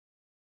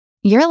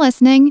You're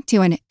listening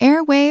to an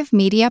Airwave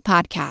Media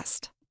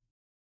Podcast.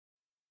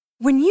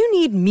 When you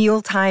need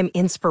mealtime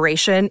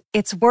inspiration,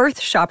 it's worth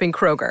shopping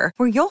Kroger,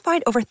 where you'll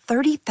find over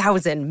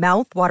 30,000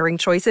 mouth-watering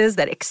choices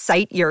that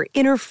excite your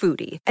inner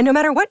foodie. And no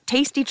matter what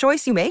tasty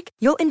choice you make,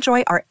 you'll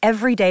enjoy our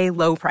everyday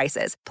low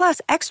prices, plus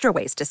extra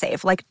ways to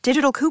save, like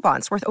digital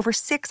coupons worth over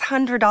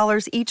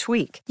 $600 each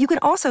week. You can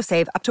also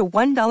save up to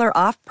 $1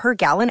 off per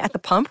gallon at the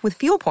pump with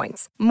fuel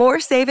points.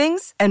 More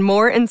savings and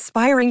more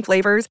inspiring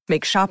flavors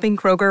make shopping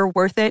Kroger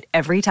worth it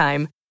every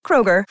time.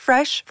 Kroger,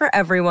 fresh for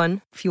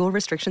everyone. Fuel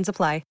restrictions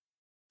apply.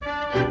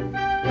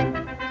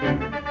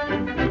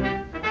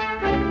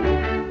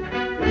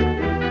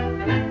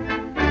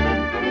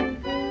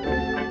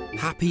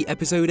 Happy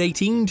episode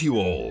 18 to you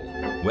all.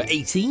 We're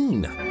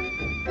 18.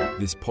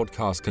 This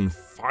podcast can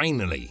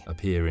finally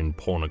appear in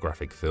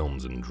pornographic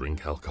films and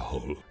drink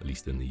alcohol. At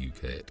least in the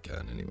UK it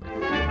can, anyway.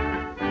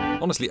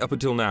 Honestly, up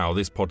until now,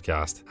 this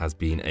podcast has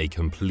been a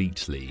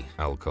completely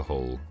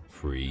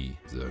alcohol-free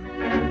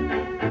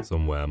zone.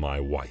 Somewhere my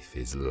wife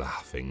is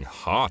laughing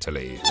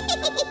heartily.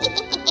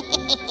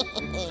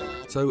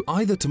 So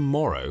either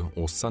tomorrow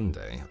or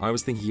Sunday, I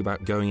was thinking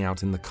about going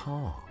out in the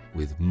car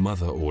with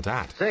Mother or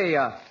Dad. Say,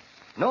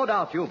 no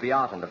doubt you'll be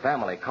out in the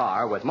family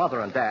car with Mother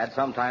and Dad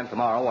sometime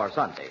tomorrow or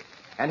Sunday.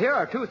 And here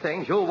are two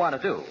things you'll want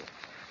to do.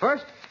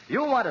 First,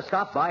 you'll want to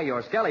stop by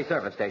your Skelly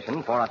service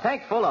station for a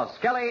tank full of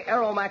Skelly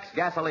Aeromax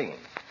gasoline.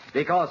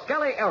 Because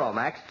Skelly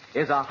Aeromax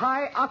is a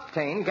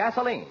high-octane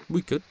gasoline.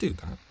 We could do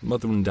that.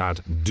 Mother and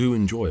Dad do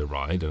enjoy a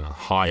ride in a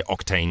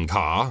high-octane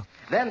car.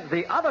 Then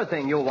the other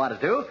thing you'll want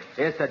to do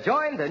is to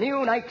join the new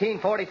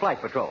 1940 Flight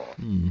Patrol.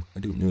 I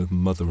don't know if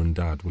Mother and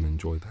Dad will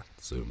enjoy that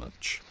so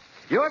much.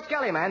 Your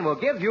Skelly man will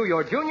give you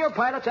your junior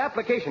pilot's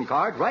application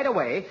card right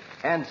away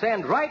and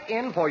send right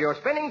in for your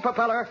spinning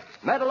propeller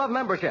Medal of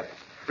Membership.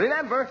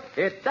 Remember,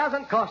 it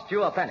doesn't cost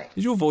you a penny.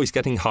 Is your voice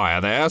getting higher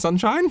there,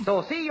 Sunshine?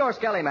 So see your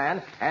Skelly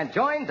man and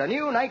join the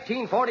new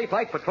 1940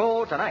 Flight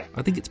Patrol tonight.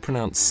 I think it's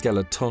pronounced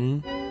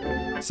skeleton.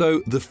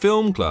 So, the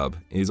film club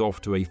is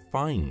off to a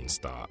fine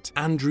start.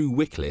 Andrew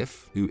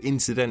Wycliffe, who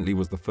incidentally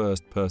was the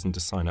first person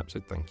to sign up, so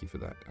thank you for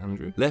that,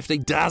 Andrew, left a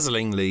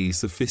dazzlingly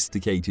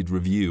sophisticated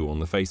review on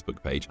the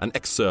Facebook page, an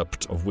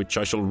excerpt of which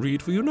I shall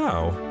read for you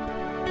now.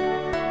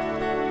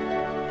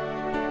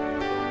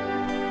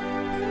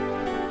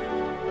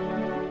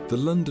 The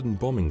London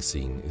bombing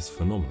scene is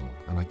phenomenal,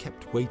 and I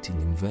kept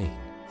waiting in vain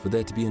for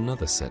there to be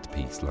another set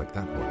piece like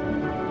that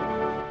one.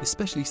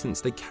 Especially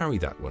since they carry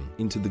that one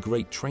into the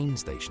great train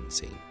station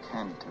scene.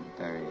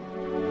 Canterbury.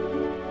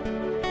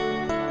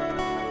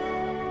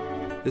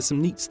 There's some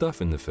neat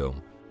stuff in the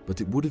film, but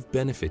it would have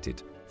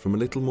benefited from a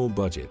little more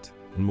budget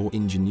and more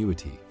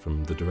ingenuity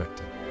from the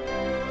director.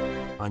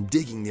 I'm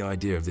digging the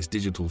idea of this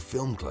digital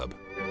film club.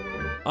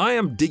 I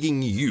am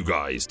digging you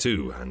guys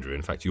too, Andrew.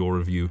 In fact, your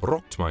review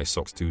rocked my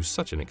socks to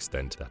such an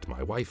extent that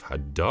my wife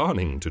had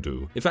darning to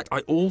do. In fact, I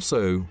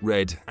also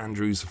read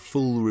Andrew's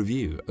full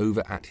review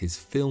over at his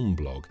film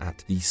blog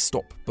at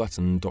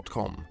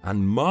thestopbutton.com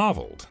and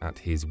marvelled at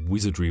his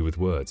wizardry with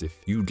words.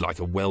 If you'd like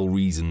a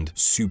well-reasoned,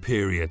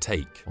 superior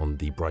take on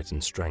the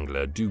Brighton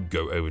Strangler, do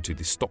go over to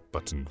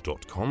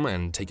thestopbutton.com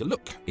and take a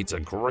look. It's a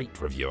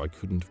great review. I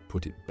couldn't have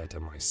put it better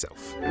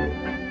myself.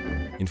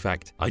 In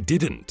fact, I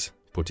didn't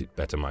put it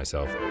better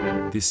myself.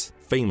 This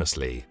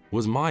famously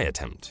was my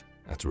attempt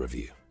at a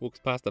review. Walks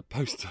past a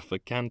poster for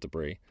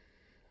Canterbury.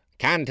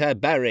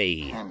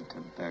 Canterbury!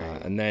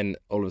 Canterbury. And then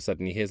all of a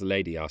sudden he hears a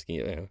lady asking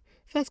you,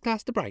 first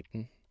class to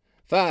Brighton.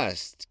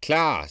 First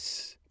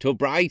class to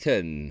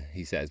Brighton,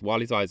 he says, while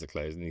his eyes are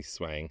closed and he's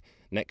swaying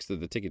next to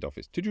the ticket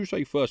office. Did you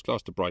say first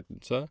class to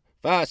Brighton, sir?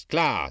 First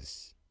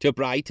class to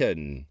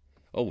Brighton.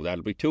 Oh,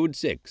 that'll be 2 and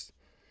 6.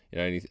 You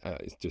know, and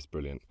it's just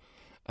brilliant.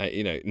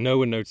 No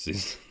one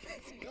notices.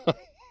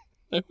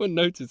 No one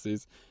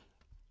notices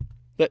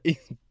that he's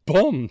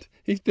bombed.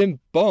 He's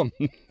been bombed.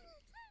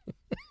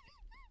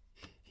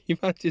 He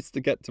manages to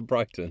get to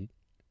Brighton.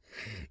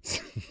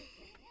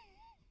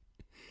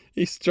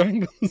 He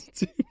strangles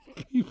 2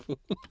 people.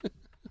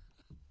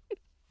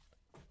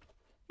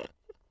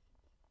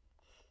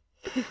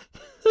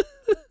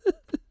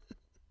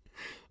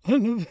 I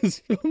love this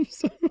film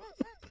so much.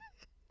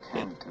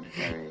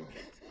 Canterbury.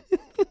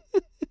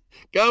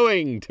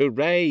 Going to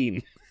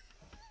rain.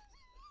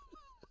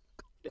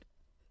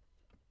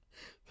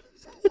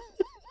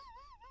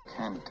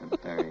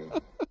 Canterbury.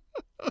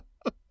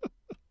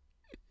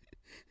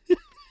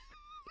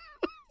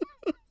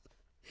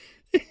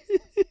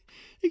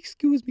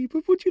 Excuse me,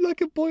 but would you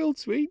like a boiled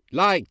sweet?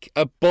 Like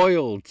a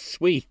boiled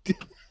sweet.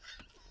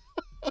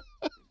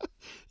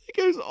 It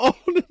goes on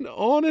and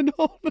on and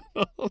on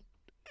and on.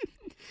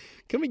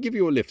 Can we give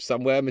you a lift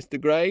somewhere,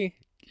 Mr. Gray?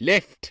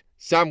 Lift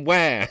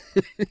somewhere.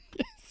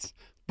 Yes.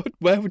 But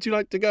where would you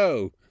like to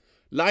go?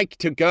 Like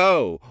to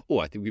go. Oh,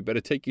 I think we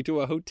better take you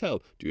to a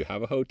hotel. Do you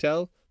have a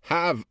hotel?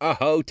 Have a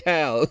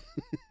hotel.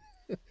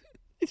 You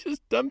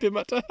just dump him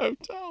at a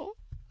hotel.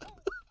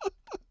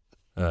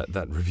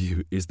 That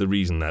review is the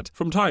reason that,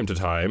 from time to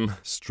time,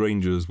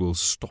 strangers will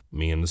stop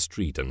me in the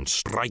street and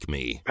strike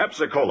me.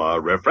 Pepsi-Cola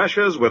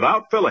refreshes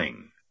without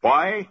filling.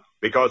 Why?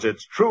 Because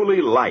it's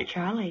truly light.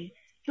 Charlie,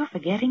 you're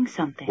forgetting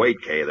something. Wait,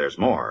 Kay, there's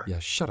more. Yeah,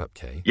 shut up,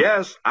 Kay.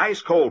 Yes,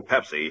 ice-cold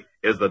Pepsi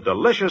is the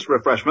delicious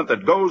refreshment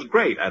that goes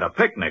great at a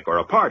picnic or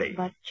a party.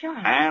 But,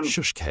 Charlie... And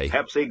Shush, Kay.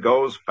 Pepsi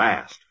goes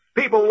fast.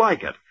 People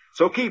like it,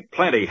 so keep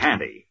plenty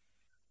handy.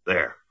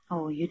 There.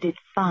 Oh, you did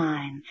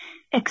fine,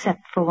 except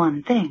for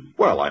one thing.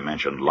 Well, I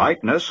mentioned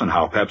lightness and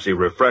how Pepsi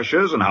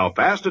refreshes and how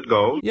fast it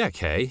goes. Yeah,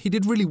 Kay, he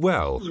did really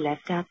well. You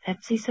left out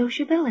Pepsi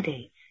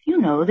sociability. You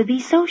know the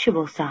Be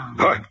Sociable song.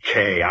 But,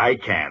 Kay, I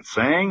can't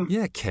sing.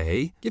 Yeah,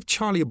 Kay, give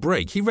Charlie a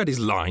break. He read his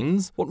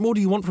lines. What more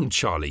do you want from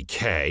Charlie,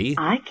 Kay?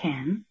 I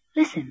can.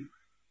 Listen.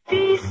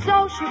 Be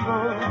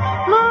sociable,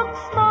 look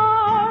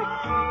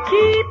smart,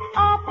 keep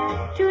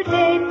up to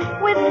date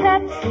with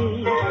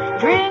Pepsi,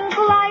 drink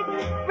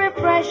light,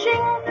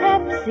 refreshing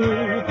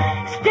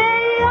Pepsi,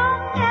 stay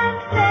young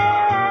and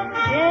fair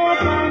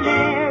and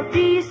debonair,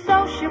 be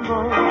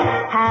sociable,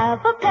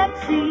 have a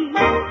Pepsi.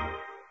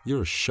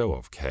 You're a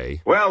show-off,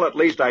 Kay. Well, at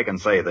least I can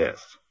say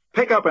this.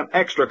 Pick up an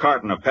extra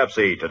carton of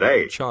Pepsi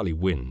today. Charlie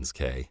wins,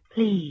 Kay.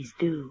 Please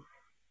do.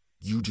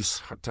 You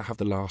just had to have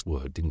the last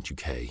word, didn't you,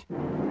 Kay?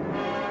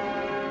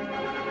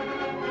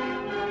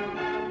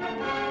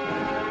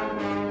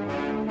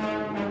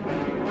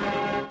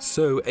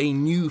 So, a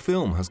new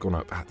film has gone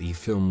up at the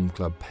Film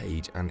Club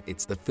page, and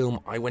it's the film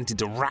I went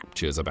into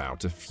raptures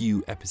about a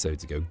few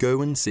episodes ago.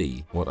 Go and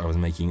see what I was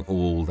making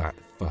all that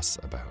fuss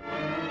about.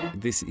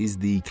 This is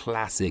the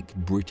classic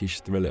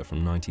British thriller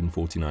from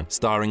 1949,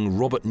 starring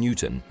Robert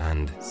Newton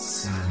and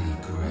Sally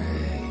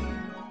Gray.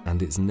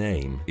 And its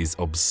name is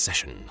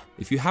Obsession.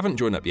 If you haven't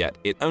joined up yet,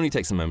 it only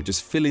takes a moment.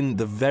 Just fill in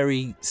the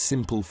very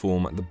simple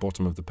form at the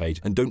bottom of the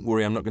page. And don't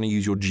worry, I'm not going to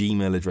use your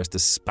Gmail address to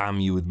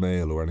spam you with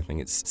mail or anything.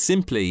 It's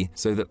simply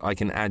so that I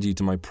can add you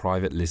to my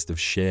private list of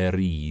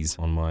sharees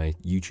on my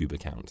YouTube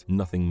account.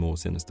 Nothing more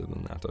sinister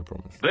than that, I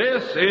promise.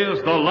 This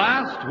is the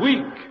last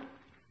week.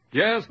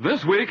 Yes,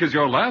 this week is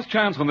your last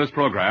chance on this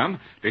program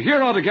to hear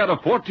how to get a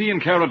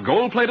 14-karat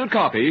gold-plated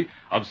copy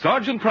of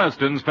Sergeant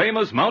Preston's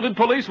famous mounted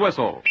police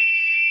whistle.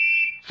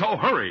 So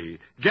hurry,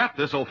 get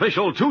this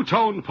official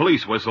two-tone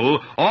police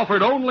whistle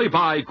offered only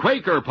by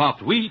Quaker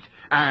Puffed Wheat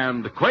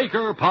and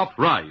Quaker Puffed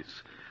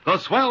Rice, the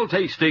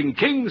swell-tasting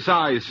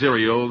king-size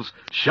cereals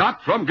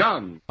shot from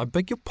gun. I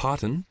beg your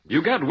pardon?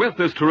 You get with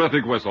this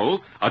terrific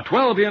whistle a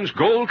 12-inch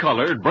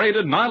gold-colored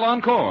braided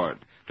nylon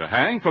cord to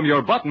hang from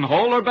your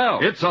buttonhole or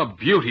belt. It's a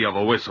beauty of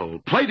a whistle,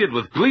 plated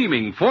with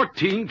gleaming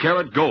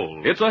 14-karat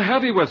gold. It's a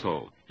heavy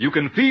whistle. You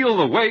can feel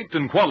the weight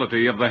and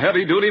quality of the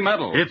heavy-duty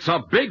metal. It's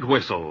a big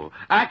whistle,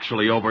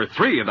 actually over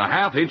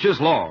 3.5 inches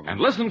long.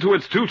 And listen to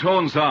its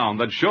two-tone sound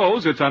that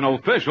shows it's an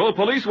official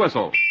police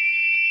whistle.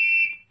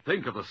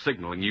 Think of the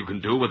signaling you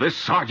can do with this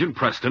Sergeant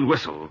Preston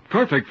whistle.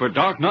 Perfect for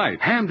dark night,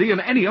 handy in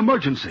any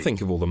emergency.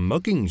 Think of all the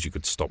muggings you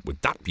could stop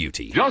with that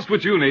beauty. Just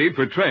what you need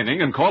for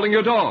training and calling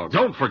your dog.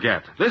 Don't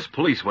forget, this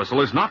police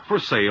whistle is not for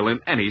sale in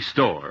any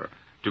store.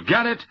 To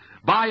get it,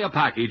 buy a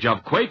package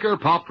of Quaker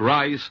Puffed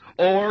Rice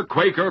or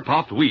Quaker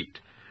Puffed Wheat,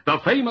 the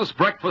famous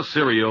breakfast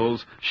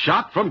cereals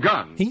shot from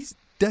gun. He's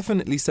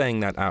definitely saying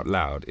that out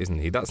loud, isn't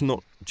he? That's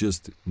not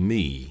just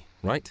me,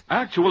 right?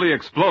 Actually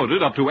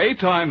exploded up to 8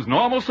 times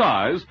normal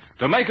size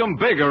to make them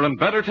bigger and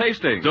better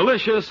tasting.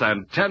 Delicious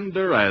and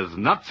tender as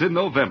nuts in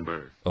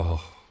November.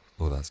 Oh,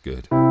 that's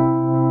good.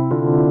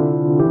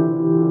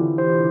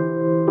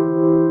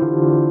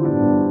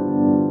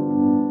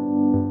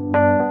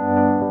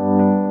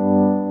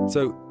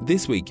 So,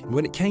 this week,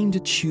 when it came to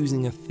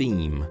choosing a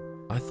theme,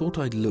 I thought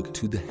I'd look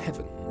to the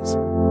heavens.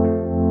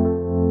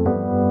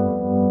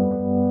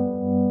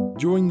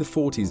 During the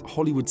 40s,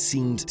 Hollywood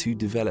seemed to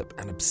develop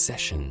an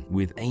obsession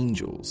with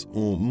angels,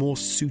 or more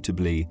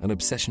suitably, an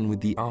obsession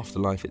with the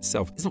afterlife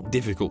itself. It's not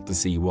difficult to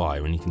see why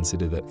when you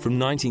consider that from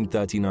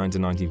 1939 to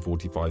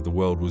 1945, the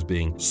world was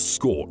being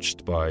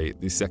scorched by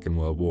the Second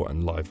World War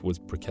and life was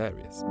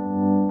precarious.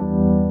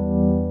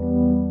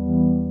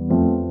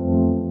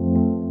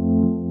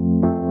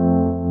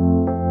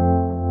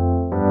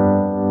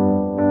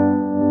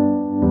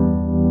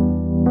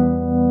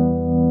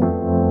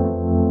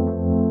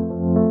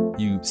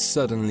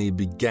 Suddenly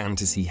began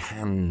to see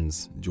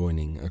hands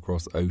joining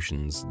across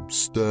oceans,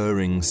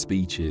 stirring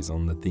speeches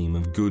on the theme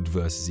of good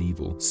versus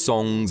evil,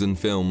 songs and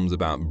films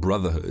about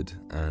brotherhood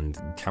and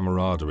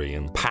camaraderie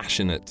and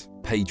passionate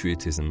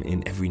patriotism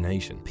in every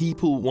nation.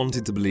 People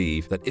wanted to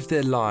believe that if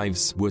their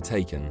lives were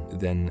taken,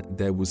 then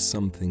there was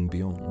something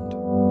beyond.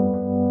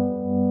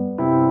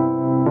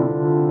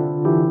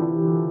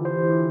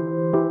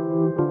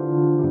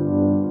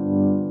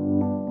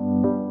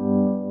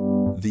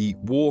 The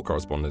war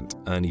correspondent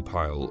Ernie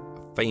Pyle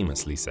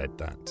famously said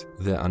that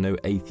there are no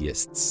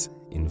atheists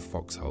in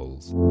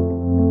foxholes.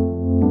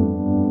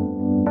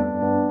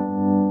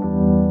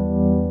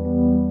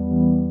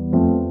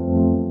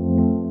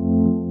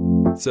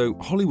 So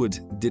Hollywood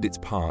did its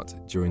part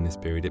during this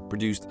period. It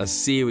produced a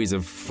series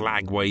of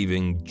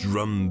flag-waving,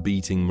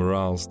 drum-beating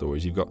morale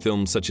stories. You've got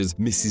films such as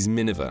Mrs.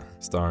 Miniver,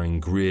 starring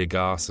Greer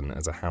Garson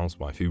as a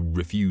housewife who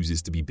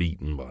refuses to be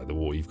beaten by the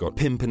war. You've got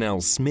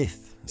Pimpernel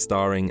Smith,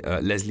 starring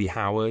Leslie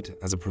Howard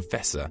as a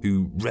professor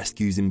who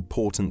rescues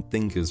important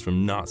thinkers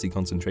from Nazi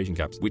concentration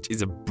camps, which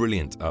is a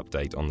brilliant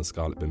update on the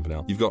Scarlet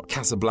Pimpernel. You've got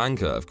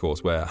Casablanca, of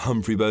course, where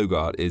Humphrey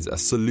Bogart is a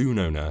saloon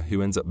owner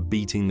who ends up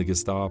beating the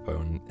Gestapo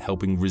and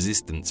helping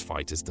resistance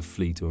fighters to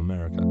flee to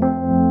America.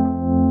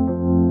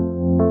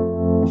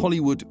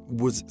 Hollywood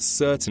was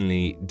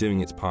certainly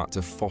doing its part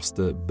to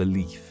foster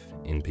belief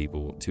in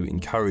people, to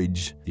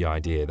encourage the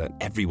idea that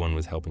everyone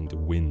was helping to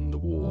win the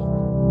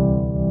war.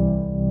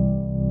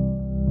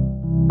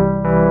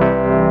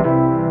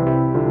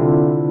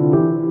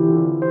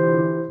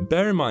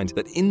 Bear in mind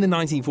that in the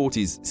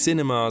 1940s,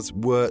 cinemas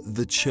were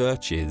the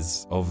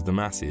churches of the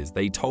masses.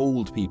 They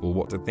told people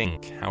what to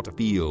think, how to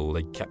feel,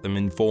 they kept them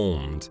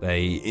informed,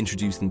 they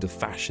introduced them to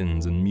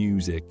fashions and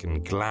music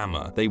and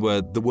glamour. They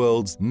were the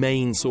world's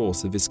main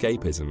source of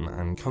escapism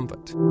and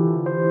comfort.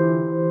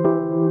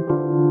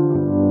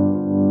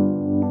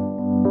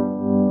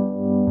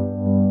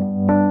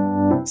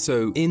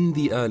 So, in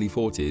the early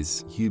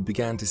 40s, you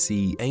began to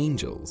see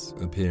angels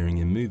appearing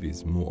in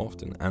movies more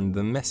often, and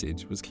the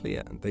message was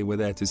clear. They were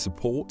there to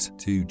support,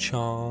 to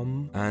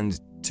charm, and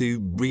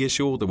to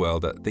reassure the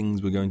world that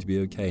things were going to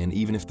be okay, and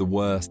even if the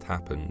worst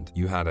happened,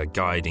 you had a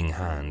guiding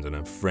hand and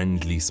a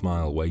friendly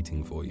smile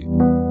waiting for you.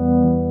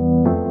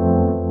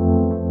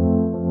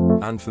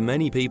 And for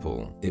many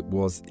people, it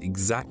was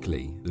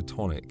exactly the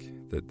tonic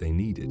that they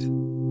needed.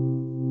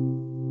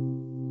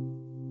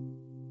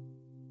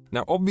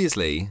 Now,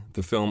 obviously,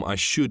 the film I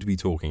should be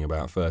talking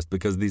about first,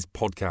 because this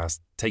podcast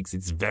takes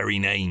its very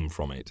name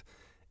from it,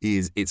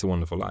 is It's a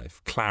Wonderful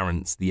Life.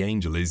 Clarence the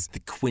Angel is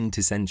the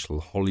quintessential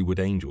Hollywood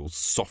angel,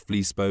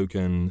 softly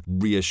spoken,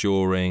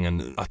 reassuring,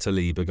 and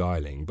utterly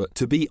beguiling. But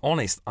to be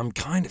honest, I'm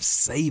kind of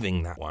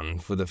saving that one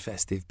for the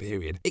festive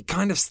period. It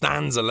kind of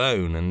stands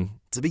alone, and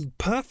to be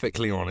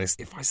perfectly honest,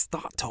 if I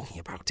start talking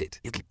about it,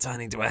 it'll turn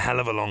into a hell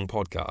of a long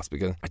podcast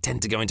because I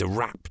tend to go into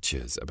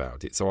raptures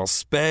about it. So I'll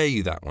spare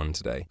you that one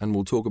today, and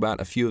we'll talk about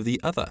a few of the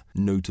other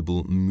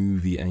notable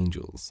movie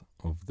angels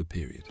of the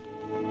period.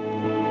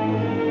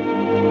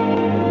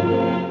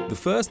 The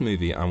first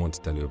movie I want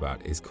to tell you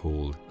about is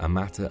called A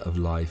Matter of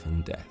Life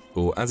and Death,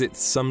 or as it's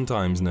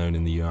sometimes known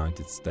in the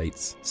United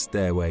States,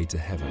 Stairway to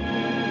Heaven.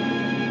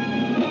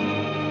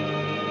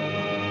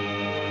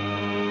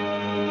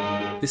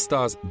 This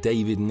stars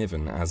David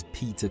Niven as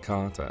Peter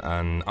Carter,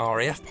 an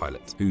RAF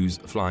pilot who's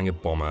flying a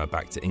bomber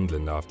back to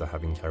England after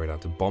having carried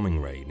out a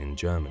bombing raid in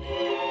Germany.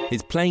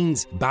 His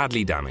plane's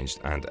badly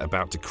damaged and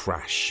about to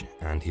crash,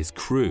 and his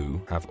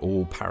crew have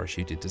all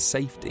parachuted to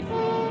safety.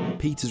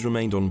 Peter's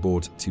remained on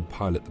board to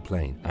pilot the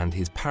plane, and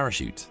his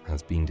parachute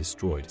has been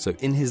destroyed. So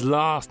in his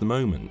last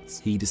moments,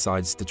 he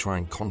decides to try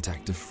and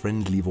contact a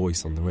friendly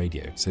voice on the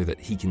radio so that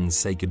he can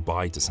say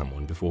goodbye to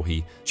someone before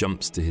he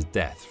jumps to his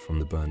death from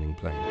the burning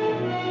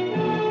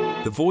plane.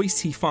 The voice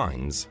he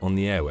finds on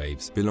the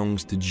airwaves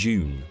belongs to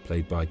June,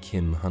 played by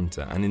Kim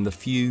Hunter, and in the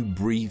few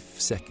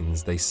brief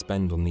seconds they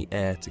spend on the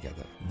air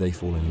together, they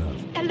fall in love.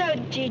 Hello,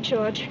 G.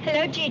 George.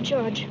 Hello, G.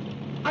 George.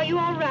 Are you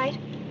all right?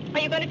 Are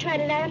you going to try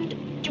and land?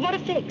 Do you want a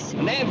fix?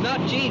 The name's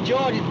not G.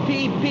 George, it's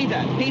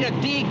Peter. Peter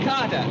D.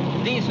 Carter.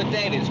 D's for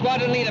David.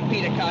 Squadron leader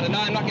Peter Carter. No,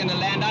 I'm not going to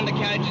land.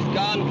 Undercarriage is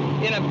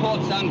gone. Inner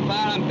port's on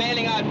fire. I'm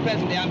bailing out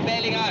presently. I'm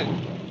bailing out.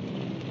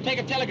 Take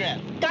a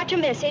telegram. Got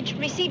your message.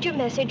 Received your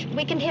message.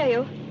 We can hear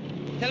you.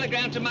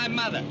 Telegram to my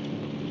mother.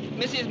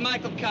 Mrs.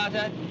 Michael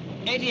Carter,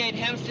 88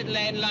 Hampstead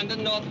Lane,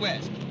 London,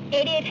 Northwest.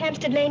 88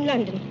 Hampstead Lane,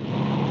 London.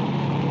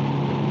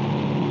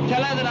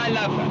 Tell her that I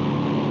love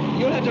her.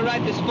 You'll have to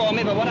write this for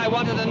me, but what I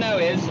want her to know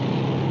is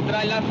that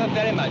I love her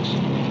very much.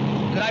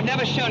 That I've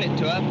never shown it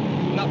to her,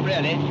 not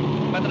really,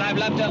 but that I've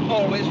loved her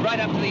always, right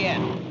up to the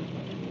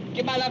end.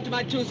 Give my love to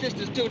my two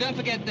sisters, too. Don't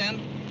forget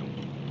them.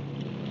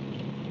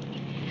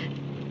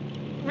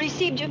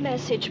 Received your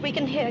message. We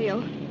can hear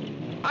you.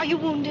 Are you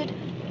wounded?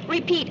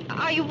 Repeat,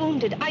 are you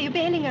wounded? Are you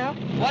bailing out?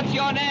 What's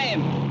your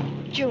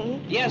name?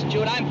 June. Yes,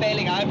 June, I'm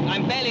bailing out.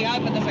 I'm bailing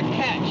out, but there's a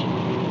catch.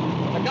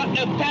 I've got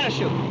no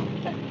parachute.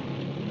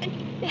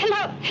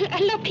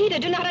 Hello, Peter,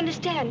 do not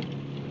understand.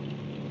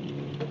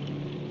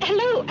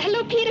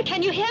 Hello, Peter,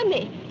 can you hear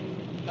me?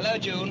 Hello,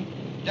 June.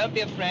 Don't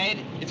be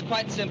afraid. It's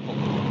quite simple.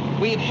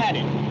 We've had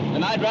it,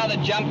 and I'd rather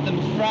jump than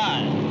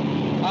fry.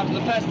 After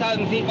the first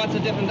 1,000 feet, what's the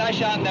difference? I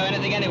shan't know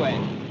anything anyway.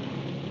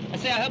 I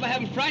say, I hope I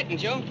haven't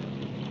frightened you.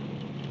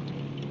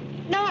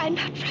 No, I'm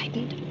not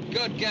frightened.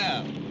 Good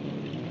girl.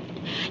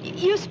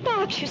 You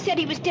Sparks, you said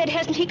he was dead.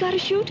 Hasn't he got a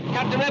shoot?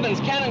 Cut the ribbons,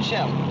 cannon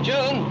shell.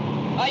 June,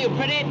 are you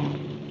pretty?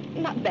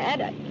 Not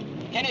bad.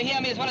 Can you hear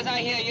me as well as I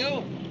hear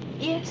you?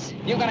 Yes.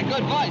 You've got a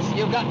good voice.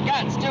 You've got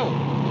guts, too.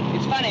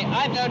 It's funny,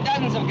 I've known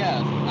dozens of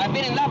girls. I've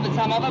been in love with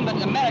some of them, but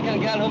the American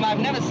girl whom I've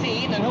never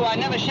seen and who I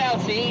never shall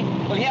see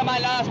will hear my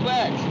last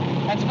words.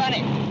 That's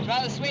funny. It's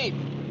rather sweet.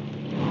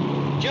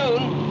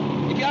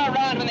 June, if you're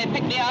around when they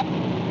pick me up,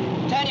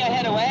 turn your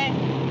head away.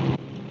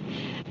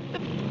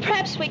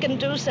 Perhaps we can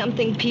do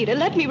something, Peter.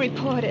 Let me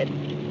report it.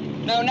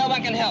 No, no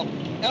one can help.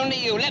 Only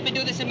you. Let me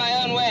do this in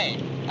my own way.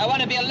 I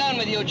want to be alone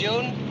with you,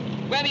 June.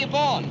 Where were you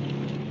born?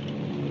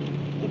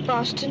 In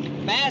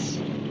Boston. Mass?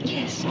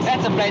 Yes.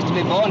 That's a place to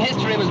be born.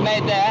 History was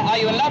made there. Are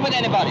you in love with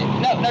anybody?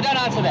 No, don't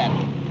answer that.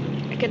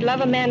 I could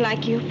love a man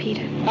like you,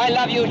 Peter. I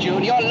love you,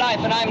 June. Your life,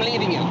 and I'm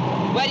leaving you.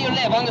 Where do you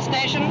live? On the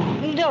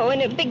station? No,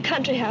 in a big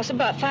country house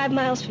about 5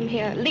 miles from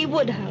here. Lee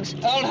Wood House.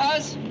 Old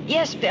house?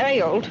 Yes,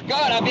 very old. Good,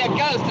 I'll be a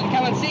ghost and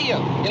come and see you.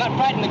 You're not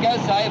frightened of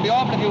ghosts, are you? It'd be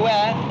awful if you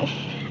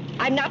were.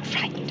 I'm not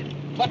frightened.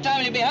 What time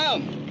will you be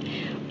home?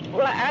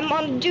 Well, I'm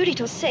on duty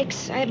till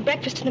 6. I have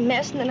breakfast in a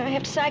mess, and then I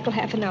have to cycle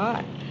half an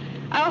hour.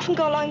 I often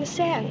go along the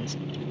sands.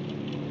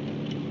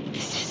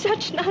 This is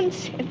such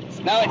nonsense.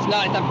 No, it's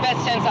not. It's the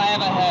best sense I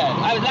ever heard.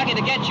 I was lucky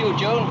to get you,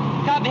 June.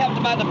 Can't be helped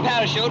about the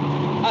parachute.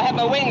 I'll have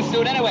my wings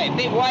soon anyway,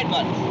 big white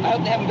ones. I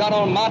hope they haven't gone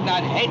all modern.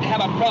 I'd hate to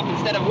have a prop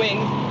instead of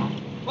wings.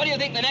 What do you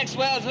think the next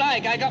world's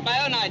like? I got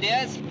my own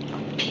ideas.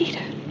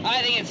 Peter.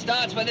 I think it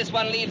starts where this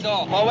one leaves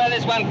off, or where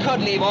this one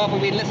could leave off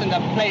if we'd listened to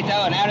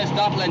Plato and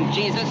Aristotle and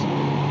Jesus.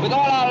 With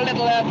all our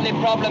little earthly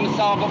problems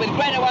solved, but with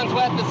greater ones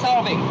worth the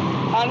solving.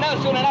 I'll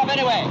know soon enough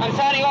anyway. I'm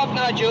signing off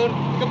now, June.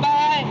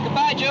 Goodbye.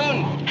 Goodbye,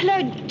 June.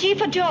 Hello, G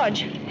for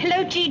George.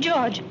 Hello, G.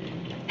 George.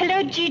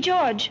 Hello, G.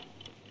 George.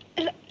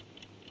 Hello.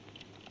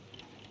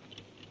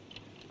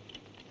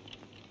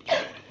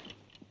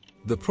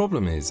 The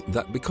problem is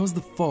that because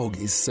the fog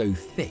is so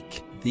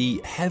thick,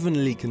 the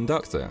heavenly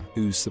conductor,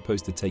 who's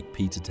supposed to take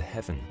Peter to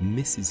heaven,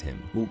 misses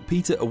him. Well,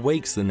 Peter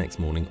awakes the next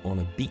morning on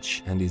a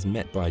beach and is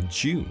met by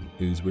June,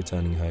 who's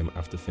returning home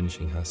after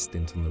finishing her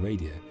stint on the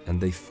radio, and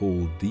they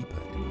fall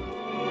deeper in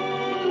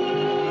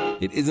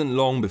love. It isn't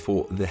long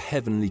before the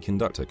heavenly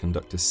conductor,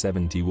 Conductor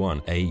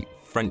 71, a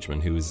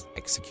Frenchman who was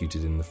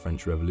executed in the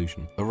French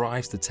Revolution,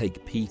 arrives to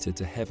take Peter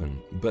to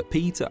heaven. But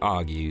Peter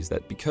argues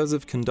that because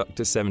of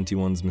Conductor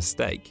 71's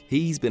mistake,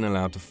 he's been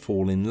allowed to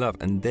fall in love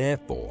and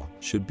therefore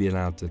should be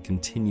allowed to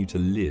continue to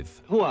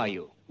live. Who are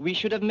you? We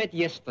should have met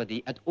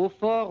yesterday at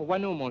Hautfort,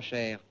 Wano, mon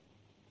cher.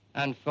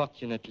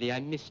 Unfortunately, I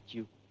missed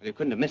you. Well, you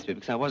couldn't have missed me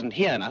because I wasn't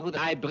here now.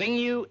 I bring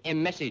you a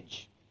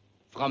message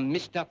from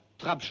Mr.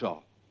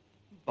 Trubshaw.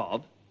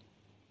 Bob?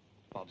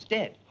 Bob's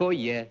dead. Oh,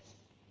 yes,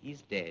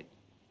 he's dead.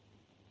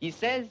 He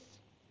says,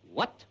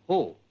 what ho?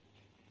 Well,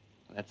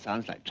 that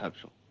sounds like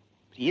Trubshaw.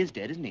 But he is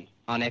dead, isn't he?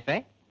 En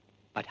effet.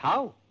 But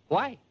how?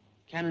 Why?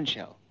 Cannon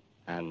shell.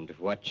 And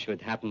what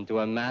should happen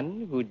to a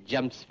man who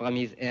jumps from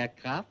his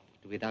aircraft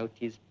without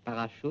his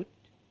parachute?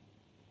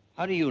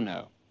 How do you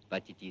know?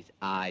 But it is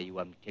I who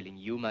am telling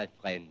you, my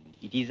friend.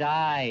 It is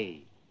I.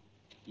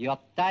 Your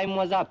time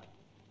was up.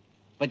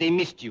 But they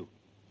missed you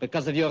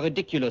because of your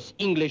ridiculous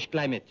English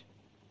climate.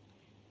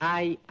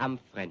 I am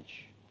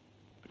French.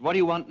 But what do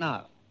you want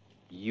now?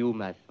 You,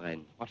 my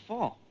friend. What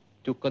for?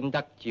 To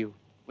conduct you.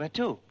 Where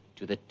to?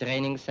 To the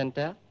training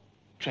center.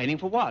 Training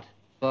for what?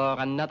 For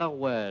another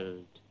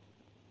world.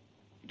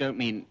 You don't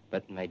mean...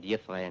 But, my dear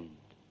friend,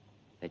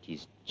 that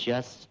is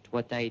just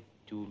what I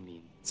do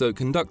mean. So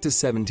Conductor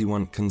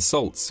 71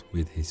 consults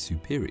with his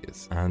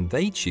superiors, and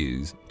they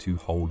choose to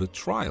hold a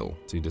trial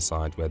to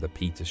decide whether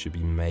Peter should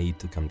be made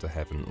to come to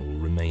heaven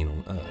or remain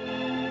on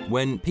Earth.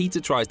 When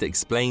Peter tries to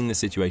explain the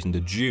situation to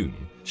June,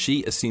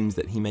 she assumes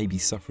that he may be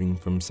suffering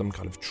from some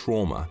kind of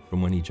trauma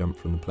from when he jumped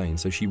from the plane,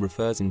 so she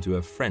refers him to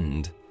her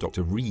friend,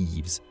 Dr.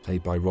 Reeves,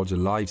 played by Roger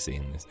Livesey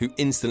in this, who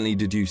instantly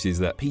deduces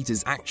that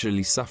Peter's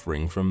actually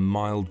suffering from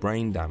mild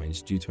brain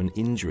damage due to an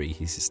injury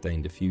he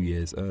sustained a few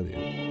years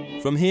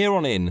earlier. From here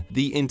on in,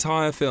 the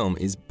entire film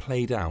is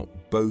played out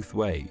both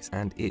ways,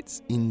 and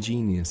it's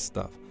ingenious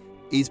stuff.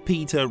 Is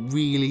Peter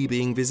really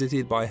being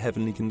visited by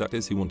heavenly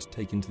conductors who want to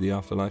take him to the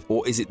afterlife?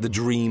 Or is it the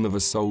dream of a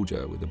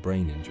soldier with a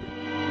brain injury?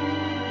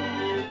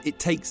 It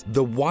takes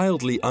the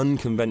wildly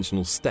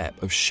unconventional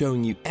step of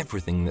showing you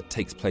everything that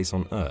takes place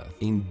on Earth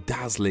in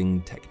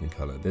dazzling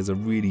Technicolor. There's a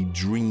really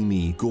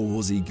dreamy,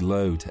 gauzy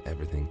glow to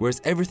everything, whereas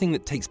everything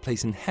that takes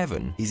place in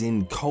heaven is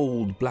in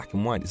cold black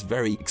and white. It's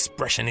very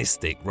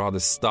expressionistic, rather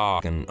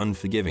stark and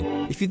unforgiving.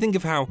 If you think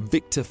of how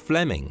Victor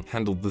Fleming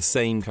handled the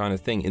same kind of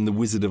thing in The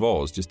Wizard of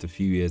Oz just a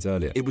few years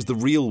earlier, it was the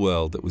real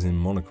world that was in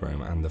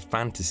monochrome and the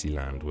fantasy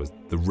land was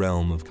the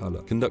realm of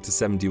colour. Conductor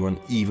 71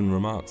 even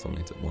remarks on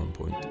it at one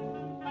point.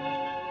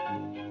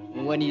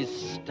 One is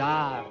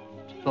starved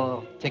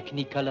for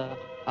Technicolor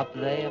up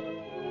there.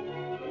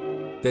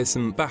 There's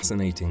some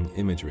fascinating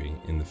imagery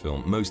in the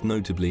film, most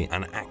notably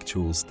an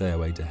actual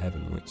stairway to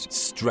heaven, which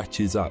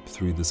stretches up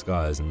through the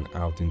skies and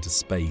out into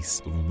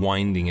space,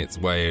 winding its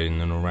way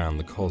in and around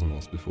the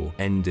cosmos before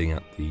ending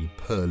at the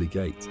pearly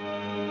gates.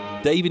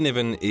 David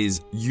Niven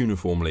is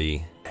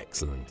uniformly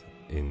excellent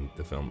in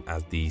the film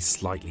as the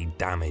slightly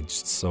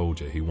damaged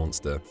soldier who wants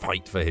to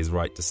fight for his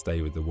right to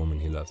stay with the woman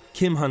he loves.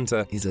 Kim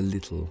Hunter is a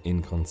little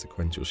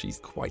inconsequential. She's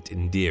quite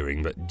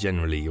endearing, but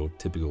generally your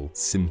typical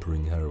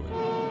simpering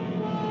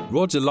heroine.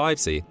 Roger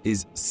Livesey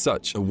is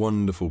such a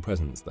wonderful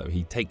presence, though.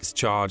 He takes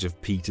charge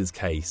of Peter's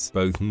case,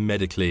 both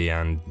medically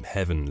and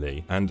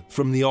heavenly, and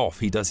from the off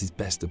he does his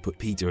best to put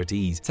Peter at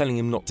ease, telling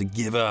him not to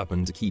give up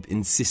and to keep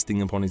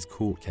insisting upon his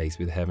court case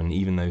with heaven,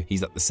 even though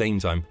he's at the same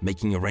time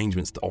making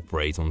arrangements to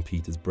operate on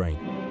Peter's brain.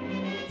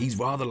 He's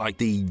rather like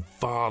the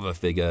father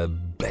figure,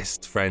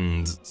 best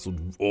friend, sort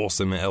of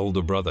awesome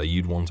elder brother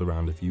you'd want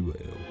around if you were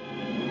ill.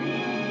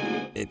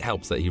 It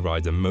helps that he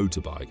rides a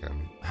motorbike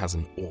and has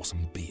an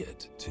awesome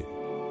beard too.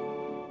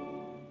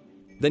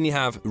 Then you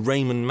have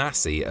Raymond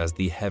Massey as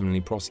the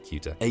heavenly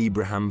prosecutor,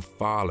 Abraham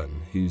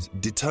Farlan, who's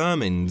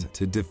determined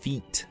to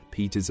defeat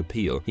Peter's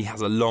appeal. He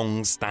has a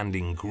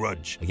long-standing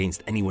grudge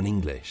against anyone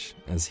English,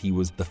 as he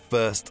was the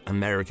first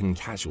American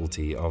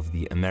casualty of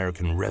the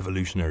American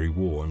Revolutionary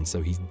War, and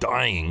so he's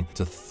dying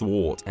to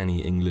thwart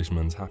any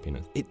Englishman's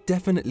happiness. It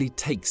definitely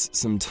takes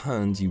some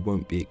turns you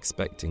won't be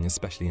expecting,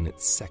 especially in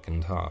its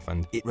second half,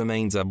 and it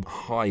remains a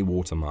high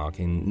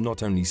watermark in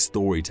not only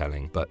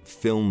storytelling, but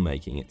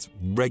filmmaking. It's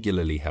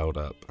regularly held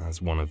up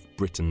as one of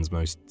Britain's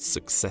most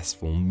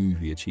successful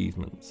movie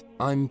achievements.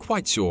 I'm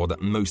quite sure that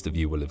most of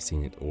you will have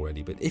seen it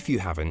already, but if you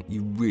haven't,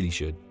 you really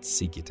should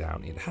seek it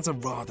out. It has a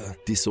rather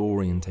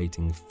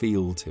disorientating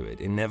feel to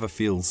it. It never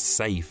feels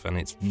safe, and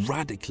it's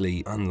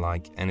radically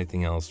unlike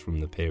anything else from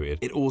the period.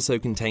 It also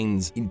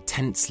contains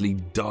intensely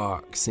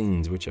dark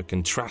scenes which are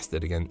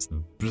contrasted against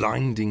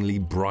blindingly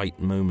bright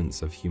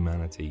moments of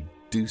humanity.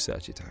 Do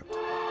search it out.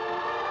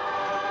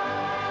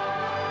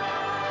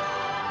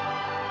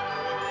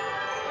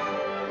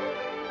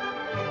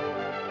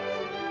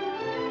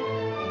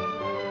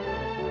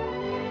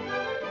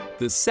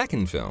 The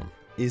second film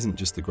isn't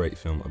just a great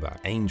film about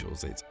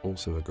angels, it's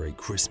also a great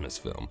Christmas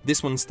film.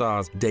 This one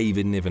stars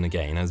David Niven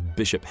again as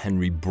Bishop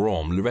Henry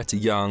Brougham, Loretta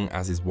Young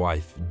as his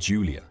wife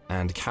Julia,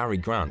 and Cary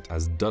Grant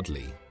as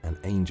Dudley, an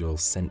angel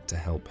sent to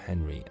help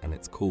Henry, and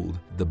it's called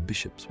The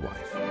Bishop's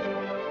Wife.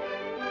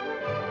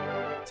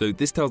 So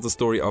this tells the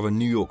story of a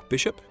New York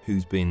bishop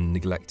who's been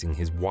neglecting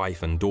his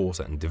wife and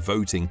daughter and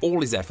devoting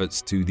all his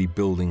efforts to the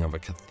building of a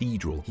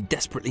cathedral. He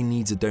desperately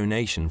needs a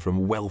donation from a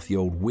wealthy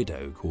old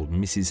widow called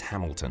Mrs.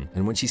 Hamilton,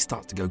 and when she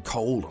starts to go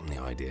cold on the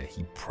idea,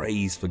 he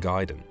prays for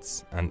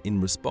guidance, and in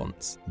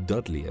response,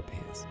 Dudley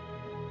appears.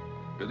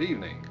 Good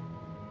evening.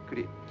 Good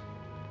evening.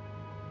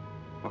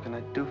 What can I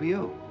do for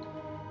you?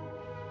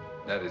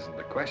 That isn't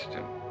the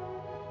question.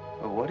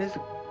 Well, what is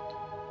it?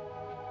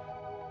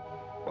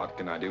 What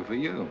can I do for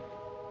you?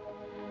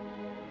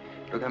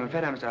 Look, I'm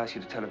afraid I must ask you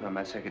to telephone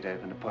my secretary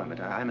for an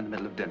appointment. I'm in the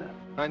middle of dinner.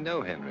 I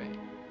know, Henry.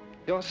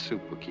 Your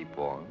soup will keep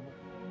warm.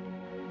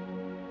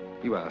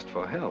 You asked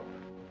for help.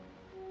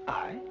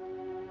 I?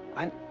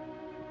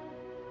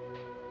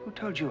 Who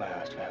told you I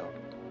asked for help?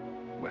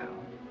 Well,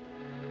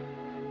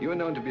 you were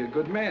known to be a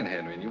good man,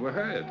 Henry, and you were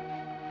heard.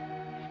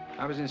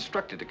 I was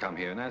instructed to come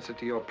here in answer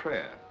to your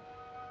prayer.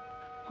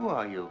 Who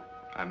are you?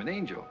 I'm an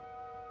angel.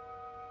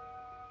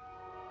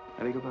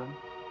 I beg your pardon?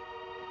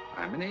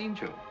 I'm an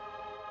angel.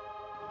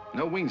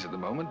 No wings at the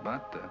moment,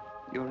 but...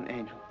 You're an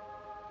angel.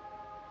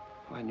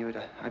 Oh, I knew it.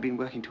 I've been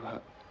working too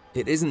hard.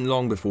 It isn't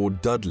long before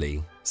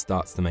Dudley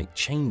starts to make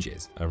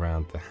changes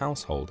around the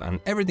household, and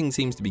everything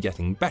seems to be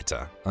getting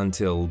better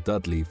until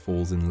Dudley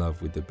falls in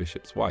love with the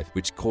bishop's wife,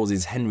 which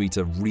causes Henry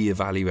to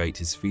reevaluate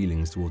his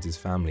feelings towards his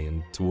family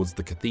and towards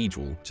the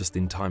cathedral just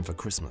in time for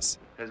Christmas.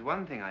 There's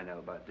one thing I know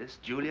about this.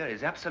 Julia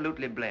is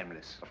absolutely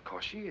blameless. Of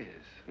course she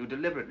is. You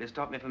deliberately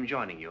stopped me from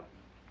joining you.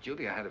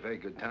 Julia had a very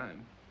good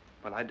time.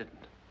 Well, I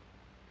didn't.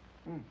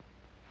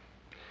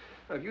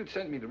 Well, if you'd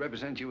sent me to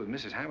represent you with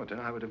Mrs.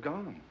 Hamilton, I would have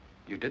gone.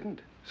 You didn't,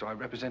 so I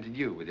represented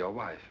you with your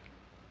wife.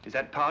 Is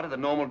that part of the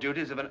normal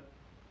duties of an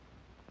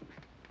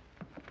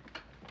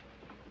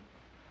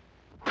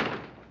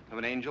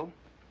angel?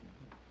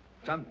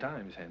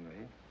 Sometimes,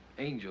 Henry,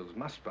 angels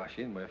must rush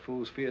in where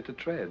fools fear to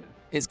tread.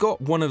 It's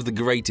got one of the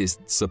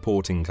greatest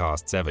supporting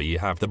casts ever. You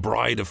have the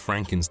Bride of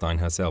Frankenstein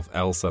herself,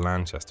 Elsa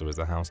Lanchester, as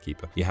the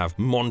housekeeper. You have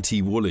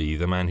Monty Woolley,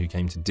 the man who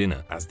came to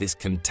dinner, as this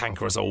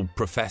cantankerous old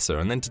professor.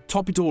 And then to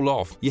top it all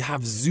off, you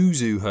have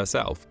Zuzu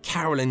herself,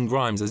 Carolyn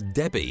Grimes, as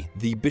Debbie,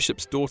 the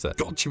bishop's daughter.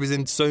 God, she was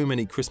in so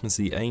many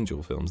Christmassy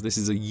angel films. This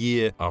is a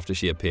year after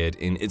she appeared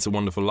in It's a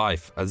Wonderful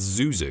Life as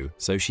Zuzu,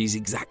 so she's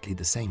exactly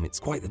the same.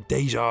 It's quite a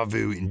déjà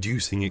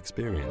vu-inducing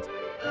experience.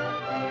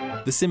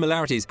 The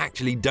similarities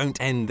actually don't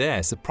end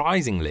there.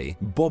 Surprisingly,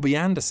 Bobby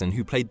Anderson,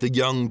 who played the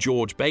young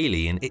George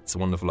Bailey in It's a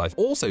Wonderful Life,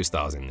 also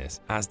stars in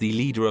this as the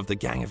leader of the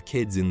gang of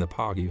kids in the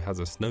park who has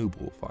a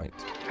snowball fight.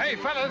 Hey,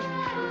 fellas!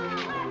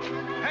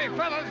 Hey,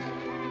 fellas!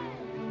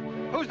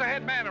 Who's the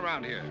head man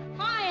around here?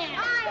 I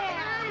am.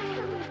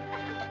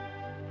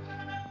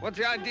 What's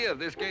the idea of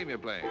this game you're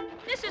playing?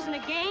 This isn't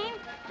a game.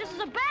 This is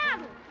a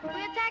battle. We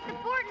attack the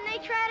fort and they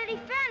try to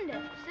defend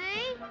it.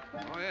 See?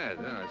 Oh, yeah,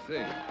 I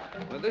see.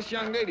 Well, this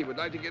young lady would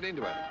like to get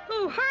into it.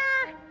 Who,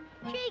 her?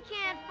 She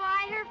can't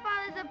fight. Her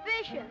father's a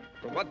bishop.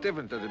 But what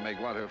difference does it make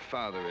what her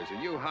father is? Are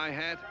you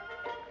hi-hat?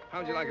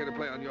 How'd you like her to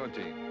play on your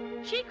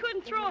team? She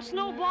couldn't throw a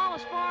snowball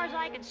as far as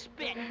I could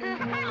spit.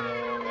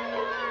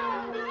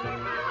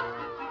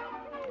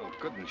 Oh,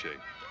 couldn't she?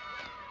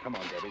 Come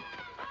on, Debbie.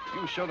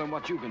 You show them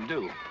what you can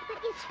do.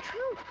 But it's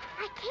true.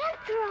 I can't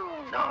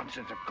throw.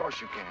 Nonsense. Of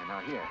course you can. Now,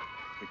 here.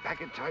 You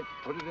pack it tight,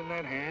 put it in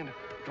that hand,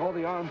 draw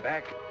the arm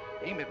back,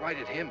 aim it right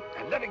at him,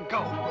 and let it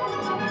go.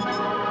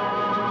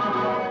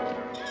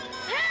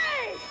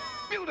 Hey!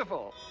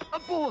 Beautiful. A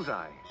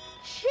bullseye.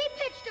 She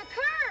pitched a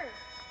curve.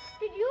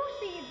 Did you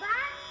see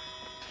that?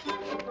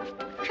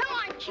 Come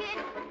on, kid.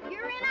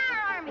 You're in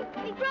our army.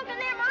 Be broken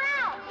them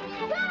around.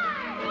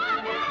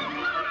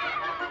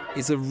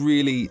 It's a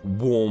really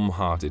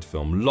warm-hearted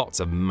film, lots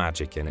of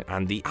magic in it,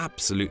 and the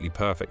absolutely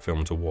perfect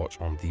film to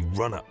watch on the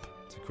run-up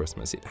to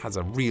Christmas. It has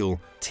a real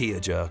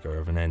tearjerker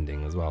of an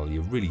ending as well.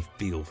 You really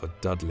feel for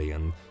Dudley,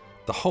 and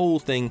the whole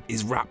thing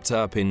is wrapped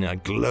up in a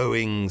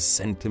glowing,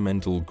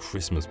 sentimental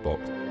Christmas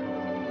box.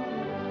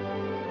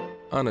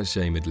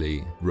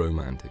 Unashamedly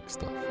romantic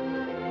stuff.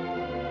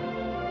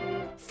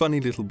 Funny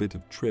little bit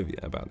of trivia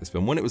about this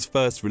film. When it was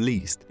first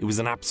released, it was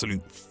an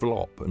absolute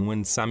flop, and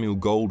when Samuel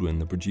Goldwyn,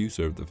 the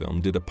producer of the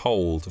film, did a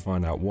poll to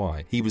find out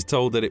why, he was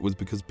told that it was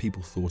because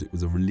people thought it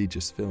was a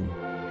religious film.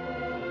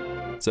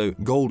 So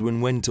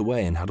Goldwyn went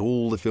away and had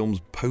all the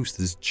film's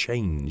posters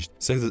changed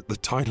so that the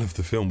title of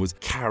the film was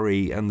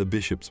Carrie and the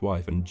Bishop's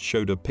Wife, and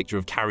showed a picture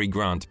of Cary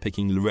Grant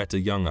picking Loretta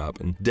Young up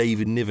and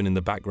David Niven in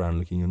the background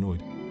looking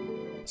annoyed.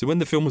 So when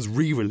the film was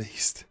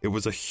re-released, it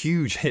was a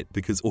huge hit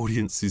because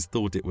audiences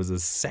thought it was a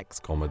sex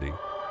comedy.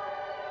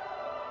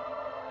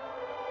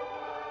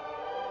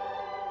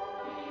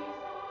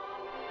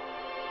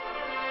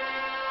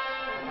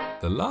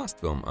 The last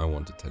film I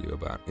want to tell you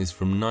about is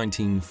from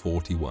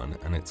 1941,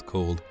 and it's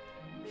called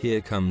Here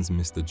Comes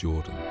Mr.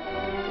 Jordan.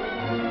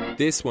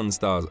 This one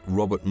stars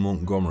Robert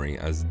Montgomery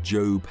as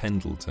Joe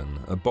Pendleton,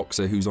 a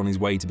boxer who's on his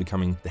way to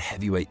becoming the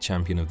heavyweight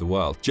champion of the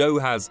world. Joe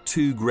has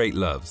two great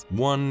loves.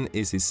 One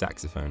is his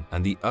saxophone,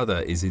 and the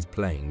other is his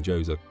plane.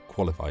 Joe's a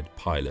qualified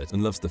pilot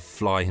and loves to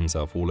fly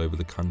himself all over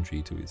the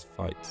country to his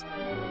fights.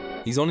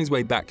 He's on his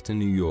way back to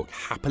New York,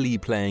 happily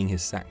playing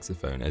his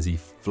saxophone as he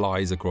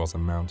flies across a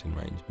mountain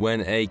range,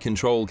 when a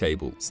control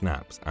cable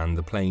snaps and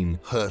the plane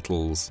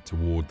hurtles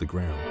toward the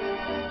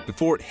ground.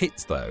 Before it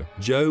hits, though,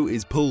 Joe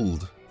is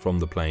pulled from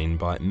the plane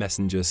by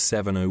Messenger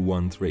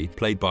 7013,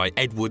 played by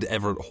Edward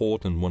Everett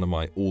Horton, one of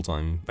my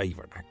all-time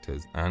favourite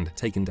actors, and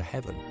taken to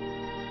heaven.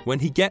 When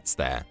he gets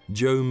there,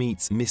 Joe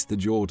meets Mr.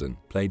 Jordan,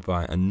 played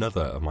by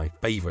another of my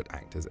favourite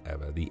actors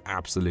ever, the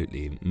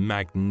absolutely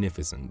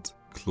magnificent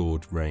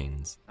Claude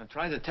Rains. I'm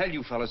trying to tell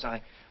you fellas,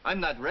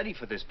 I'm not ready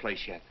for this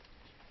place yet.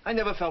 I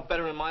never felt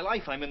better in my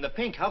life. I'm in the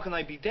pink. How can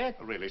I be dead?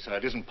 Really, sir,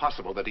 it isn't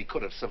possible that he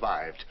could have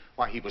survived.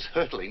 Why, he was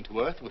hurtling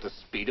to Earth with the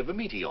speed of a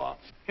meteor.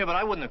 Yeah, but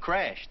I wouldn't have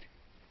crashed.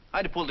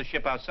 I'd have pulled the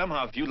ship out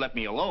somehow if you'd let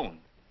me alone.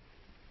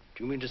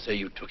 Do you mean to say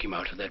you took him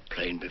out of that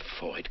plane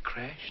before it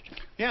crashed?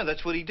 Yeah,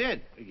 that's what he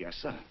did. Yes,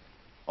 sir.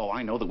 Oh,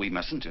 I know that we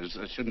messengers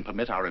shouldn't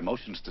permit our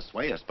emotions to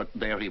sway us, but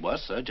there he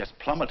was, sir, just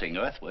plummeting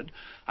earthward.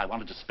 I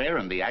wanted to spare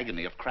him the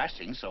agony of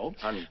crashing, so...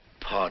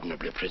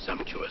 Unpardonably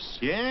presumptuous.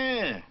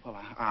 Yeah. Well,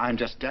 I'm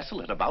just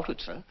desolate about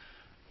it, sir.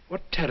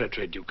 What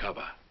territory do you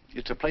cover?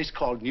 It's a place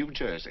called New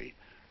Jersey.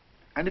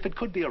 And if it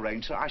could be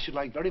arranged, sir, I should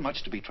like very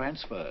much to be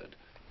transferred.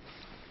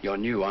 You're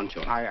new, aren't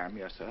you? I am,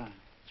 yes, sir.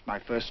 It's my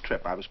first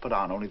trip. I was put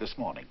on only this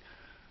morning.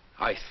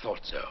 I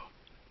thought so.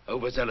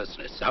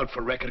 Overzealousness, out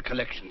for record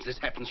collections. This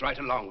happens right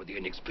along with the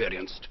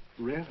inexperienced.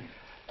 Really?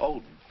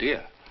 Oh,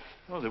 dear.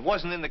 Well, it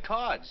wasn't in the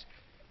cards.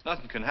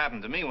 Nothing can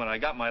happen to me when I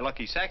got my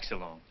lucky sax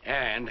along.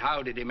 And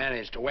how did he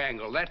manage to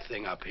wangle that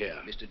thing up here?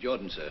 Mr.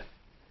 Jordan, sir.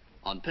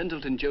 On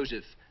Pendleton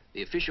Joseph,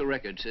 the official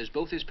record says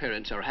both his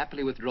parents are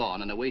happily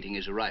withdrawn and awaiting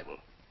his arrival.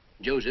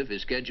 Joseph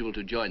is scheduled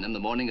to join them the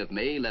morning of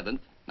May 11th,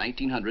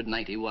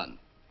 1991.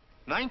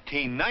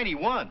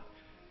 1991?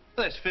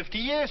 That's 50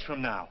 years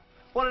from now.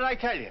 What did I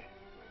tell you?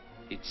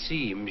 It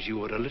seems you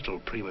were a little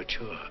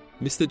premature.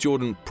 Mr.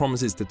 Jordan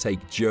promises to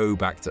take Joe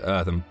back to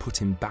Earth and put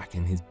him back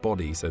in his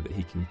body so that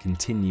he can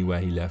continue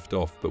where he left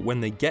off. But when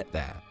they get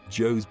there,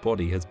 Joe's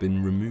body has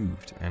been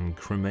removed and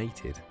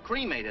cremated.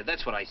 Cremated,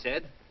 that's what I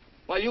said.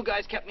 While you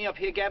guys kept me up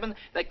here gabbing,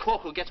 that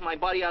corporal gets my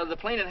body out of the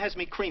plane and has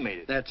me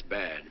cremated. That's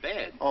bad.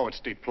 Bad? Oh,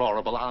 it's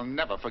deplorable. I'll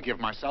never forgive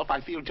myself.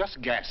 I feel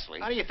just ghastly.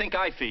 How do you think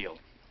I feel?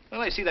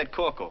 Well, I see that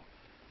corporal.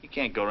 You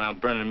can't go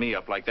around burning me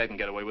up like that and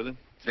get away with it.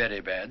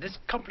 Very bad. This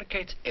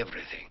complicates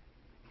everything.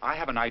 I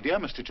have an idea,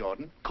 Mr.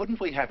 Jordan.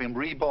 Couldn't we have him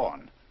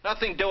reborn?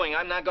 Nothing doing.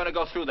 I'm not going to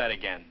go through that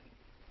again.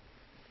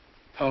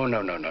 Oh,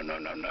 no.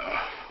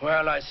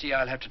 Well, I see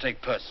I'll have to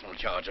take personal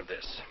charge of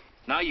this.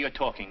 Now you're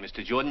talking,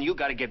 Mr. Jordan. You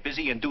got to get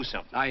busy and do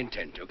something. I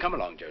intend to. Come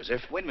along,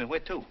 Joseph. Wait a minute. Where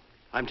to?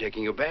 I'm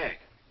taking you back.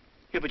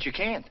 Yeah, but you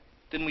can't.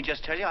 Didn't we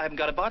just tell you I haven't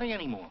got a body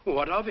anymore?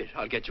 What of it?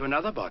 I'll get you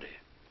another body.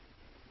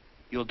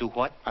 You'll do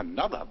what?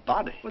 Another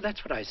body? Well,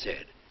 that's what I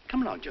said.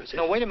 Come along, Joseph.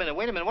 No, wait a minute.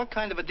 What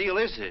kind of a deal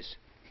is this?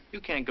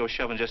 You can't go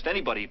shoving just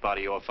anybody's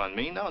body off on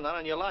me. No, not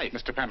on your life.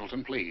 Mr.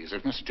 Pendleton, please.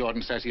 If Mr.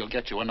 Jordan says he'll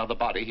get you another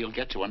body, he'll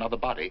get you another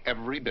body.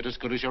 Every bit as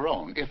good as your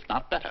own, if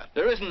not better.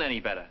 There isn't any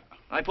better.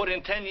 I put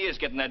in 10 years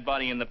getting that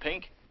body in the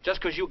pink.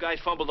 Just because you guys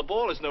fumbled the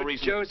ball is no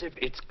reason. Joseph,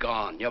 it's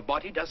gone. Your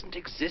body doesn't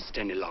exist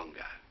any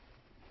longer.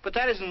 But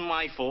that isn't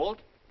my fault.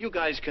 You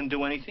guys can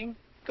do anything.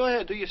 Go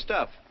ahead, do your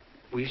stuff.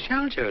 We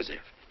shall, Joseph.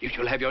 You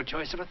shall have your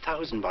choice of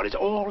 1,000 bodies,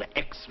 all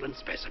excellent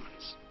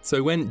specimens.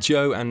 So when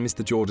Joe and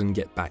Mr. Jordan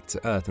get back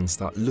to Earth and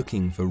start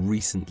looking for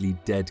recently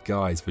dead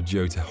guys for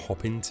Joe to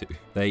hop into,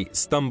 they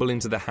stumble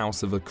into the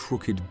house of a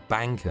crooked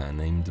banker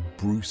named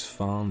Bruce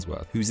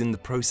Farnsworth, who's in the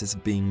process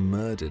of being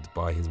murdered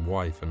by his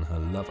wife and her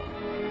lover.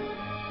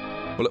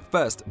 Well, at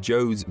first,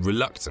 Joe's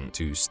reluctant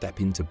to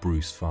step into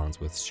Bruce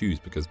Farnsworth's shoes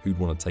because who'd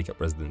want to take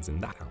up residence in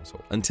that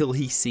household? Until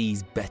he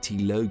sees Betty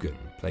Logan,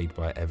 played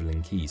by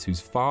Evelyn Keyes, whose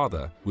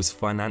father was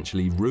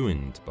financially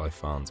ruined by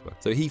Farnsworth.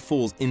 So he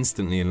falls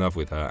instantly in love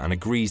with her and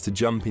agrees to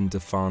jump into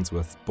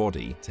Farnsworth's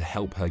body to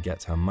help her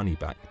get her money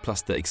back,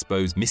 plus to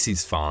expose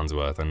Mrs.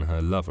 Farnsworth and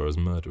her lover as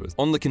murderers,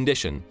 on the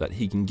condition that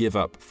he can give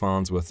up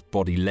Farnsworth's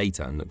body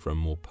later and look for a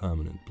more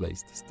permanent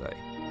place to stay.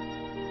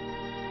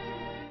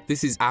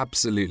 This is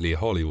absolutely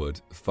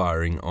Hollywood,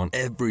 firing on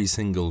every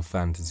single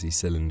fantasy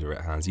cylinder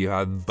it has. You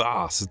have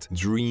vast,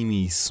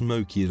 dreamy,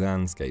 smoky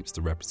landscapes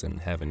to represent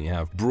heaven. You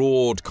have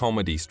broad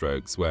comedy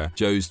strokes where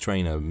Joe's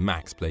trainer,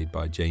 Max, played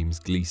by James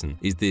Gleeson,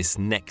 is this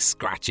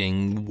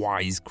neck-scratching,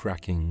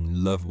 wisecracking,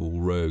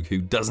 lovable rogue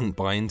who doesn't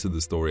buy into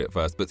the story at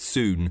first, but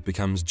soon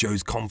becomes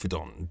Joe's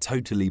confidant and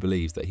totally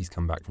believes that he's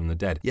come back from the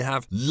dead. You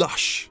have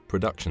lush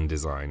production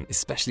design,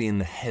 especially in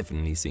the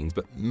heavenly scenes,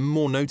 but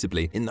more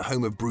notably in the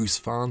home of Bruce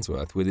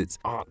Farnsworth, with its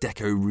Art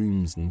Deco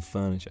rooms and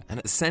furniture. And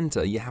at the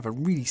centre, you have a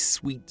really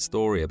sweet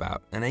story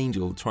about an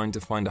angel trying to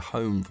find a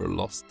home for a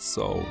lost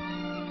soul.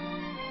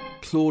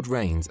 Claude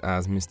Rains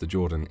as Mr.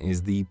 Jordan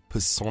is the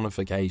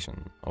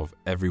personification of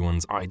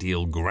everyone's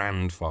ideal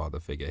grandfather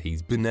figure.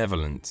 He's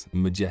benevolent,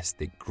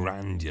 majestic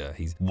grandeur.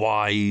 He's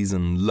wise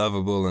and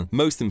lovable, and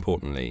most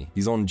importantly,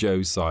 he's on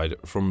Joe's side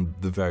from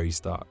the very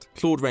start.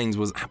 Claude Rains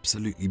was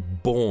absolutely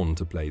born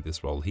to play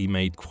this role. He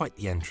made quite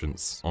the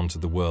entrance onto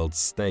the world's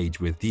stage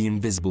with The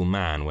Invisible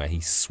Man, where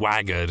he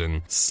swaggered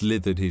and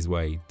slithered his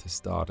way to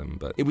stardom.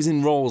 But it was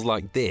in roles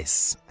like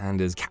this, and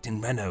as Captain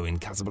Renault in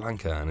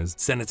Casablanca, and as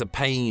Senator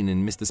Payne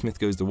in Mr. Smith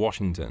Goes to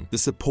Washington, the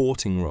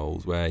supporting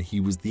roles where he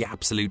was the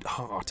absolute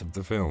heart of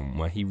the film,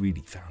 where he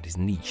really found his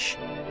niche.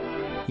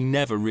 He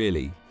never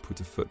really put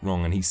a foot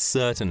wrong, and he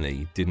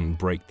certainly didn't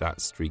break that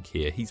streak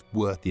here. He's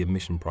worth the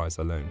admission price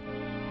alone.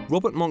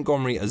 Robert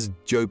Montgomery as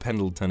Joe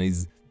Pendleton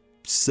is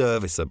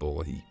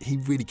serviceable. He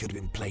really could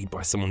have been played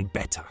by someone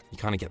better. You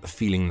kind of get the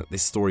feeling that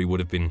this story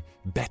would have been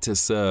better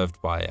served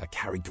by a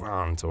Cary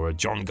Grant or a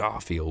John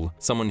Garfield,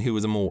 someone who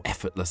was a more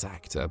effortless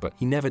actor, but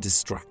he never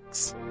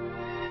distracts.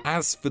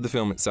 As for the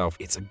film itself,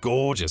 it's a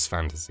gorgeous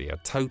fantasy, a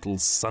total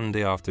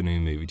Sunday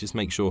afternoon movie. Just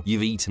make sure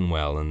you've eaten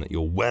well and that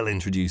you're well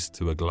introduced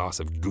to a glass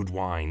of good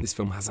wine. This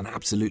film has an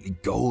absolutely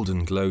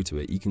golden glow to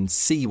it. You can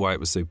see why it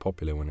was so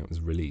popular when it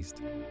was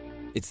released.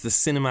 It's the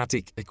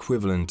cinematic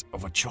equivalent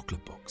of a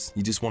chocolate box.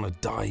 You just want to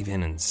dive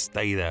in and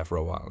stay there for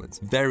a while. It's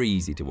very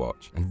easy to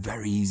watch and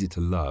very easy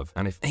to love.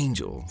 And if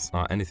angels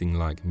are anything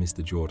like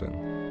Mr.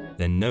 Jordan,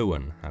 then no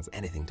one has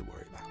anything to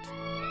worry about.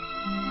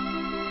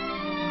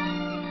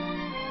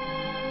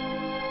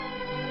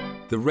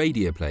 The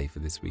radio play for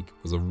this week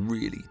was a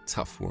really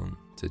tough one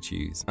to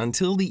choose.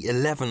 Until the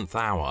 11th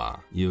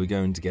hour, you were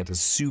going to get a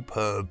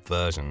superb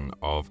version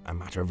of A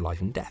Matter of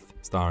Life and Death,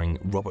 starring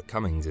Robert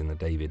Cummings in the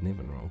David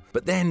Niven role.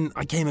 But then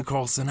I came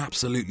across an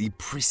absolutely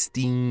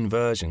pristine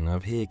version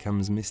of Here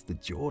Comes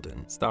Mr.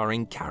 Jordan,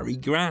 starring Cary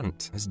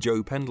Grant as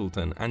Joe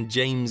Pendleton and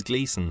James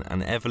Gleeson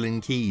and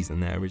Evelyn Keyes in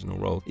their original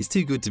role. It's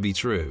too good to be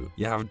true.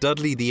 You have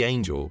Dudley the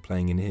Angel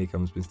playing in Here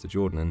Comes Mr.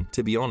 Jordan, and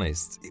to be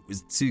honest, it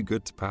was too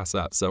good to pass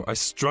up, so I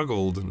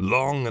struggled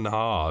long and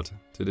hard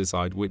to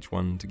decide which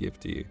one to give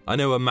to you. I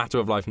know A Matter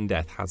of Life and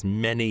Death has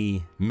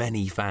many,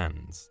 many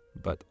fans,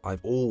 but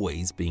I've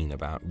always been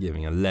about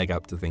giving a leg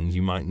up to things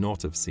you might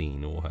not have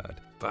seen or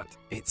heard. But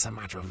it's a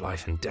matter of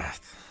life and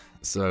death,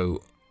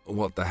 so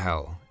what the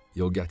hell,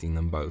 you're getting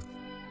them both.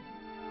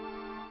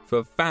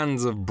 For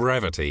fans of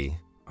brevity,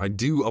 I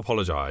do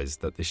apologise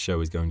that this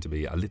show is going to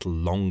be a little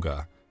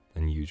longer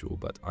than usual,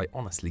 but I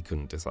honestly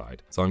couldn't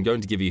decide. So I'm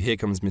going to give you Here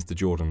Comes Mr.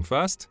 Jordan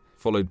first,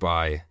 followed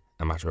by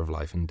A Matter of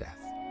Life and Death.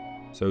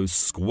 So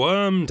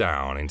squirm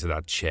down into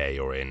that chair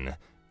you're in,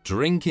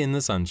 drink in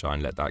the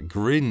sunshine, let that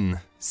grin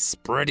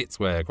spread its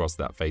way across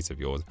that face of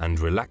yours, and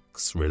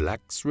relax,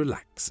 relax,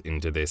 relax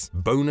into this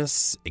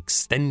bonus,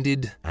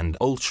 extended, and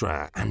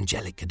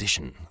ultra-angelic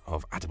edition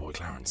of Attaboy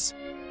Clarence.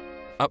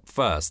 Up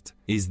first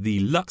is the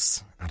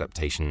Lux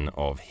adaptation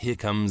of Here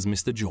Comes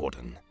Mr.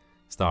 Jordan,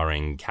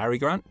 starring Cary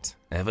Grant,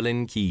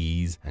 Evelyn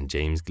Keyes, and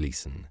James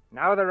Gleeson.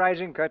 Now the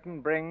rising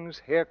curtain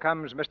brings Here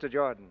Comes Mr.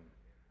 Jordan,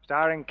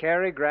 starring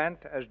Cary Grant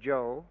as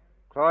Joe,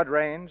 Claude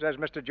Rains as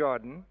Mr.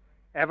 Jordan,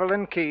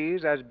 Evelyn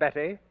Keyes as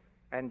Betty,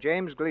 and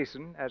James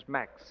Gleeson as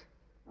Max.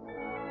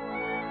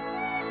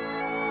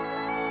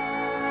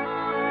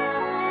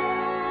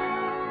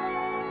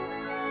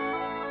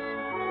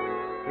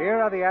 Here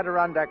are the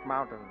Adirondack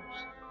Mountains.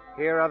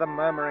 Here are the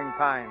murmuring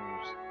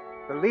pines,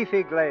 the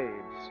leafy glades.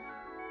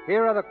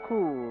 Here are the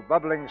cool,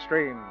 bubbling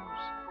streams.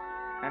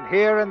 And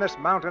here in this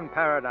mountain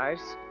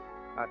paradise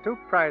are two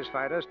prize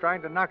fighters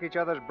trying to knock each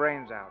other's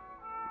brains out.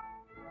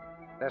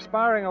 They're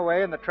sparring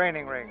away in the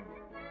training ring.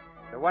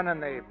 The one in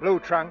the blue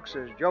trunks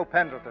is Joe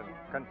Pendleton,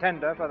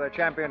 contender for the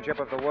championship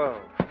of the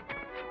world.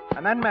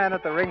 And that man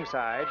at the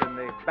ringside in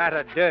the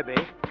battered derby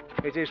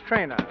is his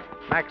trainer,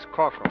 Max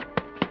Corcoran.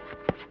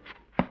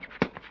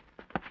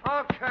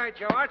 Okay,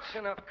 Joe, that's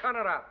enough. Cut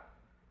it out.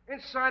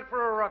 Inside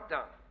for a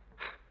rubdown.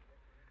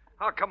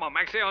 Oh, come on,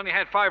 Maxie. I only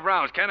had 5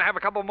 rounds. Can't I have a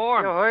couple more?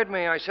 You heard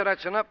me. I said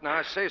that's enough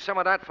now. Save some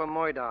of that for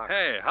Murdoch.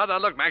 Hey, how'd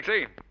that look,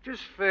 Maxie?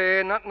 Just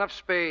fair. Not enough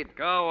speed.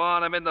 Go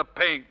on. I'm in the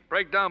pink.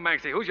 Break down,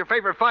 Maxie. Who's your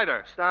favorite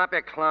fighter? Stop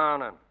your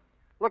clowning.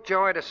 Look,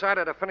 Joe, I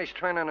decided to finish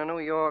training in New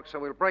York, so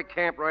we'll break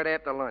camp right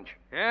after lunch.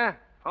 Yeah?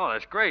 Oh,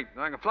 that's great.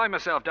 I can fly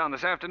myself down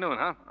this afternoon,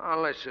 huh?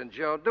 Oh, listen,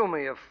 Joe, do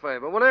me a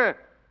favor, will you?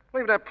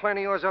 Leave that plane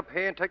of yours up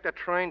here and take the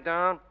train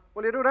down.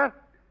 Will you do that?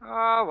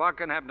 Oh, what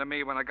can happen to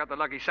me when I got the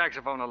lucky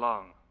saxophone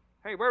along?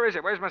 Hey, where is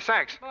it? Where's my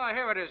sax? Oh,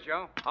 here it is,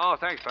 Joe. Oh,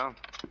 thanks, pal.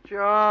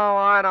 Joe,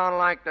 I don't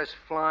like this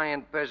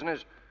flying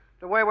business.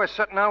 The way we're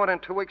sitting out within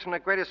 2 weeks from the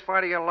greatest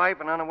fight of your life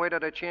and on the way to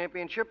the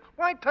championship,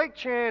 why take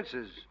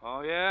chances?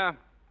 Oh, yeah?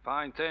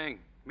 Fine thing.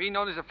 Me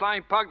known as the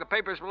Flying Pug, the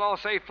papers will all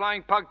say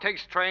Flying Pug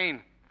takes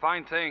train.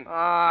 Fine thing.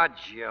 Ah,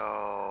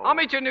 Joe. I'll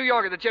meet you in New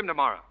York at the gym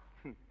tomorrow.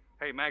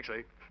 Hey,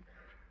 Maxie,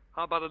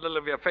 how about a little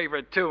of your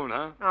favorite tune,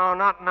 huh? No,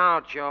 not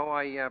now, Joe.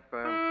 Oh,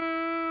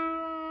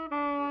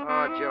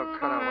 Joe,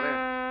 cut out, will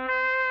you?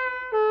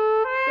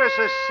 This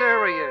is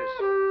serious.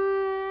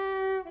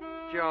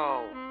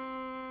 Joe.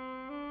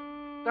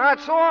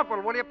 That's awful.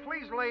 Will you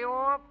please lay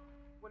off?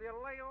 Will you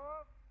lay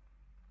off?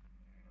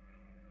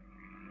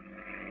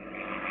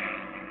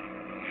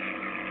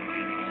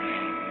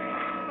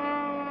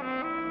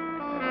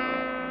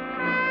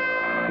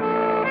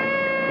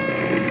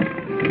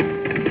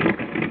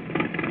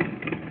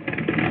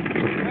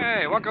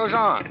 Hey, what goes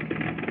on?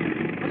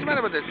 What's the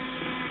matter with this?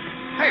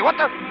 Hey, what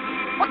the?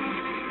 What?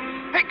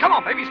 Hey, come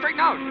on, baby,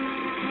 straighten out.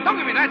 Don't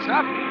give me that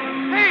stuff.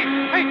 Hey,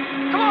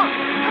 come on,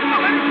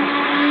 let me...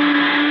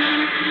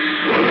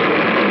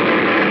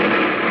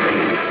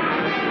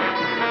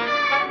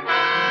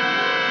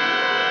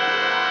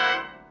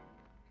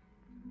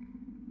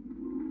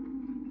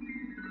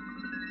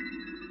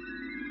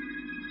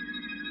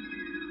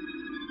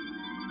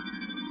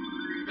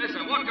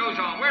 Listen, what goes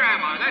on? Where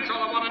am I? That's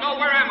all I want to know.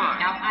 Where am I?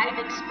 Now,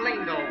 I've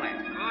explained all that.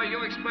 Oh,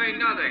 you explained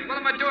nothing. What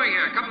am I doing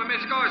here? A couple of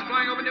missed cars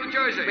flying over New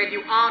Jersey. Well,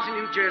 you aren't in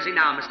New Jersey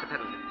now, Mr.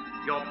 Pendleton.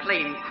 Your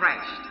plane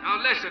crashed.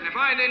 Now, listen, if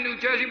I ain't in New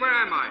Jersey, where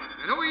am I?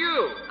 And who are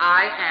you?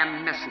 I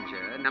am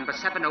messenger number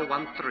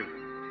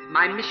 7013.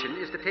 My mission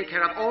is to take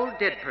care of all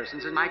dead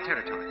persons in my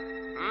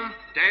territory. Huh?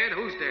 Dead?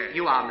 Who's dead?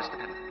 You are, Mr.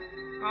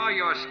 Pendleton. Oh,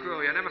 you're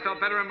screwy. I never felt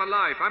better in my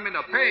life. I'm in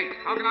the pink.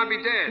 How can I be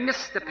dead?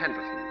 Mr.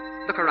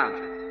 Pendleton, look around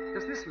you.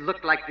 Does this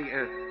look like the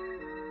Earth?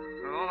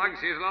 All I can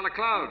see is a lot of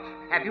clouds.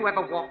 Have you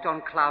ever walked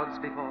on clouds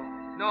before?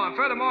 No, and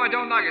furthermore, I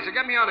don't like it, so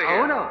get me out of here.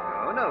 Oh,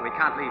 no, we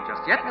can't leave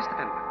just yet, Mr.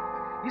 Pendleton.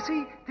 You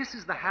see, this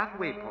is the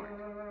halfway point,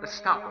 the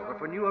stopover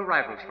for new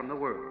arrivals from the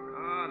world.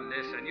 Oh,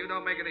 listen, you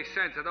don't make any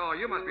sense at all.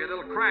 You must be a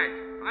little cracked.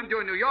 I'm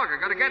due in New York. I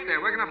gotta get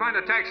there. Where can I find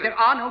a taxi? There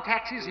are no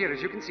taxis here,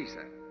 as you can see,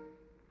 sir.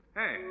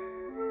 Hey.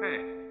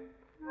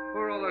 Who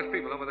are all those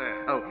people over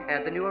there? Oh,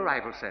 the new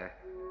arrivals, sir.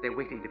 They're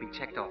waiting to be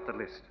checked off the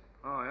list.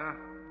 Oh, yeah?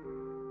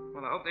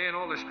 Well, I hope they ain't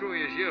all as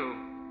screwy as you.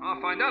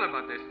 I'll find out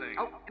about this thing.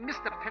 Oh,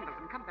 Mr.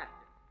 Pendleton, come back.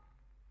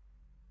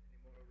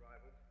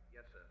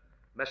 Yes, sir.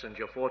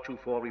 Messenger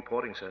 424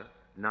 reporting, sir.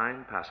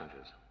 9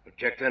 passengers.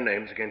 Check their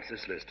names against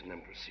this list and then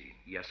proceed.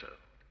 Yes, sir.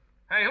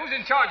 Hey, who's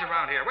in charge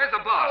around here? Where's the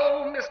boss?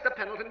 Oh, Mr.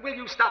 Pendleton, will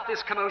you stop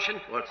this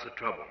commotion? What's the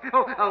trouble?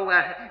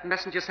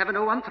 Messenger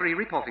 7013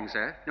 reporting,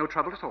 sir. No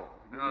trouble at all.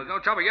 No, no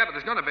trouble yet, but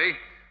there's gonna be.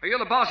 Are you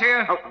the boss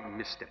here? Oh,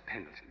 Mr.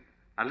 Pendleton,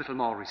 a little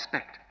more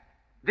respect.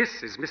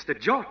 This is Mr.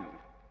 Jordan.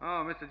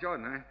 Oh, Mr.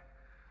 Jordan, eh?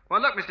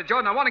 Well, look, Mr.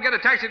 Jordan, I want to get a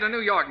taxi to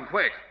New York and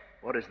quick.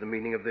 What is the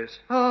meaning of this?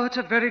 Oh, it's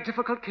a very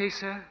difficult case,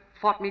 sir.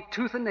 Fought me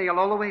tooth and nail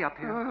all the way up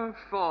here.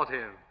 Fought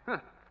him. Huh.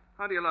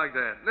 How do you like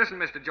that? Listen,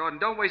 Mr. Jordan,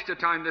 don't waste your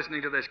time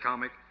listening to this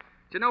comic.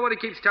 Do you know what he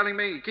keeps telling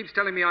me? He keeps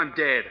telling me I'm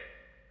dead.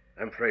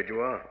 I'm afraid you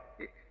are.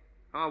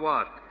 Oh,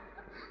 what?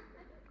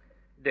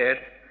 Dead.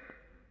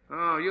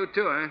 Oh, you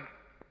too, eh?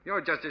 You're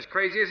just as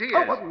crazy as he is.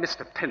 Oh,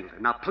 Mr.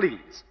 Pendleton, now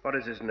please. What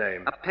is his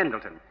name?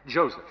 Pendleton.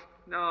 Joseph.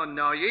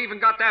 No, you even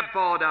got that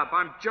balled up.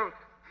 I'm Joe...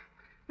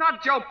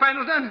 Not Joe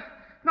Pendleton.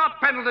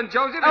 Not Pendleton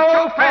Joseph. It's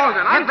Joe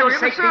Pendleton. I'm doing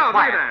it myself.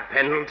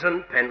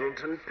 Pendleton.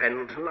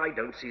 I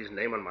don't see his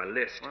name on my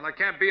list. Well, I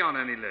can't be on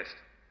any list.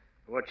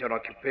 What's your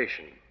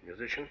occupation?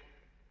 Musician?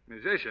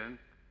 Musician?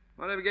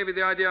 Whatever gave you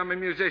the idea I'm a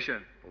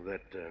musician? Well,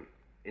 that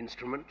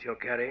instrument you're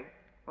carrying?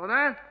 Oh,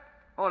 that?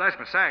 Oh, that's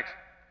my sax.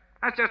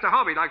 That's just a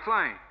hobby like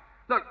flying.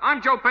 Look,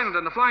 I'm Joe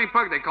Pendleton, the Flying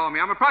Pug, they call me.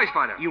 I'm a prize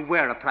fighter. You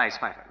were a prize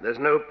fighter. There's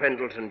no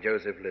Pendleton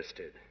Joseph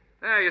listed.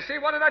 There, you see?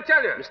 What did I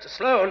tell you? Mr.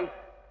 Sloan,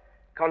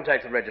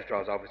 contact the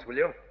registrar's office, will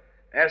you?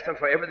 Ask them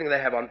for everything they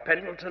have on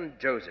Pendleton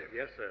Joseph.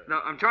 Yes, sir.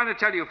 No, I'm trying to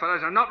tell you,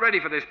 fellas, I'm not ready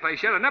for this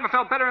place yet. I never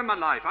felt better in my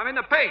life. I'm in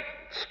the pink.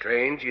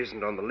 Strange he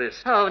isn't on the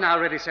list. Oh, now,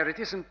 really, sir, it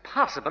isn't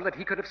possible that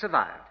he could have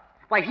survived.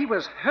 Why, he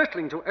was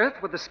hurtling to Earth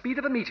with the speed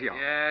of a meteor.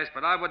 Yes,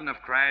 but I wouldn't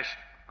have crashed.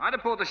 I'd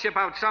have pulled the ship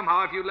out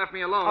somehow if you'd left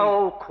me alone.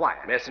 Oh,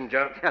 quiet.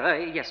 Messenger?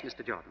 Yes,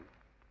 Mr. Jordan.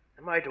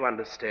 Am I to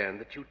understand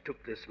that you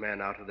took this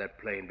man out of that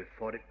plane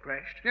before it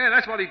crashed? Yeah,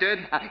 that's what he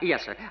did.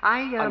 Yes, sir.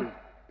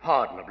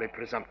 Unpardonably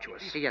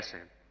presumptuous. Yes,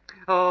 sir.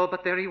 Oh,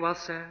 but there he was,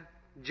 sir.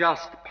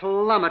 Just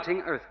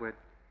plummeting earthward.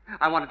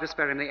 I wanted to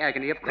spare him the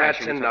agony of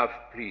crashing. That's enough,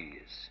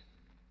 please.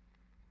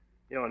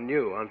 You're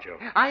new, aren't you?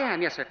 I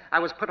am, yes, sir. I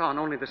was put on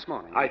only this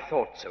morning. I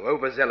thought so.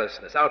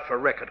 Overzealousness, out for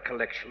record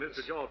collection.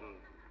 Mr. Jordan.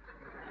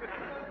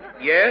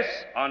 Yes?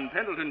 On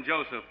Pendleton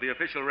Joseph, the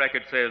official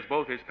record says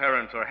both his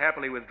parents are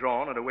happily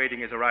withdrawn and awaiting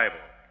his arrival.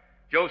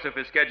 Joseph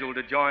is scheduled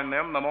to join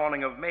them the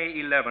morning of May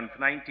 11th,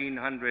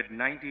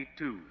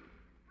 1992.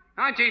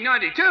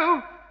 1992?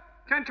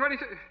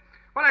 1023.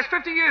 Well, that's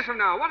 50 years from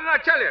now. What did I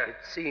tell you? It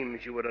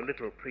seems you were a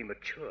little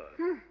premature.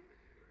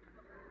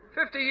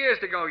 50 years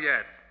to go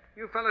yet.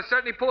 You fellas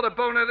certainly pulled a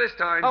boner this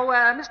time. Oh,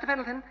 Mr.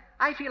 Pendleton,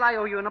 I feel I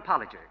owe you an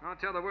apology. I'll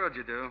tell the world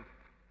you do.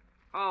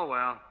 Oh,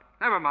 well.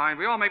 Never mind.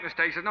 We all make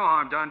mistakes. There's no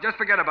harm done. Just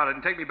forget about it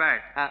and take me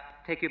back.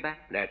 Take you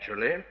back?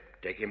 Naturally.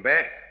 Take him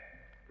back.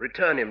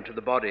 Return him to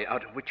the body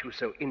out of which you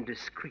so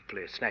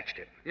indiscreetly snatched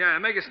him. Yeah,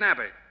 make it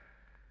snappy.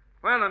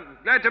 Well, I'm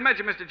glad to meet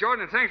you, Mr.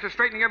 Jordan, and thanks for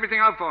straightening everything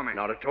out for me.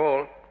 Not at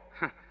all.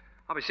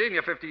 I'll be seeing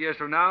you 50 years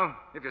from now,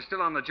 if you're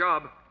still on the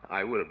job.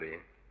 I will be.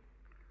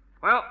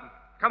 Well,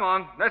 come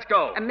on, let's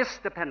go.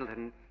 Mr.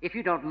 Pendleton, if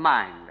you don't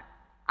mind,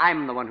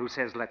 I'm the one who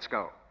says let's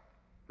go.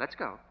 Let's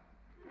go.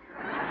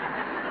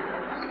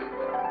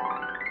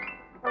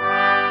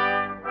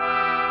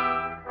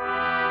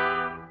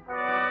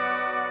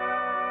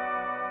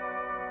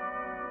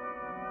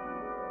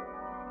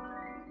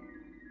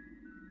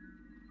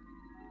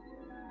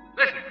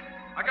 Listen,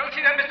 I gotta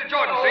see that Mr.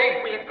 Jordan,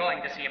 see? We're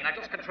going to see him. Now,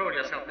 just control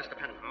yourself, Mr.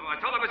 Pendleton. Oh, I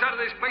thought I was out of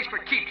this place for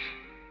keeps.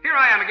 Here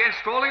I am again,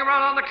 strolling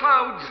around on the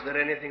clouds. Is there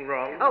anything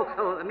wrong?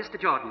 Mr.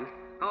 Jordan.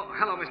 Oh,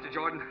 hello, Mr.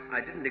 Jordan. I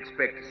didn't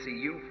expect to see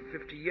you for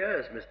 50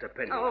 years, Mr.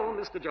 Pendleton. Oh,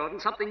 Mr. Jordan,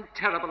 something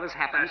terrible has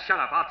happened. Shut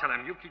up, I'll tell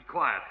him. You keep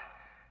quiet.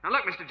 Now,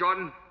 look, Mr.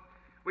 Jordan,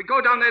 we go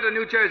down there to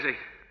New Jersey.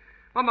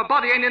 Well, my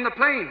body ain't in the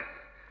plane.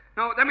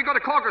 No, then we go to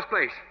Corker's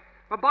place.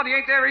 My body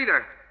ain't there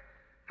either.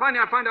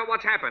 Finally, I find out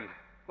what's happened.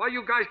 While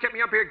you guys kept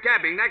me up here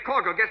gabbing, that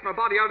Corker gets my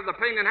body out of the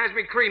plane and has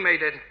me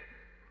cremated.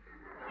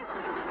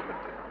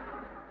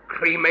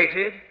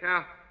 Cremated?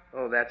 Yeah.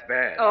 Oh, that's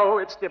bad. Oh,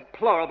 it's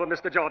deplorable,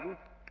 Mr. Jordan.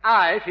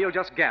 I feel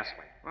just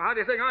ghastly. Well, how do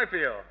you think I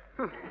feel?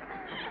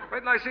 Wait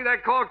till I see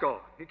that Corker.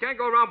 He can't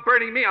go around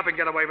burning me up and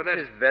get away with it.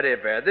 This is very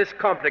bad. This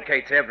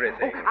complicates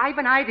everything. Oh, I've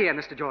an idea,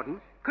 Mr.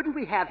 Jordan. Couldn't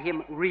we have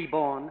him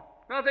reborn?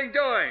 Nothing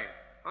doing.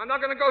 I'm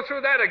not going to go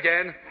through that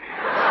again.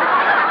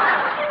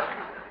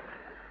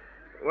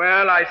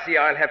 Well, I see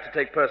I'll have to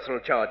take personal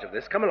charge of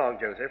this. Come along,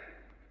 Joseph.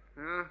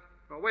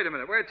 Well, wait a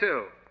minute. Where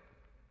to?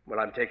 Well,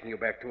 I'm taking you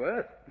back to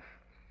Earth.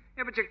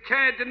 Yeah, but you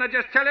can't. Didn't I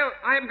just tell you?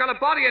 I haven't got a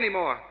body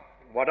anymore.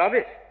 What of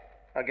it?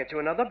 I'll get you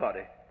another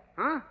body.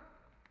 Huh?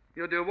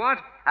 You'll do what?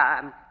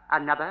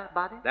 Another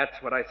body?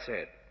 That's what I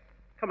said.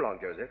 Come along,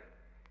 Joseph.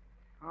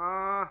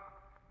 Now,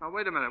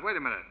 wait a minute.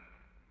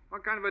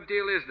 What kind of a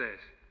deal is this?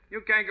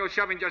 You can't go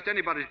shoving just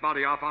anybody's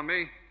body off on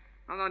me.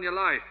 Not on your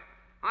life.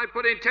 I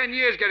put in 10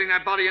 years getting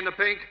that body in the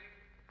pink.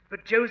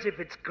 But, Joseph,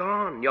 it's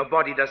gone. Your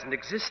body doesn't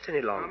exist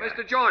any longer. Now,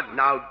 Mr. Jordan.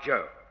 Now,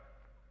 Joe,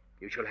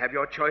 you shall have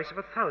your choice of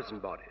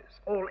 1,000 bodies,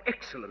 all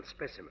excellent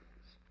specimens.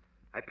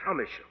 I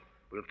promise you,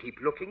 we'll keep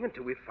looking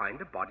until we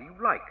find a body you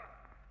like.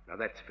 Now,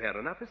 that's fair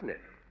enough, isn't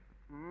it?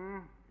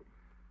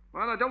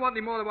 Well, I don't want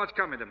any more than what's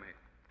coming to me.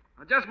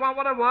 I just want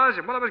what I was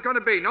and what I was going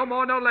to be. No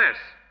more, no less.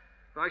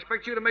 So I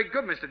expect you to make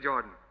good, Mr.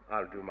 Jordan.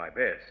 I'll do my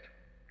best.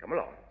 Come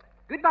along.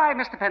 Goodbye,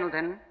 Mr.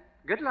 Pendleton.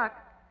 Good luck.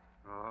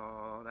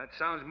 Oh, that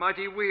sounds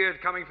mighty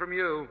weird coming from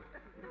you.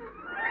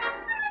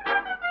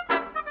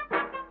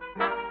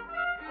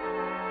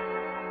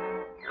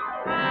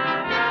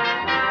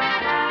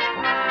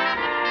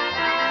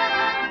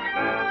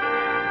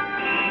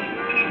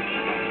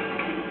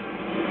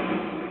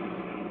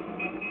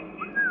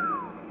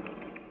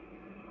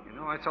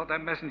 I thought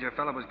that messenger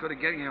fella was good at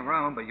getting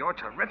around, but you're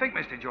terrific,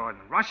 Mr. Jordan.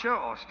 Russia,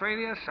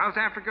 Australia, South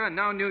Africa, and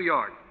now New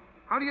York.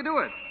 How do you do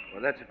it?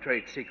 Well, that's a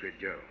trade secret,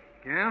 Joe.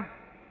 Yeah?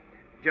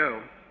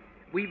 Joe,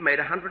 we've made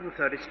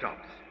 130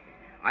 stops.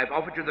 I've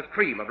offered you the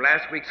cream of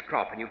last week's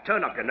crop, and you've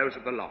turned up your nose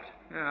at the lot.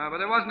 Yeah, but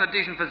there wasn't a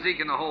decent physique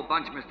in the whole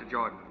bunch, Mr.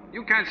 Jordan.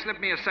 You can't slip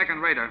me a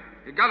second-rater.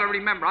 You gotta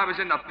remember I was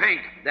in the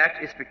pink.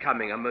 That is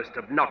becoming a most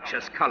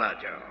obnoxious color,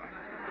 Joe.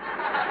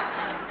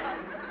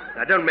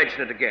 Now, don't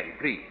mention it again,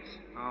 please.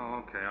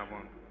 Oh, okay, I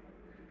won't.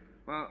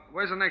 Well,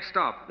 where's the next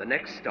stop? The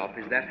next stop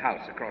is that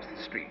house across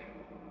the street.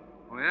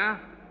 Oh, yeah?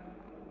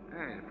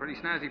 Hey, it's a pretty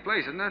snazzy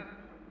place, isn't it?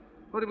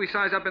 Who did we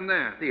size up in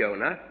there? The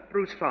owner,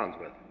 Bruce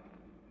Farnsworth.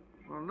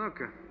 Well,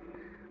 look,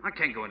 I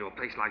can't go into a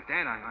place like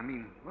that. I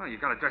mean, well, you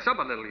gotta dress up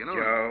a little, you know.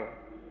 Joe,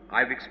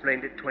 I've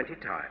explained it 20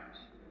 times.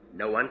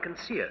 No one can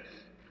see us,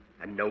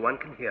 and no one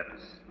can hear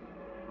us.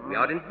 We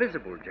are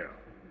invisible, Joe.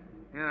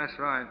 Yeah, that's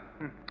right.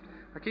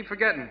 I keep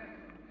forgetting.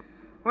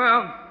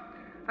 Well,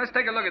 let's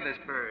take a look at this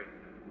bird.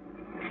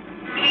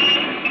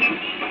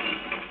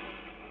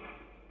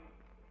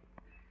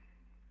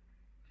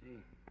 Gee.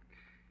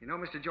 You know,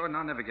 Mr. Jordan,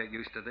 I'll never get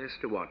used to this.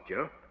 To what,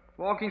 Joe?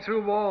 Walking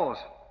through walls.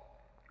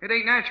 It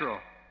ain't natural.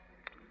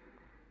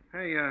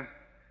 Hey,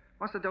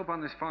 what's the dope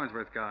on this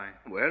Farnsworth guy?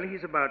 Well,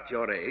 he's about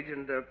your age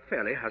and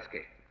fairly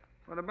husky.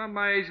 Well, about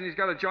my age and he's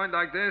got a joint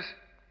like this?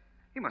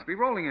 He must be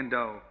rolling in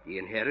dough. He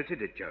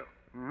inherited it, Joe.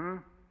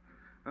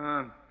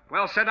 Uh-huh.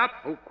 Well set up?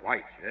 Oh,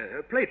 quite.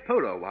 Played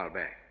polo a while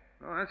back.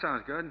 Oh, that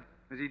sounds good.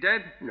 Is he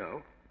dead?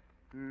 No.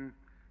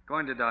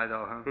 Going to die,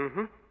 though, huh?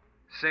 Mm-hmm.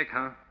 Sick,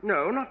 huh?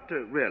 No, not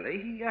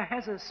really. He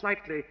has a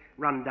slightly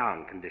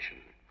run-down condition.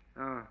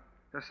 Oh,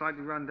 just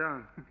slightly run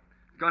down.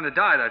 He's going to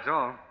die, that's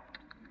all.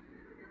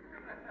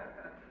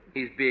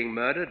 He's being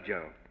murdered,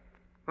 Joe.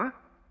 What?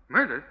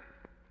 Murdered?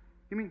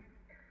 You mean...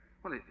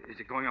 Well, is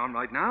it going on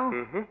right now?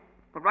 Mm-hmm.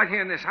 But right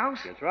here in this house?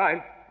 That's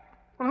right.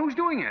 Well, who's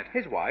doing it?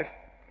 His wife.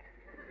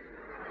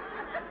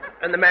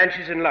 And the man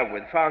she's in love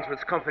with,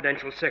 Farnsworth's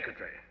confidential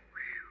secretary.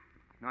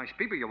 Nice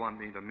people you want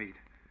me to meet.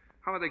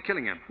 How are they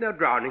killing him? They're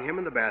drowning him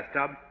in the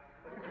bathtub.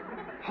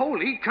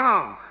 Holy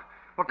cow.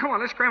 Well, come on,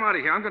 let's scram out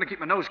of here. I'm going to keep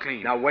my nose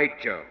clean. Now, wait,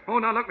 Joe. Oh,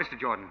 now, look, Mr.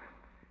 Jordan.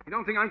 You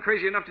don't think I'm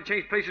crazy enough to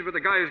change places with a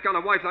guy who's got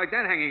a wife like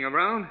that hanging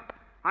around?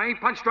 I ain't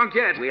punch drunk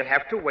yet. We'll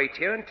have to wait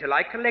here until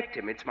I collect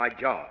him. It's my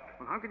job.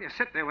 Well, how can you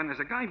sit there when there's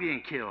a guy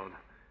being killed?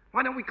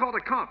 Why don't we call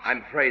the cops?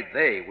 I'm afraid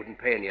they wouldn't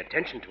pay any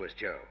attention to us,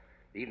 Joe.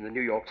 Even the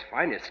New York's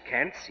finest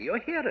can't see or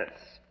hear us.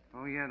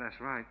 Oh, yeah, that's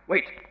right.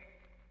 Wait.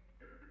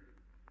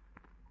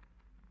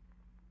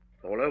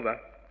 All over.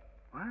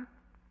 What?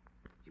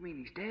 You mean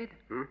he's dead?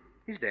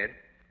 He's dead.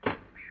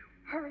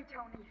 Hurry,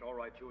 Tony. It's all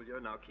right, Julia.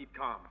 Now keep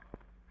calm.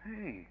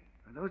 Hey,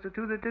 are those the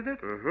two that did it?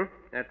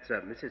 That's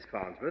Mrs.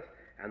 Farnsworth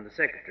and the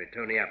secretary,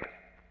 Tony Abbott.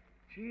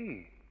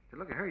 Gee, to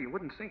look at her, you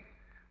wouldn't think.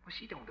 Well,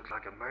 she don't look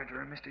like a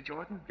murderer, Mr.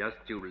 Jordan. Just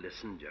you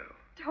listen, Joe.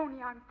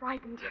 Tony, I'm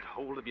frightened. Get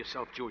hold of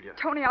yourself, Julia.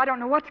 Tony, I don't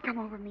know what's come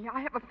over me.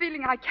 I have a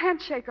feeling I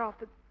can't shake off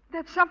that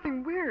there's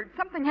something weird,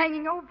 something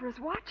hanging over us,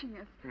 watching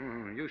us.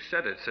 You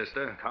said it,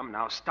 sister. Come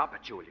now, stop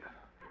it, Julia.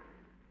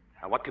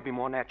 Now, what could be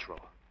more natural?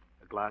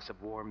 A glass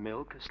of warm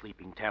milk, a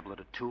sleeping tablet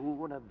or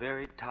two, and a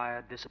very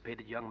tired,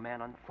 dissipated young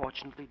man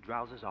unfortunately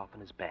drowses off in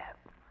his bath.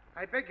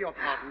 I beg your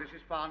pardon,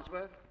 Mrs.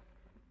 Farnsworth.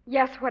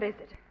 Yes, what is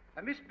it?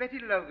 Miss Betty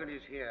Logan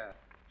is here.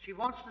 She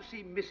wants to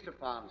see Mr.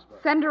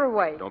 Farnsworth. Send her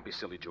away. Don't be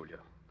silly, Julia.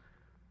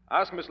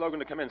 Ask Miss Logan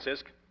to come in,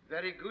 Sisk.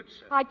 Very good,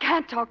 sir. I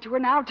can't talk to her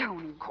now,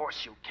 Tony. Of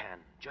course you can.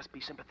 Just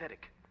be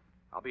sympathetic.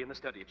 I'll be in the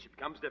study. If she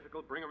becomes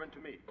difficult, bring her in to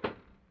me.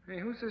 Hey,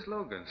 who's this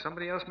Logan?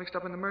 Somebody else mixed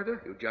up in the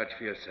murder? You judge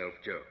for yourself,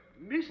 Joe.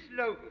 Miss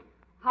Logan.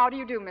 How do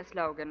you do, Miss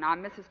Logan?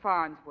 I'm Mrs.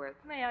 Farnsworth.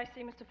 May I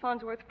see Mr.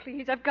 Farnsworth,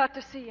 please? I've got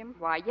to see him.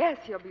 Why, yes,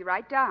 he'll be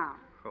right down.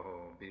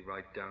 Oh, be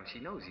right down. She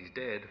knows he's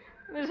dead.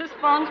 Mrs.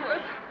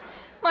 Farnsworth,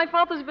 my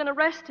father's been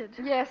arrested.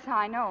 Yes,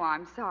 I know.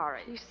 I'm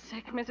sorry. He's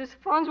sick, Mrs.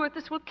 Farnsworth.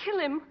 This will kill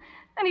him.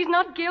 And he's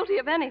not guilty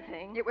of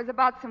anything. It was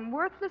about some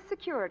worthless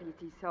securities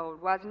he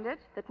sold, wasn't it?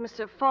 That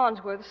Mr.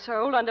 Farnsworth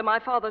sold under my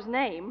father's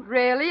name.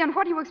 Really? And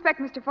what do you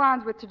expect Mr.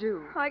 Farnsworth to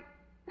do?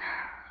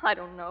 I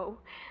don't know.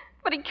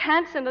 But he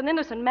can't send an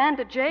innocent man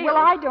to jail. Well,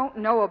 I don't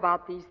know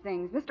about these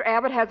things. Mr.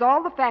 Abbott has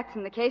all the facts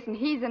in the case, and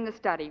he's in the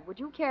study. Would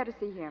you care to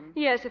see him?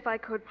 Yes, if I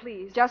could,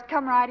 please. Just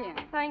come right in.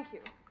 Thank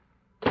you.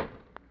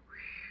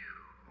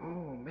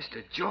 Oh,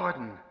 Mr.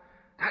 Jordan.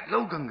 That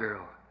Logan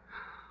girl.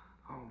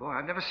 Oh, boy,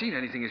 I've never seen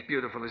anything as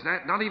beautiful as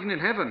that. Not even in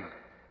heaven.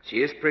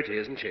 She is pretty,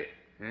 isn't she?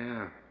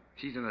 Yeah.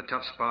 She's in a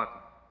tough spot.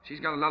 She's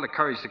got a lot of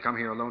courage to come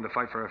here alone to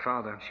fight for her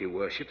father. She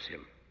worships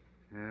him.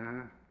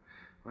 Yeah.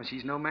 Well,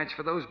 she's no match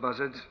for those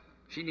buzzards.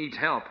 She needs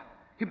help.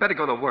 You better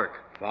go to work.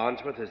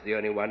 Farnsworth is the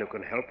only one who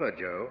can help her,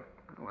 Joe.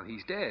 Well,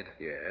 he's dead.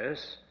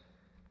 Yes.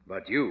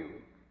 But you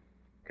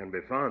can be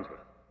Farnsworth.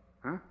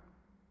 Huh?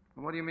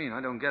 Well, what do you mean?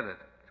 I don't get it.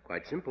 It's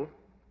quite simple.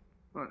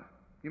 What?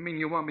 You mean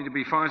you want me to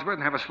be Farnsworth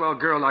and have a swell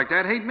girl like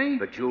that hate me?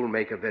 But you'll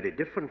make a very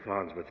different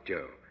Farnsworth,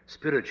 Joe.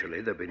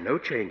 Spiritually, there'll be no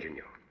change in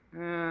you.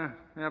 Yeah,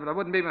 but I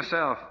wouldn't be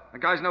myself. A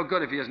guy's no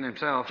good if he isn't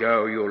himself.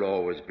 Joe, you'll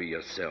always be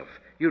yourself.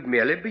 You'd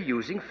merely be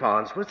using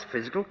Farnsworth's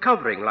physical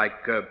covering,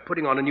 like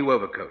putting on a new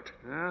overcoat.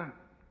 Yeah?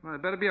 Well,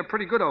 it better be a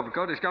pretty good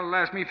overcoat. It's got to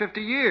last me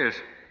 50 years.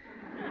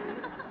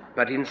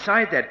 But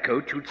inside that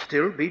coat, you'd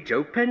still be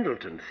Joe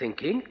Pendleton,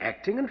 thinking,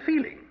 acting, and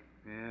feeling.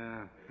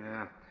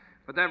 Yeah.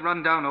 But that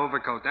run-down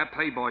overcoat, that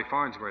playboy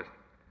Farnsworth,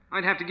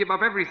 I'd have to give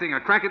up everything, a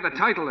crack at the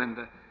title, and...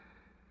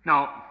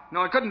 No,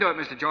 I couldn't do it,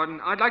 Mr. Jordan.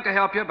 I'd like to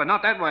help you, but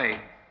not that way.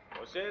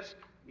 Oh, Sis?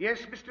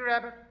 Yes, Mr.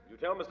 Abbott? You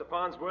tell Mr.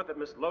 Farnsworth that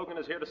Miss Logan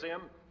is here to see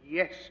him?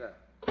 Yes, sir.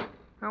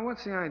 Now,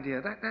 what's the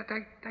idea?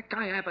 That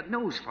guy Abbott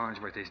knows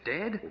Farnsworth is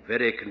dead. Oh,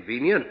 very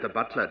convenient, the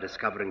butler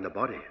discovering the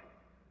body.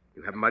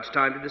 You haven't much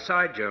time to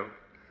decide, Joe.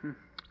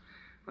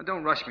 Well,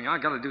 don't rush me. I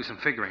got to do some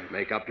figuring.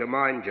 Make up your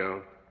mind,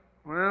 Joe.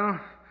 Well,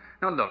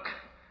 now look.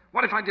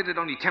 What if I did it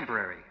only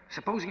temporary?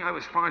 Supposing I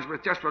was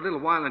Farnsworth just for a little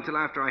while until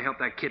after I helped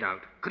that kid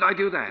out. Could I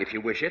do that? If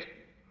you wish it.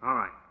 All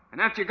right.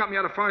 And after you got me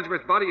out of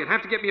Farnsworth's body, you'd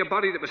have to get me a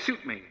body that would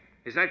suit me.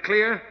 Is that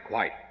clear?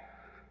 Quite.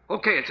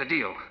 Okay, it's a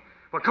deal.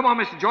 Well, come on,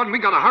 Mr. Jordan. We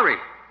got to hurry.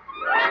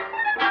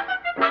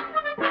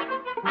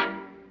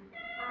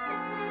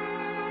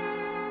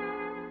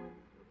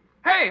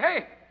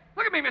 Hey.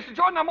 Look at me, Mr.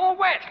 Jordan. I'm all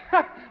wet.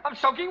 I'm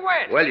soaking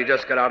wet. Well, you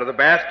just got out of the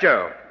bath,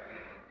 Joe.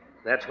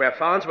 That's where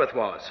Farnsworth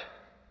was.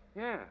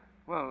 Yeah.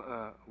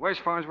 Well, where's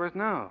Farnsworth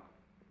now?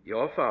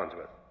 You're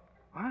Farnsworth.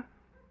 What?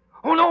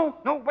 Oh,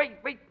 no, wait.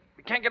 We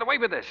can't get away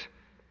with this.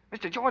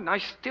 Mr. Jordan, I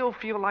still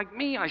feel like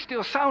me. I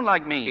still sound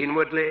like me.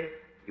 Inwardly,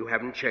 You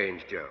haven't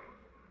changed, Joe.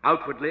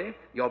 Outwardly,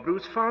 you're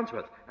Bruce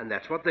Farnsworth, and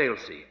that's what they'll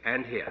see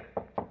and hear.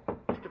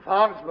 Mr.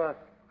 Farnsworth,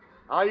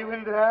 are you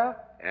in there?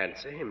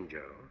 Answer him,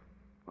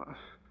 Joe.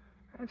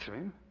 Answer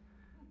him?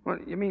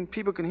 What, you mean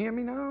people can hear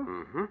me now?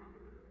 Mm-hmm.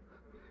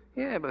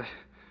 Yeah,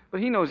 but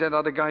he knows that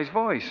other guy's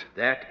voice.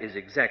 That is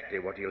exactly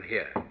what he'll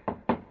hear.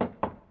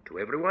 To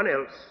everyone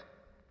else,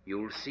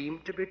 you'll seem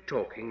to be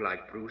talking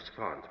like Bruce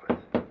Farnsworth.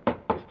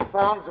 Mr.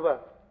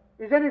 Farnsworth,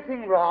 is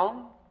anything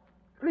wrong?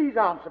 Please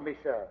answer me,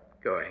 sir.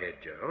 Go ahead,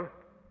 Joe.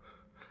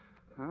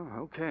 Oh,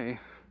 okay.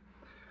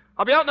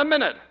 I'll be out in a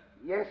minute.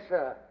 Yes,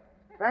 sir.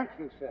 Thank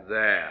you, sir.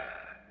 There.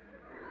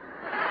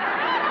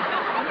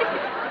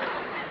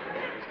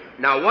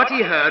 Now, what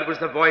he heard was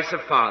the voice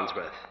of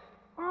Farnsworth.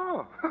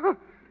 Oh,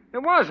 it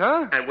was,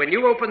 huh? And when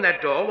you open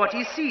that door, what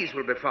he sees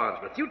will be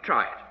Farnsworth. You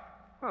try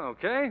it.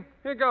 Okay,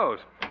 here goes.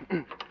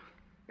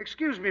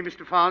 Excuse me,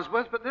 Mr.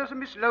 Farnsworth, but there's a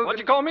Miss Logan... What'd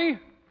you call me?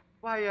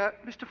 Why,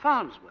 Mr.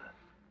 Farnsworth.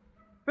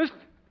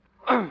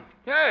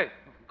 Hey,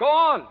 go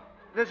on.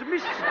 There's a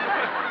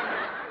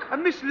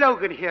Miss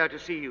Logan here to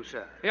see you,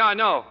 sir. Yeah, I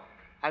know.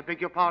 I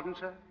beg your pardon,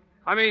 sir?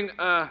 I mean,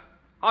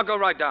 I'll go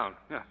right down.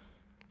 Yeah.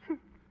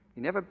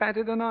 You never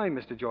batted an eye,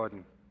 Mr.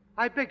 Jordan.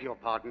 I beg your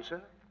pardon,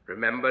 sir?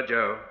 Remember,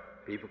 Joe,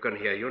 people can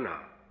hear you now.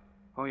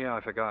 Oh, yeah, I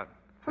forgot.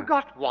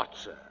 Forgot what,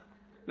 sir?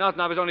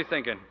 Nothing, I was only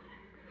thinking.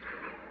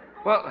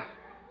 Well,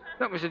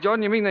 look, Mr.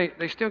 Jordan, you mean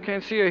they still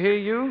can't see or hear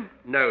you?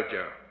 No,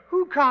 Joe.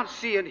 Who can't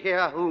see and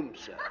hear whom,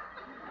 sir?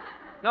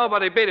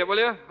 Nobody, beat it, will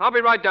you? I'll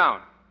be right down.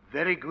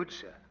 Very good,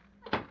 sir.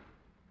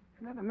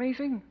 Isn't that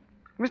amazing?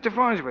 Mr.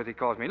 Farnsworth, he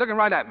calls me, looking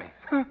right at me.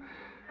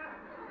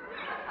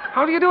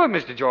 How do you do it,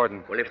 Mr.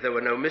 Jordan? Well, if there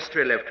were no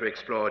mystery left to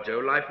explore, Joe,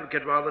 life would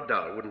get rather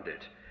dull, wouldn't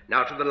it?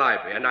 Now to the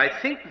library, and I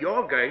think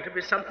you're going to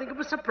be something of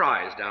a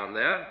surprise down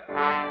there.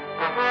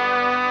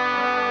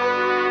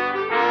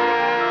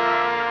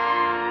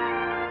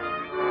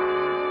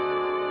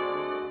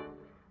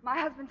 My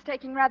husband's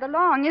taking rather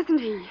long, isn't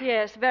he?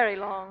 Yes, very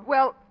long.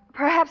 Well,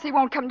 perhaps he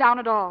won't come down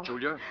at all.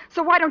 Julia?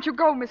 So why don't you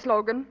go, Miss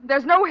Logan?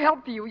 There's no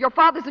help for you. Your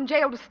father's in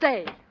jail to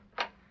stay.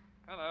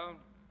 Hello.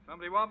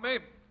 Somebody want me?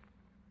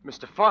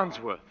 Mr.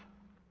 Farnsworth.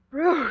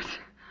 Bruce.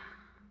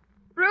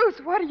 Bruce,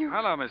 what are you...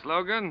 Hello, Miss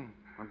Logan.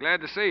 I'm glad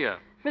to see you.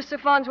 Mr.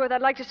 Farnsworth,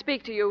 I'd like to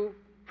speak to you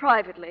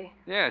privately.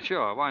 Yeah,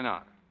 sure. Why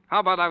not?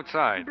 How about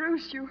outside?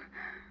 Bruce, you...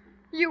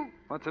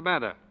 What's the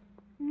matter?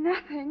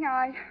 Nothing.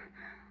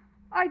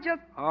 I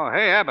just... Oh,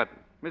 hey, Abbott.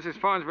 Mrs.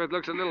 Farnsworth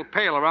looks a little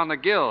pale around the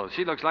gills.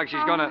 She looks like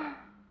she's gonna...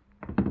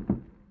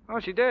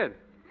 Oh, she did.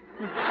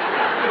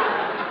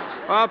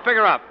 Well, pick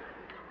her up.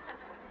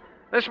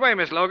 This way,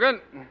 Miss Logan.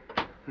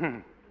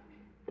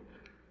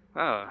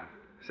 Oh,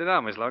 sit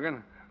down, Miss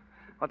Logan.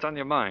 What's on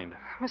your mind?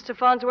 Mr.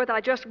 Farnsworth, I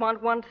just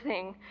want one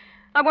thing.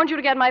 I want you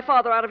to get my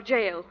father out of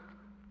jail.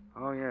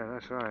 Oh, yeah,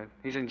 that's right.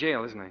 He's in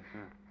jail, isn't he?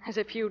 Yeah. As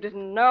if you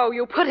didn't know.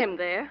 You put him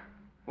there.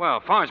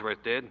 Well,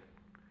 Farnsworth did.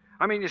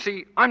 I mean, you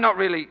see, I'm not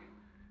really...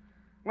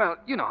 Well,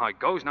 you know how it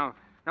goes now.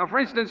 Now, for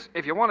instance,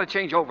 if you want to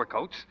change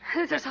overcoats...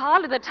 This is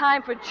hardly the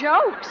time for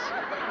jokes.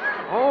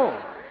 Oh,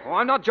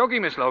 I'm not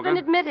joking, Miss Logan.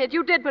 Then admit it.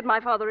 You did put my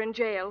father in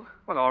jail.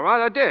 Well, all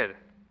right, I did.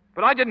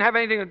 But I didn't have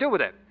anything to do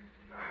with it.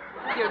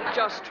 You're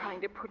just trying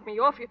to put me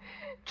off. You're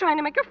trying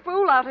to make a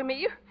fool out of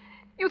me.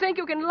 You think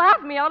you can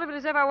laugh me out of it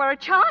as if I were a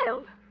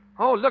child.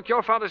 Oh, look,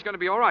 your father's going to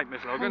be all right,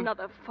 Miss Logan.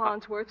 Another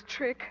Farnsworth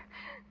trick.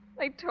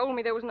 They told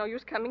me there was no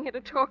use coming here to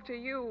talk to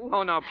you.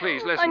 Oh, now,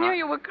 please, listen. I knew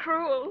you were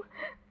cruel.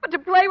 But to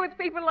play with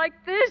people like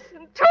this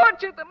and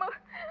torture them...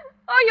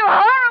 Oh, you're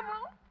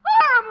horrible.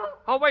 Horrible.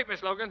 Oh, wait,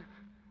 Miss Logan.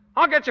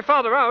 I'll get your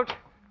father out.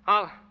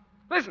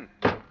 Listen.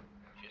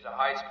 She's a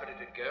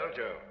high-spirited girl,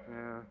 Joe.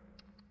 Yeah.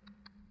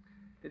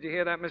 Did you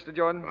hear that, Mr.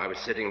 Jordan? I was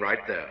sitting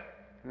right there.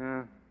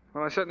 Yeah.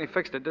 Well, I certainly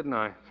fixed it, didn't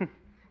I?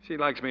 She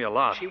likes me a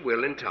lot. She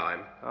will in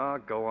time. Oh,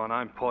 go on.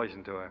 I'm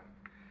poison to her.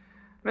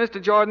 Mr.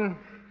 Jordan,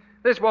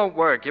 this won't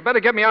work. You better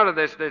get me out of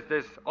this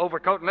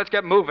overcoat and let's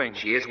get moving.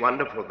 She is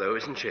wonderful, though,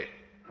 isn't she?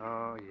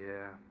 Oh,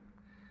 yeah.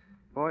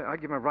 Boy,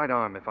 I'd give my right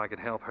arm if I could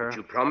help her. But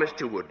you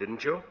promised you would,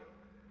 didn't you?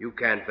 You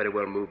can't very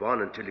well move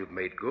on until you've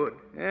made good.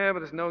 Yeah,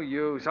 but it's no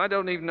use. I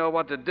don't even know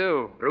what to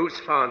do. Bruce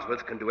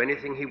Farnsworth can do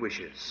anything he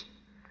wishes.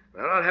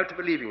 Well, I'll have to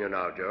be leaving you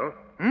now, Joe.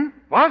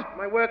 What?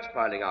 My work's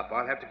piling up.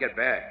 I'll have to get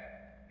back.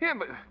 Yeah,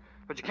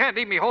 but you can't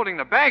leave me holding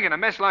the bag in a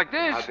mess like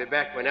this. I'll be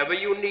back whenever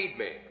you need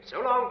me.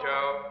 So long,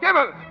 Joe. Yeah,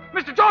 but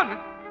Mr. Jordan!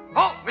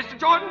 Oh, Mr.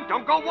 Jordan,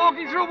 don't go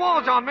walking through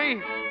walls on me.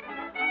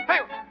 Hey,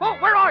 oh,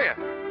 where are you?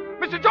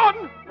 Mr.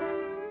 Jordan!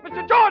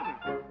 Mr. Jordan!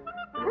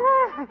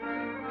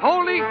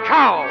 Holy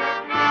cow!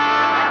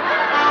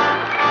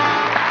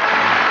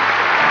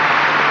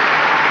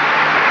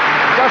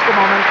 In just a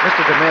moment,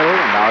 Mr. DeMille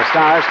and our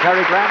stars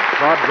Cary Grant,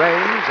 Claude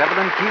Rains,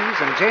 Evelyn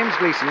Keyes, and James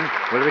Gleason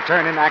will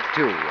return in Act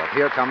Two of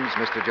Here Comes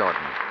Mr.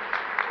 Jordan.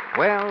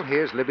 Well,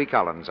 here's Libby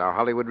Collins, our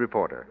Hollywood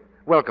reporter.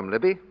 Welcome,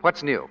 Libby.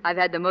 What's new? I've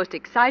had the most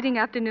exciting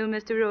afternoon,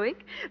 Mr.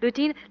 Ruick.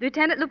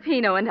 Lieutenant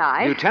Lupino and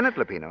I... Lieutenant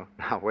Lupino?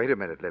 Now, wait a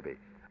minute, Libby.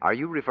 Are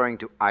you referring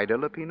to Ida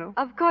Lupino?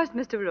 Of course,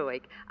 Mr.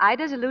 Ruick.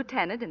 Ida's a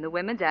lieutenant in the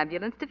Women's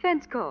Ambulance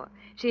Defense Corps.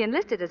 She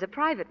enlisted as a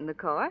private in the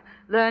Corps,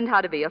 learned how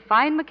to be a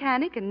fine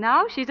mechanic, and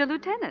now she's a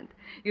lieutenant.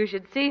 You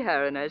should see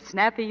her in her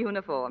snappy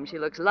uniform. She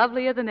looks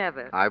lovelier than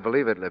ever. I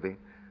believe it, Libby.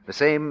 The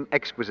same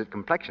exquisite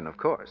complexion, of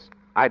course.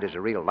 Ida's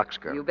a real Lux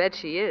girl. You bet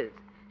she is.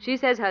 She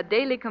says her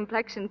daily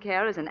complexion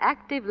care is an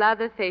active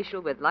lather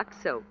facial with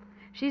Lux soap.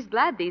 She's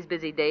glad these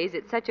busy days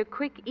it's such a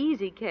quick,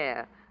 easy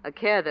care, a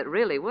care that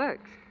really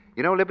works.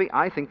 You know, Libby,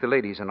 I think the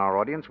ladies in our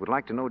audience would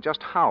like to know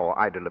just how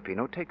Ida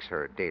Lupino takes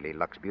her daily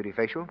Lux Beauty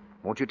facial.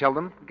 Won't you tell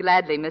them?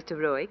 Gladly, Mr.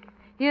 Ruick.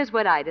 Here's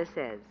what Ida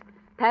says.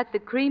 Pat the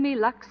creamy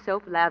Lux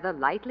soap lather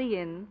lightly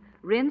in,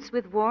 rinse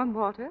with warm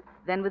water,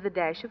 then with a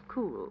dash of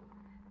cool.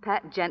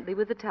 Pat gently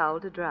with a towel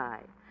to dry.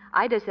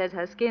 Ida says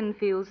her skin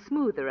feels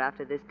smoother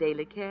after this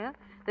daily care,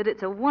 that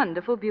it's a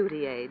wonderful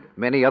beauty aid.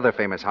 Many other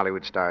famous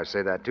Hollywood stars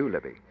say that too,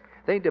 Libby.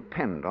 They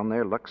depend on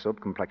their Lux soap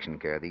complexion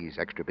care these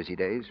extra busy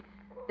days.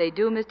 They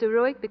do, Mr.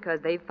 Ruick, because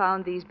they've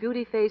found these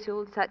beauty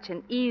facials such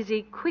an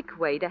easy, quick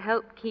way to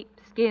help keep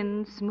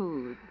skin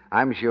smooth.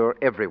 I'm sure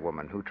every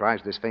woman who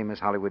tries this famous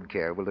Hollywood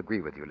care will agree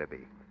with you,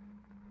 Libby.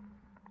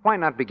 Why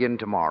not begin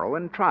tomorrow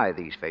and try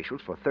these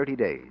facials for 30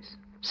 days?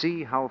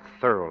 See how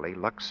thoroughly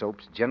Lux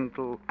Soap's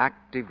gentle,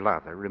 active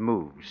lather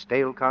removes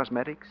stale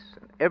cosmetics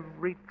and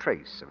every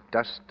trace of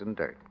dust and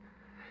dirt.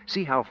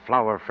 See how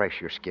flower fresh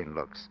your skin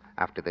looks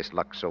after this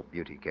Lux Soap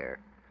beauty care.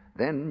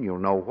 Then you'll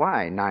know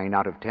why 9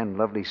 out of 10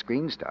 lovely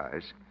screen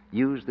stars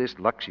use this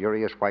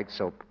luxurious white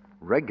soap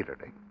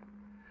regularly.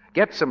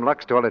 Get some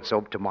Lux toilet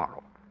soap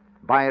tomorrow.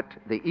 Buy it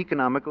the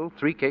economical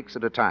 3 cakes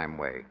at a time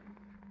way.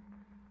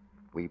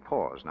 We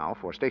pause now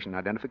for station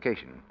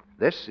identification.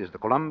 This is the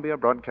Columbia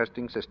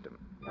Broadcasting System.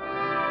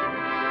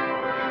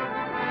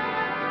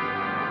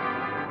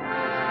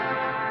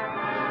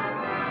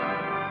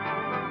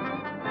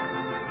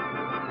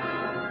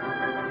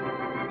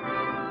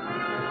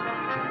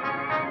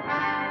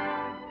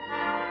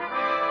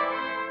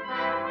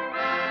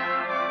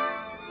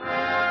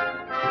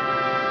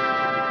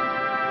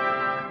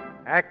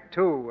 Act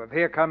 2 of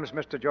Here Comes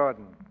Mr.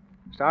 Jordan,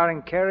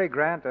 starring Cary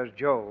Grant as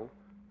Joe,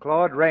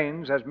 Claude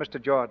Rains as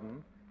Mr.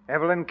 Jordan,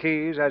 Evelyn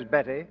Keyes as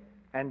Betty,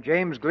 and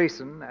James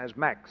Gleason as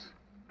Max.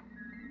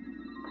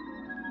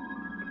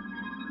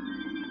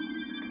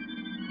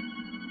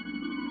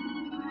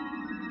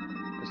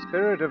 The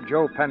spirit of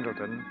Joe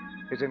Pendleton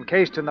is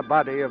encased in the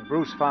body of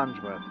Bruce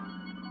Farnsworth,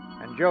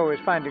 and Joe is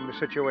finding the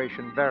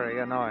situation very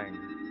annoying.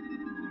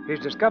 He's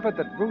discovered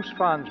that Bruce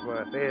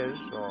Farnsworth is,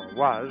 or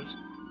was,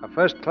 a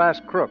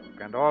first-class crook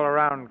and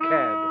all-around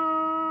cad.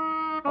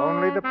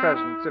 Only the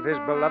presence of his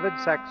beloved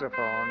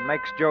saxophone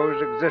makes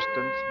Joe's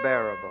existence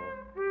bearable.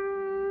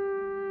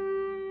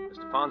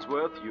 Mr.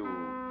 Farnsworth, you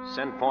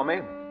sent for me?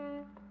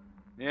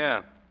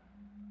 Yeah.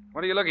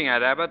 What are you looking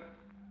at, Abbott?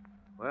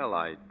 Well,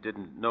 I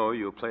didn't know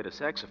you played a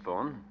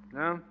saxophone.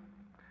 No?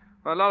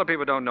 Well, a lot of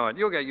people don't know it.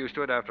 You'll get used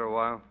to it after a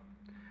while.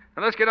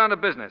 Now, let's get on to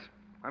business.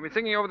 I've been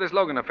thinking over this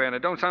Logan affair, and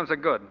it don't sound so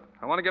good.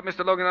 I want to get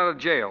Mr. Logan out of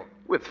jail.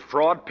 With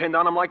fraud pinned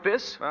on him like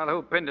this? Well,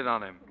 who pinned it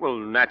on him? Well,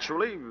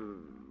 naturally,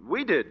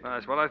 we did.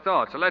 That's what I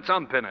thought, so let's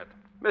unpin it.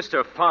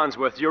 Mr.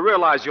 Farnsworth, you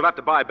realize you'll have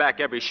to buy back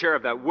every share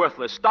of that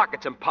worthless stock.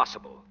 It's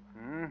impossible.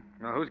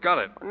 Now, who's got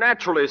it?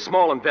 Naturally,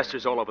 small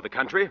investors all over the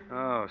country.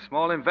 Oh,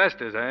 small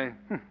investors, eh?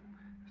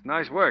 It's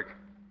nice work.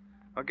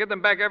 I'll give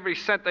them back every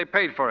cent they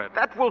paid for it.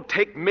 That will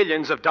take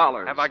millions of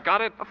dollars. Have I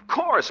got it? Of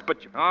course, but...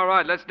 All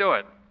right, let's do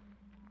it.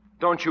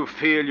 Don't you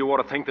feel you ought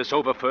to think this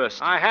over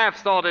first? I have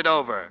thought it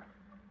over.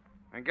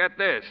 And get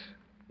this.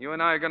 You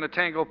and I are going to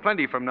tangle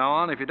plenty from now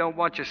on if you don't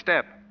watch your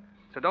step.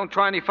 So don't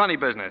try any funny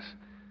business.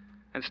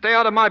 And stay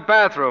out of my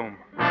bathroom.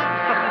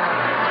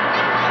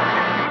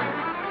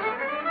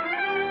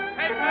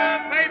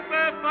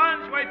 Paper,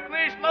 Farnsworth,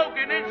 clears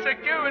Logan,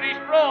 insecurities,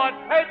 fraud.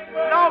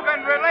 Paper.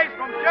 Logan released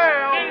from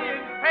jail.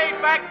 Millions paid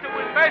back to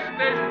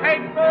investors.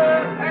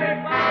 Paper.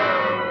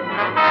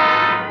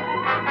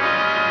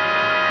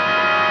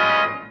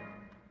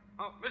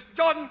 Oh, Mr.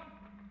 Jordan.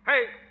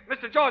 Hey,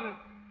 Mr. Jordan.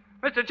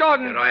 Mr.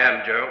 Jordan. Here I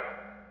am, Joe.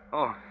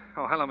 Oh,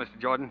 hello, Mr.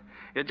 Jordan.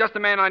 You're just the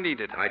man I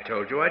needed. I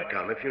told you I'd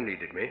come if you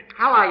needed me.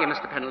 How are you,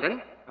 Mr.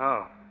 Pendleton?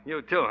 Oh,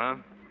 you too, huh?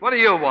 What do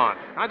you want?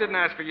 I didn't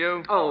ask for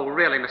you. Oh,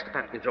 really, Mr.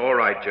 Pendleton? It's all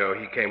right, Joe.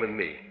 He came with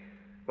me.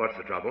 What's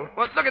the trouble?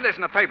 Well, look at this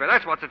in the paper.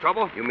 That's what's the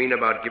trouble. You mean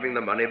about giving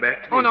the money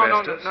back to the no,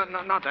 investors?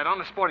 no, not that. On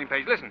the sporting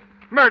page. Listen.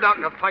 Murdoch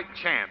to fight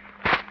champ.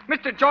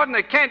 Mr. Jordan,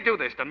 they can't do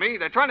this to me.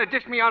 They're trying to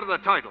ditch me out of the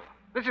title.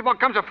 This is what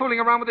comes of fooling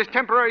around with this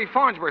temporary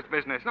Farnsworth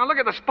business. Now, look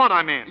at the spot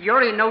I'm in.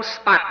 You're in no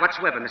spot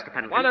whatsoever, Mr.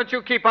 Pendleton. Why don't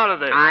you keep out of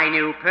this? I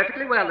knew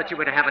perfectly well that you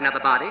were to have another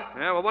body.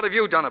 Yeah, well, what have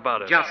you done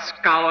about it? Just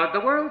scoured the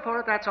world for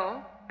it, that's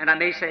all. And I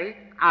may say,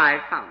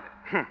 I found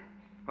it.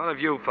 What have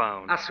you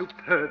found? A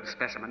superb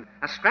specimen.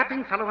 A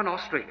strapping fellow in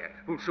Australia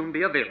who'll soon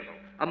be available.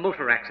 A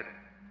motor accident.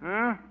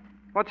 Huh?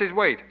 What's his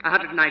weight?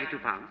 192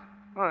 pounds.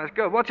 Oh, that's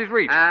good. What's his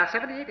reach?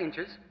 78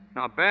 inches.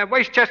 Not bad.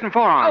 Waist, chest, and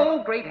forearm.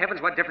 Oh, great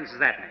heavens, what difference does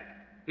that make?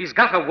 He's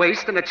got a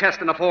waist and a chest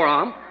and a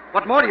forearm.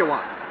 What more do you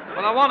want?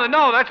 Well, I want to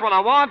know. That's what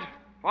I want.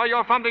 While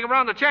you're fumbling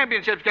around, the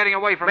championship's getting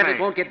away from But me. it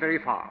won't get very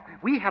far.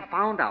 We have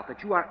found out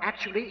that you are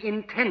actually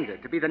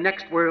intended to be the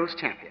next world's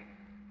champion.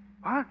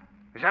 What?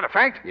 Is that a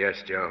fact?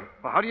 Yes, Joe.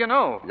 Well, how do you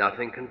know?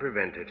 Nothing can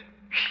prevent it.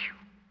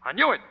 I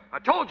knew it. I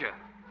told you.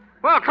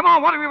 Well, come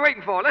on. What are we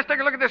waiting for? Let's take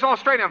a look at this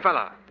Australian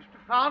fella.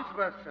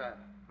 Farnsworth, sir.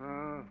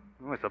 Oh,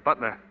 it's the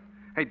butler.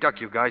 Hey,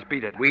 duck, you guys.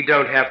 Beat it. We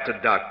don't have to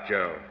duck,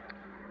 Joe.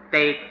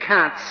 They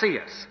can't see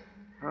us.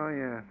 Oh,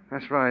 yeah.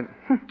 That's right.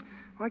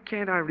 Why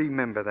can't I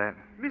remember that?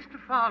 Mr.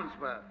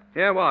 Farnsworth.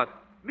 Yeah, what?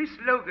 Miss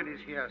Logan is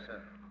here,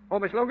 sir. Oh,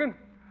 Miss Logan?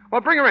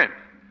 Well, bring her in.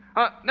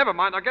 Never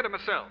mind. I'll get her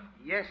myself.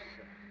 Yes,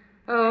 sir.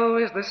 Oh,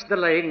 is this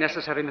delay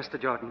necessary, Mr.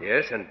 Jordan?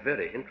 Yes, and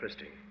very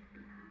interesting.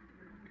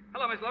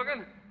 Hello, Miss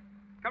Logan.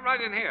 Come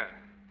right in here.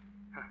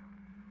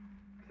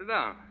 Sit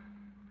down.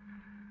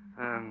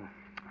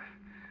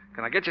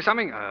 Can I get you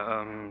something?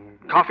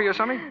 Coffee or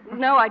something?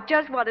 No, I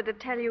just wanted to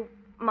tell you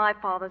my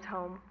father's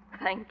home.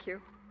 Thank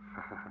you.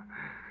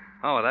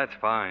 Oh, that's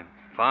fine.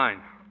 Fine.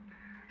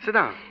 Sit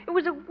down. It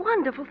was a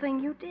wonderful thing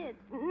you did.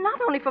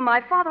 Not only for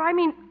my father, I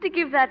mean, to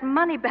give that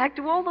money back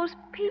to all those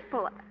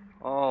people.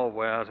 Oh,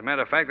 well, as a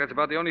matter of fact, that's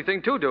about the only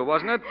thing to do,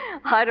 wasn't it?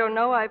 I don't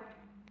know. I'm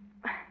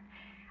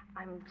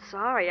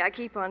sorry I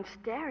keep on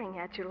staring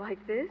at you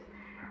like this.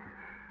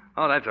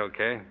 Oh, that's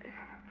okay.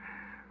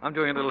 I'm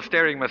doing a little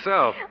staring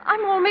myself.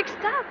 I'm all mixed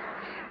up.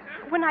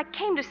 When I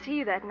came to see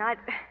you that night,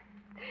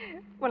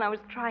 when I was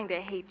trying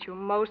to hate you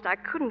most, I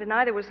couldn't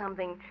deny there was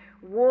something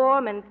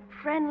warm and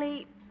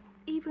friendly,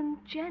 even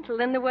gentle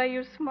in the way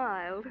you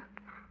smiled.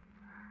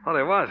 Oh,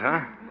 there was,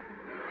 huh?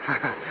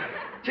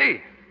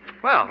 Gee.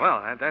 Well,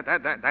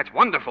 that's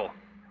wonderful.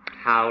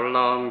 How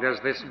long does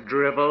this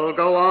drivel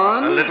go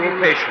on? A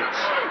little patience.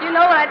 You know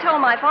what I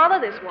told my father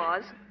this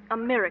was? A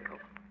miracle.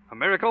 A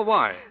miracle?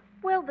 Why?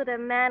 Well, that a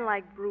man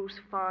like Bruce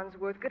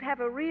Farnsworth could have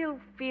a real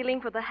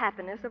feeling for the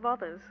happiness of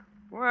others.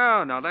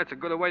 Well, now, that's as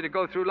good a way to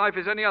go through life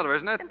as any other,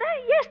 isn't it?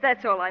 Yes,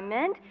 that's all I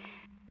meant.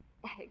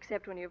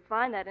 Except when you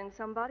find that in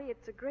somebody,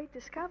 it's a great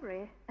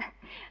discovery.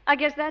 I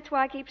guess that's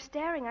why I keep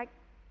staring. I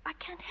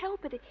can't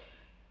help it.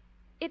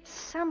 It's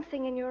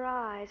something in your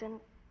eyes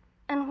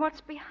and what's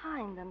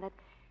behind them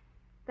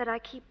that I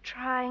keep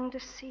trying to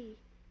see.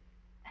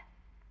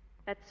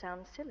 That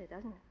sounds silly,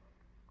 doesn't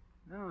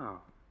it? No,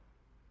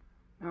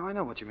 I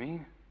know what you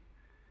mean.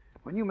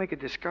 When you make a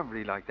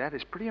discovery like that,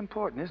 it's pretty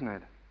important, isn't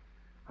it?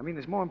 I mean,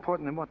 it's more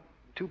important than what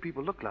two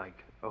people look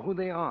like, or who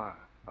they are,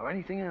 or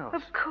anything else.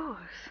 Of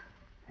course.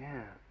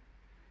 Yeah.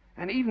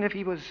 And even if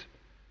he was,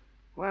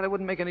 well, it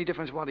wouldn't make any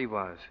difference what he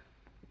was.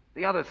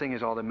 The other thing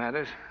is all that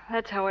matters.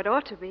 That's how it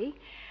ought to be.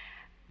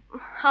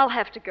 I'll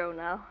have to go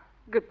now.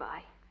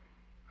 Goodbye.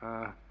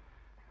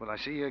 Will I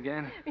see you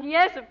again?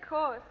 Yes, of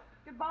course.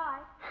 Goodbye.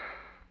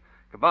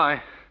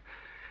 Goodbye.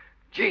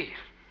 Gee.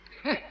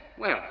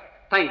 Well,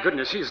 thank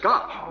goodness she's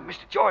gone. Oh,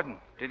 Mr. Jordan,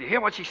 did you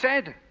hear what she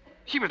said?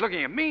 She was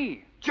looking at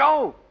me.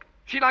 Joe.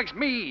 She likes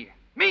me.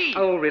 Me.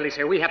 Oh, really,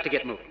 sir? We have to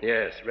get moving.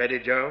 Yes. Ready,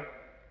 Joe?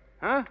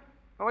 Huh?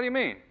 Oh, what do you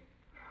mean?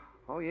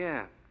 Oh,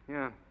 yeah.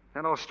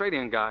 That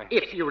Australian guy.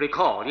 If you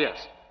recall,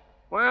 yes.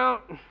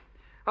 Well,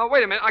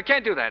 wait a minute. I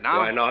can't do that now.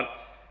 Why not?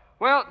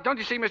 Well, don't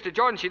you see, Mr.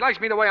 Jordan, she likes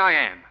me the way I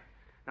am.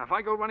 Now, if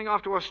I go running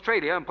off to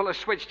Australia and pull a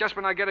switch just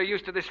when I get her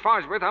used to this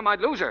Farnsworth, I might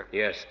lose her.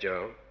 Yes,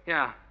 Joe.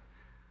 Yeah.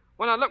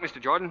 Well, now, look,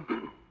 Mr.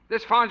 Jordan.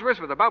 This Farnsworth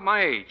was about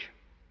my age.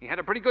 He had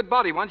a pretty good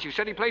body once. You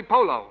said he played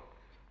polo.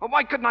 Well,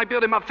 why couldn't I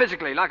build him up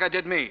physically like I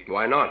did me?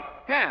 Why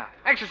not? Yeah.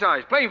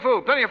 Exercise, plain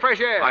food, plenty of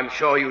fresh air. I'm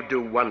sure you'd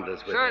do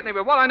wonders with Certainly, him.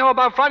 but what I know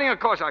about fighting, of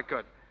course I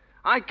could.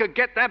 I could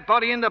get that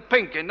body in the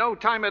pink in no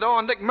time at all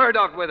and lick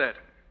Murdoch with it.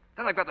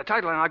 Then I've got the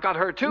title and I got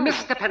her, too.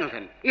 Mr.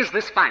 Pendleton, is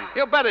this final?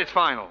 You bet it's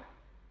final.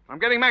 I'm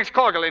getting Max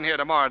Corgle in here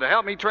tomorrow to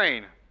help me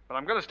train. But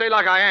I'm going to stay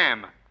like I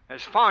am,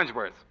 as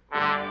Farnsworth.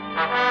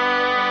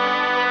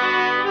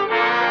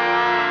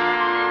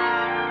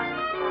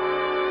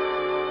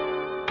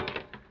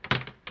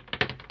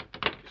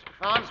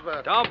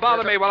 Farnsworth. Don't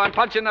bother me while I'm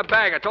punching the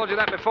bag. I told you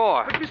that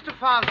before. But Mr.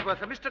 Farnsworth,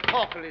 Mr.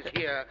 Corkle is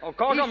here. Oh,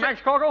 Corgle?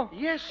 Max Corgle?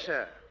 Yes,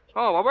 sir.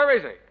 Oh, well, where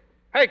is he?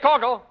 Hey,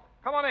 Corgle,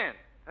 come on in.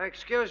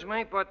 Excuse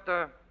me, but,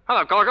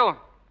 Hello, Corgle.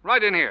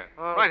 Right in here.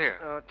 Right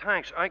here.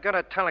 Thanks. I got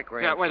a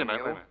telegram. Yeah, wait a from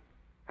minute. you.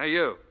 Hey,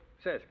 you.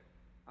 Sit.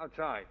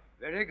 Outside.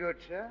 Very good,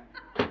 sir.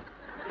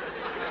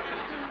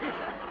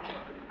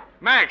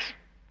 Max,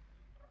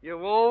 you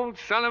old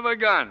son of a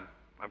gun.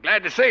 I'm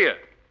glad to see you.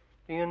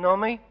 Do you know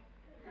me?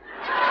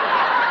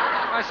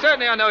 Why,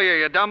 certainly I know you,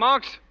 you dumb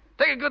ox.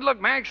 Take a good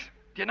look, Max.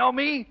 Do you know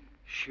me?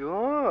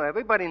 Sure.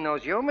 Everybody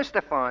knows you,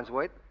 Mr.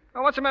 Farnsworth.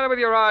 Now, what's the matter with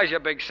your eyes, you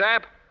big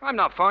sap? I'm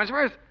not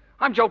Farnsworth.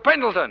 I'm Joe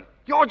Pendleton.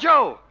 You're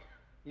Joe.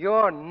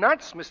 You're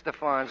nuts, Mr.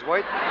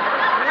 Farnsworth. Let me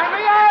out of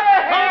here!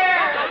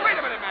 Oh, wait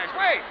a minute, Max.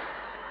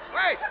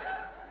 Wait.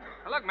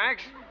 Now, look,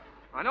 Max.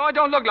 I know I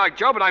don't look like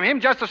Joe, but I'm him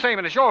just the same,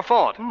 and it's your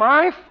fault.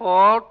 My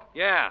fault?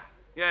 Yeah.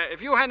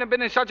 If you hadn't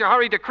been in such a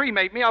hurry to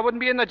cremate me, I wouldn't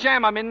be in the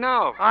jam I'm in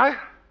now. I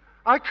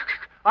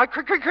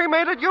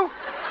cremated you?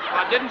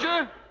 Didn't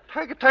you?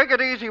 Take it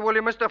easy, will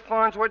you, Mr.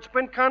 Farnsworth? It's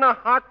been kind of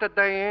hot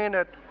today, ain't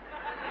it?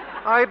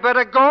 I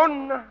better go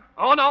now.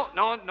 Oh,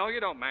 no, you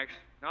don't, Max.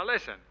 Now,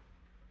 listen.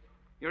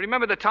 You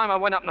remember the time I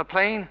went up in a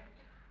plane?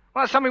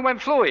 Well, something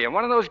went fluey, and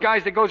one of those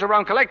guys that goes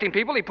around collecting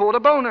people, he pulled a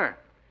boner.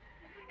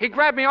 He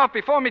grabbed me off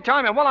before me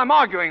time, and while I'm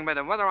arguing with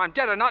him, whether I'm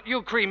dead or not,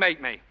 you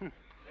cremate me.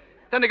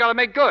 Then they gotta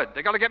make good.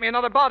 They gotta get me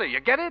another body.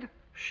 You get it?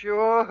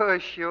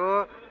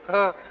 Sure.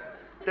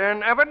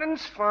 Then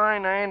everything's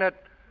fine, ain't it?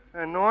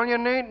 And all you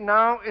need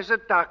now is a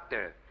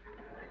doctor.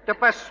 The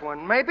best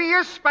one. Maybe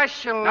a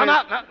specialist.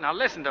 Now,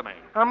 listen to me.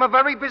 I'm a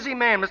very busy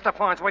man, Mr.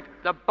 Farnsworth.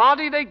 The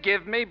body they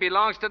give me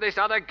belongs to this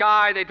other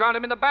guy. They drowned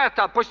him in the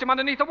bathtub, pushed him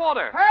underneath the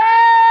water.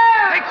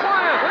 Hey! Hey,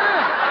 quiet,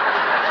 huh?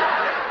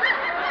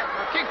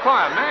 Keep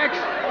quiet, Max.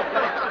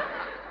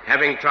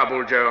 Having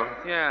trouble, Joe?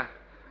 Yeah.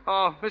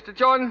 Oh, Mr.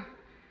 Jordan?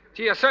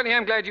 Gee, I certainly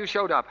am glad you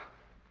showed up.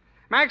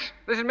 Max,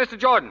 this is Mr.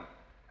 Jordan.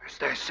 Is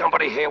there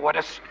somebody here with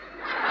us?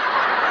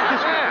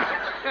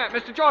 Yeah,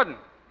 Mr. Jordan.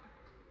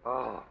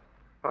 Oh.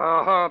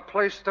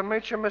 Pleased to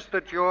meet you,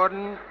 Mr.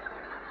 Jordan.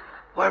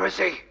 Where is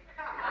he?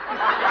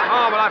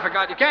 Oh, well, I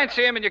forgot. You can't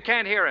see him and you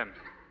can't hear him.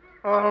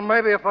 Oh,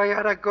 maybe if I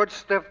had a good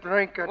stiff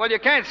drink. Well, you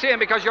can't see him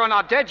because you're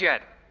not dead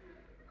yet.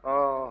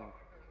 Oh,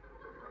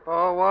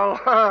 well,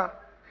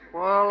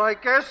 I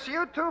guess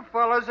you two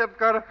fellas have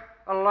got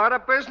a lot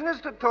of business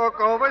to talk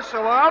over,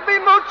 so I'll be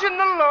mooching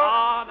along.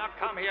 Oh, now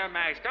come here,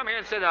 Max. Come here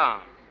and sit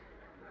down.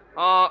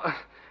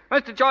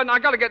 Mr. Jordan, I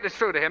got to get this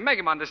through to him. Make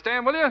him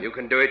understand, will you? You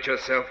can do it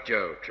yourself,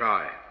 Joe.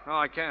 Try. Oh,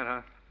 I can't,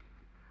 huh?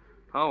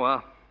 Oh,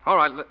 well. All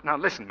right, now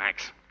listen,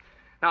 Max.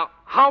 Now,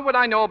 how would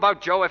I know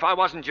about Joe if I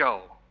wasn't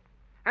Joe?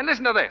 And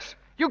listen to this.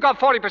 You got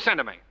 40%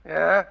 of me.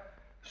 Yeah?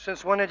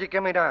 Since when did you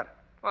give me that?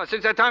 Well,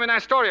 since that time in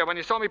Astoria when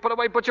you saw me put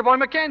away Butcher Boy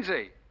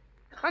Mackenzie.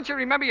 Don't you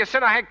remember you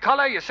said I had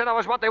color? You said I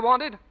was what they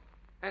wanted?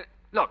 And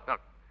look.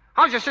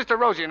 How's your sister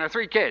Rosie and her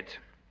 3 kids?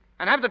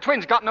 And have the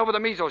twins gotten over the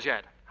measles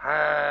yet?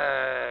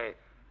 Hey,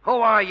 who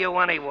are you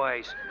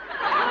anyways?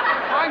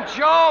 I'm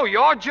Joe.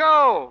 You're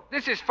Joe.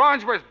 This is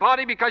Farnsworth's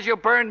body because you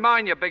burned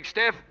mine, you big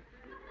stiff.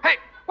 Hey,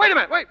 wait a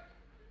minute. Wait.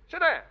 Sit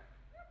there.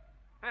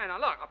 Hey, now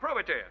look, I'll prove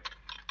it to you.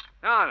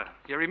 Now,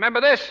 you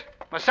remember this?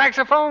 My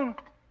saxophone?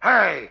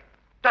 Hey,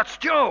 that's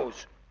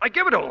Joe's. I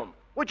give it to him.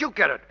 Where'd you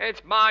get it?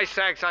 It's my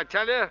sax, I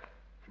tell you.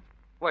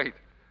 Wait,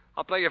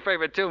 I'll play your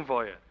favorite tune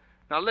for you.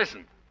 Now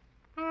listen.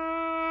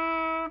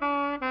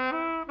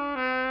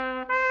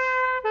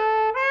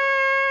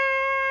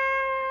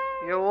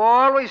 You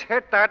always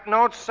hit that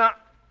note, son.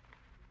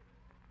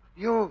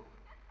 You,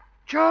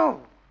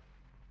 Joe.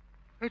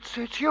 It's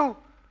you.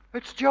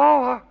 It's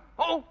Joe, huh?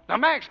 Oh, now,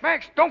 Max,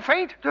 don't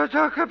faint. No,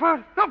 come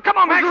on. No, come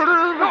on, Max.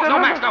 No,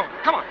 Max, no.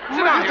 Come on.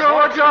 Sit down here,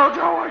 boy.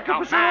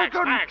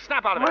 Joe. Max,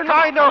 snap out of it.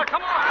 I know.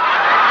 Come on.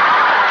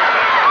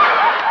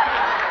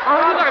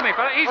 Oh, look at me,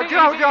 fella. Easy,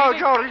 Joe.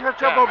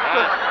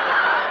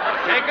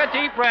 Take a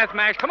deep breath,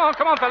 Max. Come on,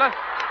 fella.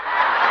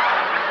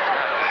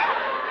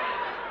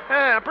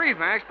 Yeah, breathe,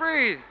 Max,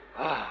 breathe.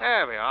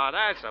 There we are.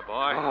 That's the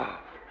boy.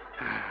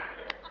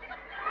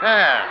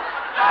 There.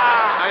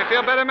 Now you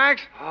feel better,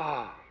 Max?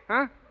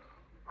 Huh?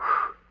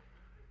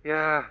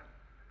 Yeah.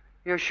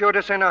 You sure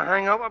this ain't a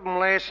hang-up of him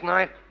last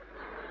night?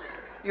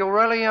 You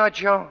really are,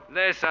 Joe?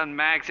 Listen,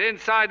 Max.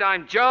 Inside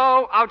I'm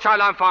Joe. Outside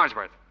I'm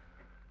Farnsworth.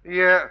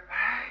 Yeah.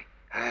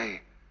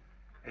 Hey.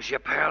 Is your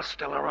pal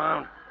still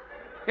around?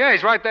 Yeah,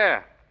 he's right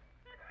there.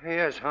 He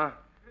is, huh?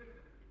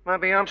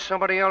 Maybe I'm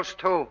somebody else,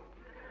 too.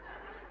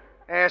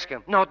 Ask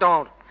him. No,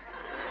 don't.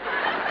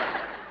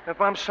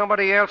 If I'm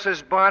somebody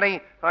else's body,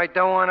 I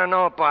don't want to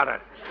know about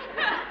it.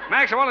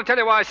 Max, I want to tell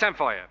you why I sent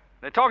for you.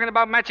 They're talking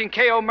about matching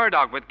K.O.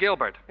 Murdoch with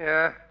Gilbert.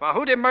 Yeah? Well,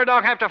 who did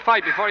Murdoch have to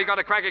fight before he got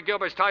a crack at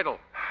Gilbert's title?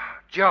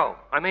 Joe.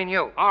 I mean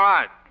you. All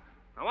right.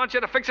 I want you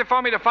to fix it for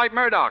me to fight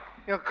Murdoch.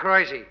 You're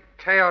crazy.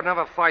 K.O.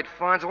 never fight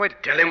Farnsworth.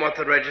 Tell him what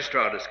the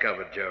registrar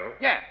discovered, Joe.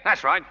 Yeah,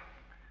 that's right.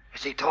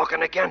 Is he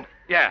talking again?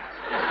 Yeah.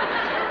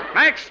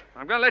 Max,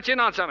 I'm going to let you in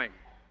on something.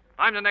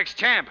 I'm the next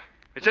champ.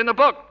 It's in the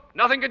book.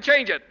 Nothing can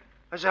change it.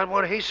 Is that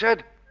what he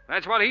said?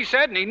 That's what he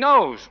said, and he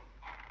knows.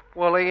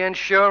 Will he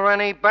insure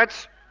any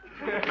bets?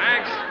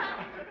 Max,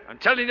 I'm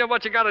telling you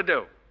what you got to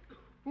do.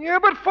 Yeah,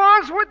 but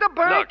Farnsworth the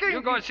bank. Look,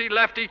 you go and see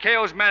Lefty,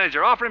 K.O.'s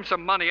manager. Offer him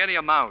some money, any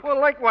amount. Well,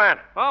 like what?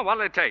 Oh,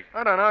 what'll it take?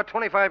 I don't know,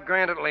 25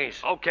 grand at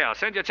least. Okay, I'll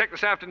send you a check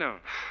this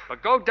afternoon.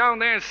 But go down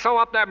there and sew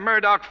up that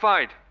Murdoch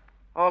fight.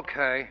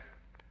 Okay.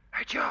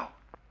 Hey, Joe,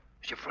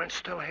 is your friend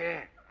still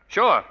here?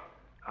 Sure.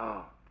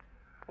 Oh.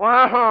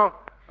 Well,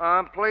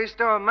 I'm pleased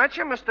to have met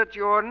you, Mr.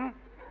 Jordan.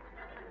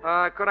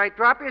 Could I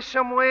drop you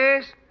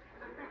somewheres?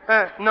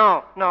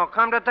 No.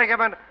 Come to think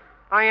of it,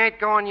 I ain't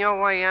going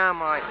your way,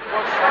 am I?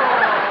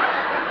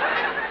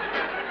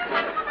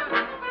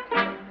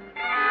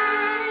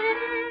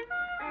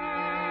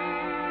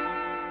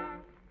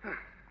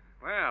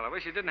 Well, Well, I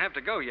wish you didn't have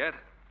to go yet.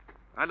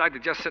 I'd like to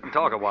just sit and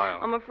talk a while.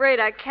 I'm afraid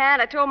I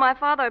can't. I told my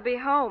father I'd be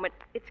home.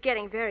 It's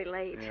getting very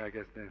late. Yeah, I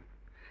guess then.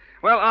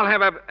 Well, I'll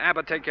have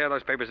Abbott take care of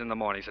those papers in the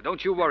morning, so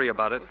don't you worry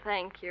about it.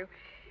 Thank you.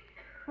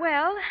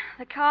 Well,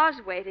 the car's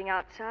waiting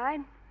outside.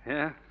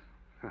 Yeah?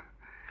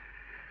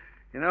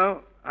 You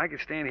know, I could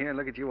stand here and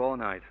look at you all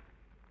night.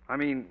 I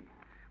mean,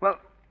 well,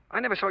 I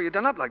never saw you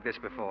done up like this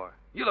before.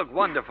 You look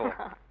wonderful.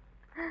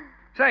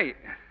 Say,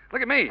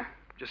 look at me. Did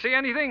you see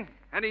anything?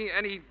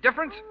 Any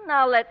difference?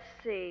 Now, let's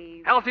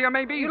see. Healthier,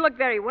 maybe? You look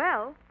very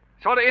well.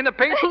 Sort of in the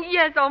pink?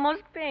 Yes,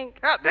 almost pink.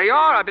 Yeah, they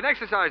are. I've been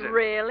exercising.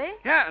 Really?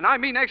 Yeah, and I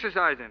mean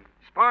exercising.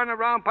 Sparring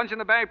around, punching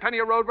the bag, plenty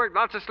of road work,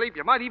 lots of sleep.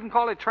 You might even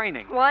call it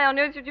training. Why on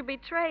earth should you be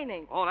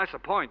training? Oh, that's the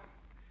point.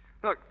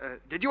 Look,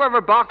 did you ever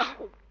box?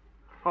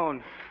 Oh,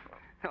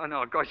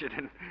 no, of course you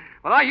didn't.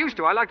 Well, I used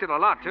to. I liked it a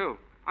lot, too.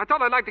 I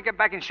thought I'd like to get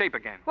back in shape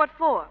again. What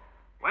for?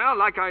 Well,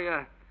 I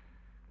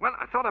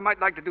thought I might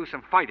like to do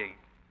some fighting.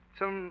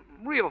 Some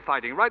real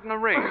fighting, right in the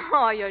ring.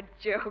 Oh, you're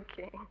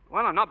joking.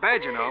 Well, I'm not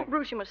bad, you know.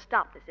 Bruce, you must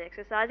stop this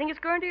exercising. It's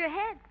going to your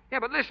head. Yeah,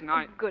 but listen,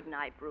 Good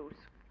night, Bruce.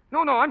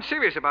 No, I'm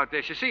serious about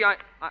this. You see,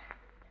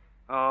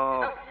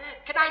 Oh.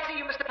 Can I see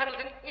you, Mr.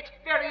 Pendleton? It's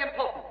very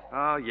important.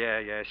 Oh,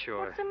 yeah,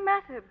 sure. What's the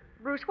matter,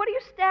 Bruce? What are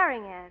you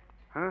staring at?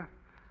 Huh?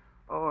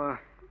 Oh,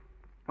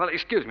 well,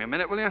 excuse me a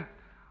minute, will you?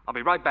 I'll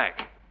be right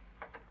back.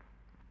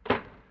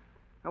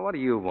 Now, what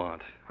do you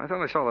want? I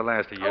thought I saw the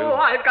last of you. Oh,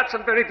 I've got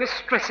some very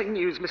distressing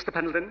news, Mr.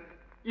 Pendleton.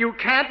 You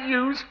can't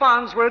use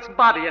Farnsworth's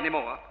body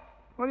anymore.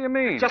 What do you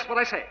mean? Just what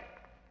I say.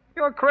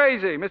 You're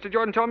crazy. Mr.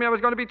 Jordan told me I was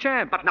going to be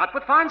champ. But not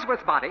with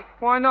Farnsworth's body.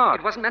 Why not?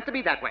 It wasn't meant to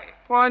be that way.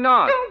 Why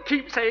not? Don't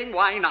keep saying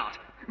why not.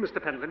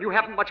 Mr. Pendleton, you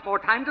haven't much more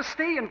time to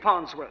stay in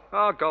Farnsworth.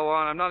 Oh, go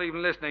on. I'm not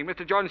even listening.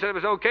 Mr. Jordan said it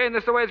was okay, and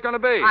this is the way it's going to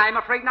be. I'm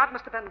afraid not,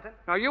 Mr. Pendleton.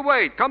 Now, you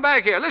wait. Come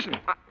back here. Listen.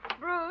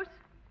 Bruce?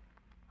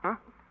 Huh?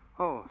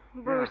 Oh.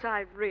 Bruce, yeah.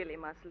 I really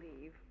must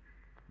leave.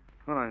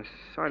 Well, I'm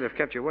sorry to have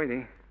kept you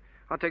waiting.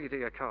 I'll take you to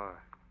your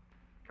car.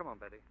 Come on,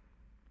 Betty.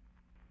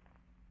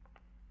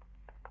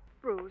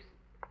 Bruce,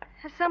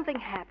 has something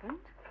happened?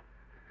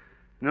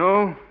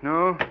 No.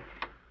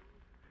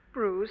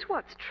 Bruce,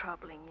 what's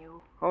troubling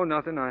you? Oh,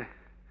 nothing.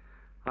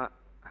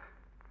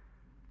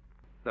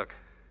 Look,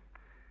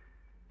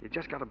 you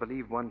just got to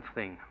believe one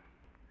thing.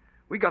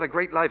 We got a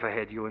great life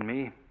ahead, you and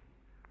me.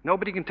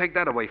 Nobody can take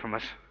that away from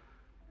us.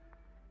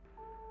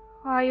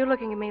 Why are you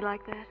looking at me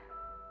like that?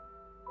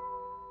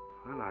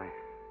 Well,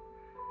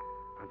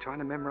 I'm trying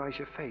to memorize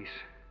your face.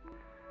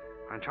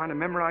 I'm trying to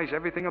memorize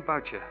everything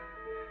about you,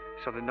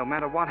 so that no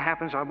matter what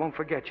happens, I won't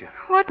forget you.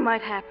 What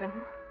might happen?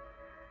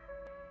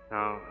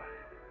 Now,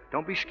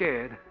 don't be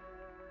scared.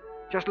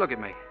 Just look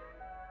at me.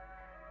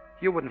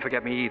 You wouldn't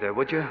forget me either,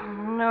 would you?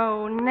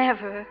 No,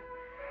 never.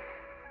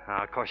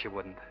 Of course you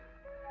wouldn't.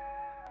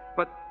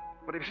 But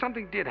if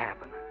something did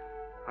happen,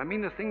 I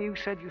mean the thing you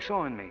said you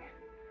saw in me,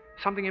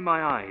 something in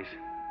my eyes.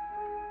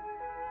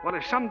 Well,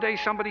 if someday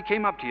somebody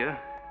came up to you,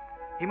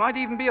 he might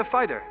even be a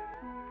fighter,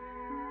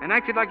 and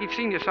acted like he'd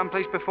seen you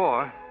someplace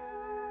before,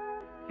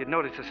 you'd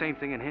notice the same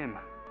thing in him.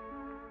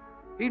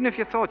 Even if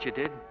you thought you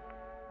did,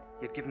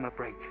 you'd give him a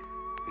break,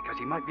 because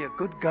he might be a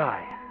good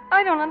guy.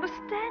 I don't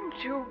understand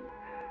you.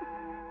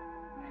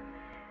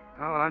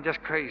 Oh, well, I'm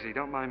just crazy.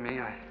 Don't mind me.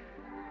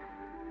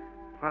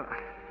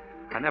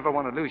 I never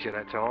want to lose you,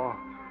 that's all.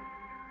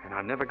 And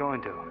I'm never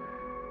going to.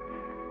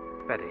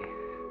 Betty,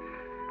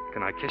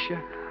 can I kiss you?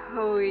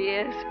 Oh,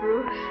 yes,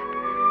 Bruce.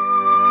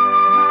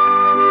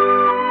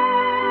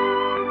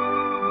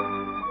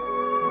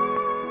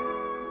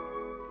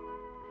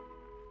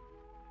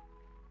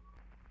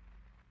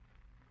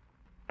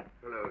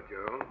 Hello,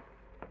 Joe.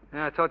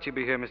 Yeah, I thought you'd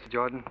be here, Mr.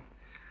 Jordan.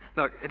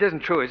 Look, it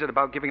isn't true, is it,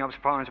 about giving up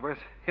Farnsworth?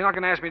 You're not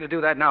going to ask me to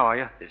do that now, are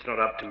you? It's not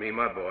up to me,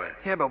 my boy.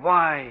 Yeah, but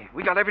why?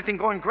 We got everything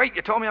going great.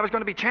 You told me I was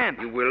going to be champ.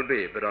 You will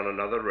be, but on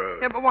another road.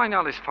 Yeah, but why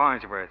not his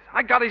Farnsworth?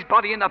 I got his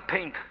body in the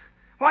pink.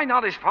 Why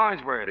not his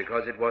Farnsworth?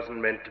 Because it wasn't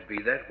meant to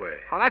be that way.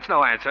 Oh, that's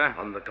no answer.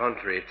 On the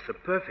contrary, it's the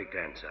perfect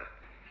answer.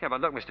 Yeah,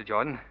 but look, Mr.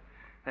 Jordan.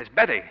 There's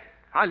Betty.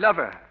 I love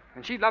her,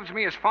 and she loves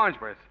me as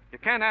Farnsworth. You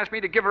can't ask me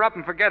to give her up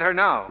and forget her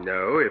now.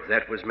 No, if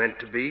that was meant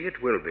to be,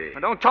 it will be. Now,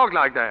 don't talk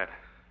like that.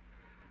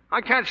 I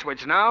can't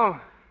switch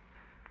now.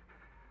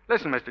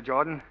 Listen, Mr.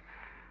 Jordan.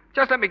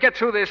 Just let me get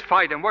through this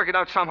fight and work it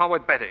out somehow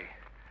with Betty.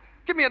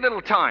 Give me a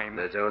little time.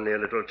 There's only a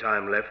little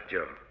time left,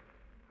 Joe.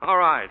 All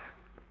right.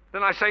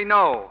 Then I say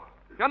no.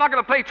 You're not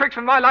going to play tricks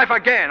with my life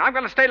again. I'm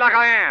going to stay like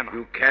I am.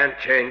 You can't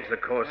change the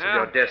course of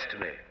your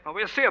destiny. Well,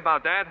 we'll see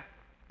about that.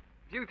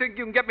 If you think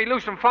you can get me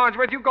loose from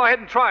Farnsworth, you go ahead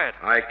and try it.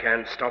 I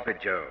can't stop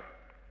it, Joe.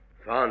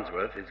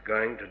 Farnsworth is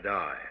going to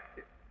die.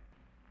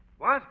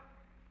 What?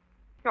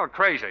 You're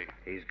crazy.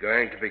 He's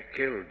going to be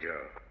killed,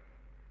 Joe.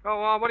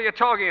 Oh, what are you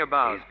talking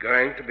about? He's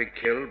going to be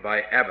killed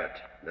by Abbott.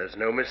 There's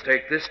no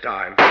mistake this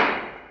time.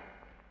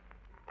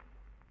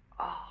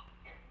 Oh.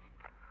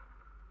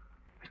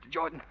 Mr.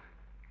 Jordan.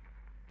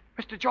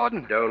 Mr.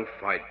 Jordan. Don't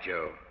fight,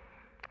 Joe.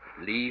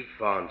 Leave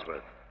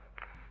Farnsworth.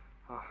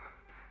 Oh.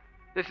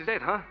 This is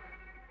it, huh?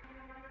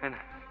 And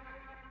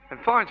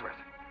Farnsworth.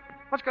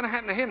 What's going to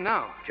happen to him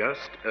now?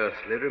 Just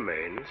earthly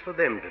remains for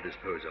them to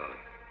dispose of.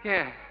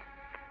 Yeah,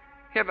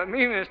 but me,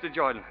 Mr.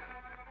 Jordan.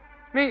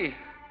 Me.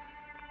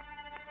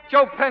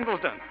 Joe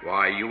Pendleton.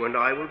 Why, you and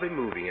I will be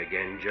moving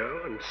again,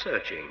 Joe, and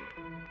searching.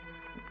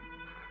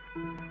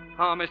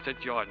 Oh, Mr.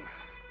 Jordan.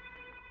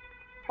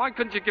 Why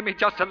couldn't you give me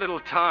just a little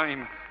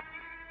time?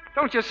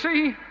 Don't you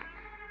see?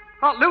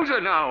 I'll lose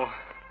her now.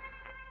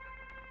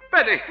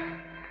 Betty!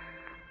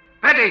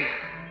 Betty!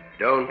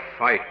 Don't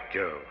fight,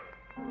 Joe.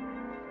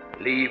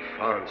 Leave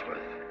Farnsworth.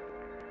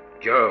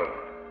 Joe,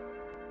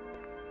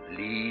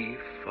 leave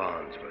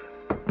Farnsworth.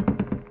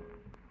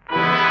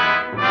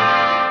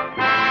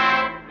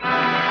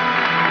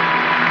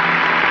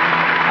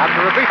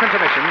 After a brief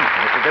intermission,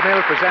 Mr.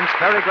 DeMille presents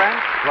Cary Grant,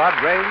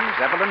 Claude Rains,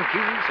 Evelyn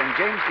Keyes, and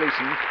James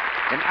Gleason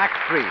in Act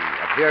 3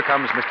 of Here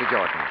Comes Mr.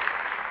 Jordan.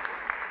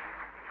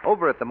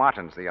 Over at the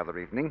Martins the other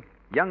evening,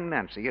 young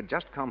Nancy had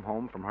just come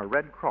home from her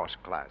Red Cross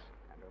class.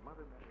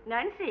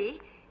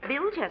 Nancy,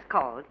 Bill just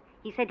called.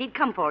 He said he'd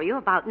come for you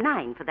about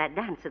 9 for that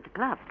dance at the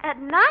club. At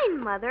 9,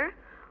 Mother?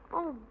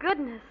 Oh,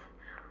 goodness.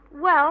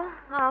 Well,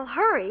 I'll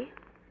hurry.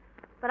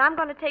 But I'm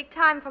going to take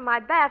time for my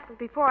bath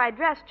before I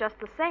dress just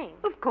the same.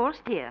 Of course,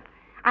 dear.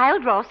 I'll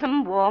draw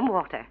some warm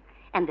water.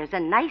 And there's a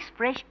nice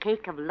fresh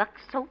cake of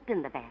Lux soap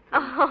in the bathroom.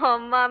 Oh,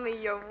 Mommy,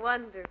 you're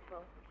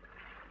wonderful.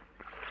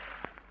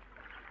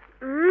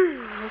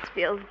 This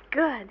feels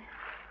good.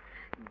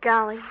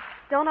 Golly,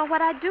 don't know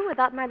what I'd do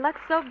without my Lux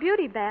Soap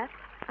Beauty Bath.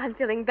 I'm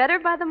feeling better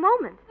by the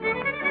moment.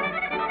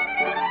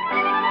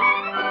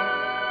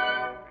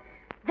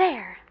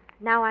 There.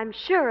 Now I'm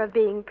sure of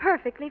being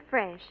perfectly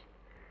fresh.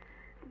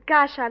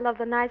 Gosh, I love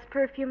the nice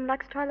perfume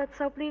Lux toilet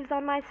soap leaves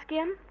on my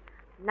skin.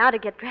 Now to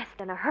get dressed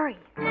in a hurry.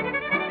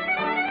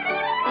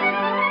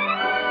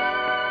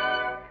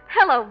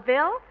 Hello,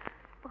 Bill.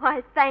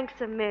 Why,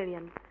 thanks a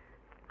million.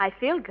 I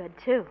feel good,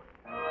 too.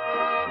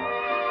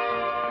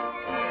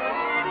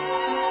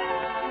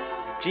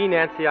 Gee,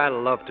 Nancy, I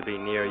love to be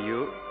near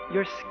you.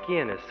 Your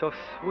skin is so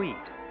sweet.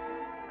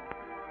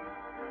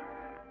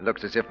 It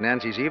looks as if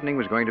Nancy's evening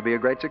was going to be a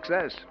great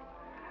success.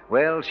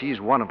 Well, she's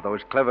one of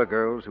those clever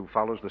girls who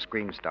follows the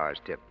screen star's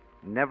tip.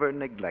 Never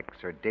neglects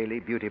her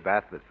daily beauty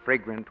bath with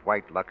fragrant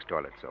white Lux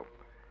toilet soap.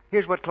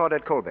 Here's what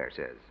Claudette Colbert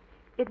says.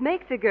 It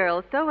makes a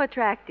girl so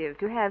attractive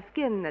to have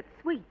skin that's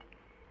sweet.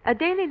 A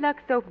daily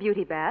Lux soap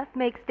beauty bath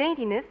makes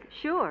daintiness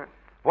sure.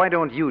 Why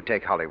don't you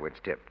take Hollywood's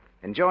tip?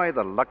 Enjoy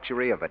the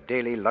luxury of a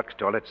daily Lux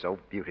toilet soap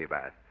beauty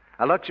bath.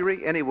 A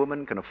luxury any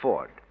woman can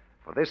afford.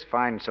 For this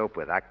fine soap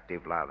with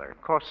active lather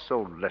costs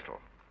so little.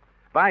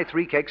 Buy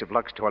 3 cakes of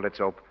Lux toilet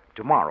soap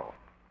tomorrow.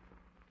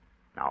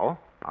 Now,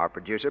 our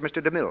producer,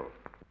 Mr. DeMille.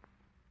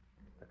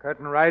 The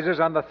curtain rises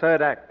on the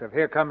 3rd act of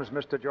Here Comes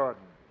Mr.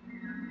 Jordan.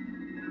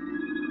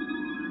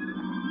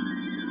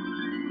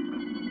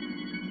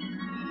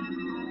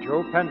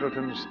 Joe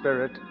Pendleton's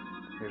spirit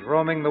is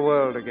roaming the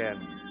world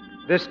again,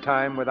 this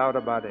time without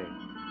a body.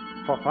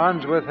 For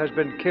Farnsworth has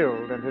been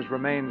killed and his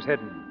remains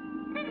hidden.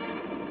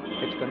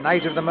 It's the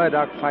night of the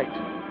Murdoch fight.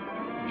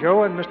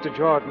 Joe and Mr.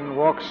 Jordan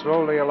walk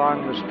slowly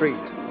along the street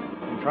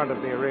in front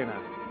of the arena.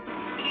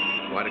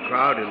 Quite a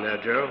crowd in there,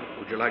 Joe.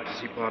 Would you like to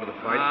see part of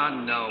the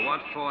fight? No.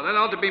 What for? That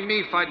ought to be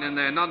me fighting in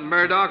there, not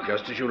Murdoch.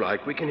 Just as you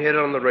like. We can hear it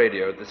on the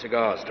radio at the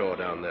cigar store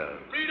down there.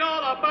 Read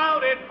all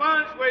about it.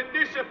 Farnsworth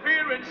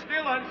disappearance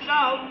still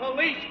unsolved.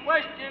 Police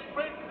question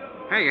Prince.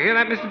 Hey, you hear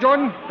that, Mr.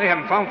 Jordan? They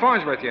haven't found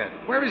Farnsworth yet.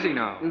 Where is he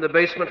now? In the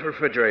basement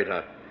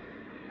refrigerator.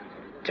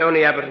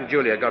 Tony Abbott and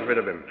Julia got rid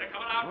of him.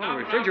 Oh,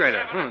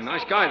 refrigerator.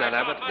 Nice guy, that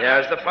Abbott.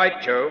 There's the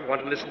fight, Joe.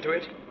 Want to listen to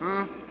it?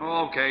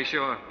 Oh, okay,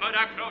 sure.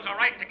 Murdoch throws a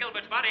right to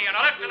Gilbert's body and a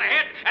left to the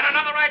head and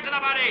another right to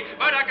the body.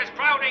 Murdoch is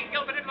crowding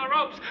Gilbert into the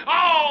ropes.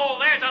 Oh,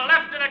 there's a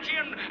left to the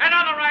chin,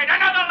 another right,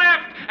 another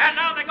left, and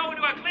now they go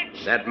into a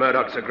clinch. That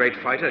Murdoch's a great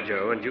fighter,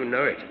 Joe, and you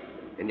know it.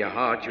 In your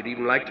heart, you'd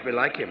even like to be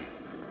like him.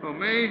 Oh,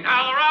 me?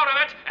 Now they're out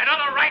of it.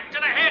 Another right to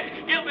the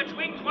head. Gilbert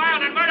swings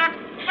wild, and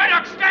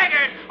Murdoch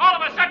staggered. All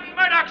of a sudden,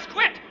 Murdoch's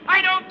quit.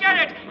 I don't get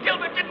it.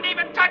 Gilbert didn't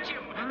even touch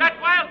him. That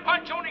wild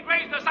punch only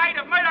grazed the side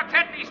of Murdoch's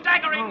head, and he's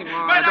staggering.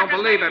 I don't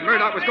believe it.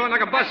 Murdoch was going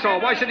like a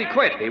buzzsaw. Why should he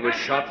quit? He was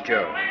shot,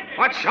 Joe.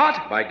 What,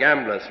 shot? By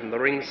gamblers from the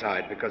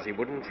ringside because he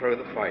wouldn't throw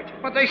the fight.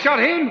 But they shot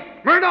him?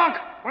 Murdoch?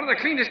 One of the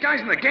cleanest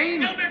guys in the game?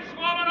 Gilbert's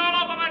swarming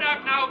all over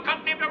Murdoch now,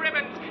 cutting him to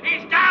ribbons.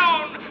 He's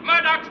down.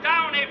 Murdoch's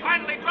down. He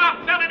finally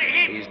dropped, fell in a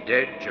heap. He's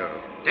dead,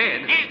 Joe.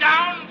 Dead? He's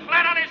down,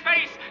 flat on his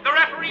face. The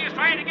referee is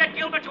trying to get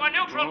Gilbert to a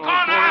neutral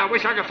corner. Boy, I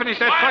wish I could finish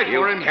that fight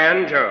for him. You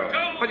can, Joe.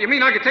 But you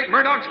mean I could take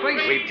Murdoch's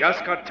place? We've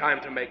just got time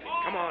to make it.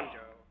 Come on, Joe.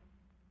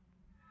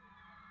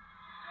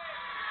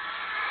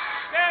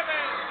 7,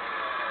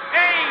 8,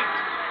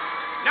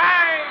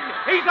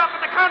 9. He's up at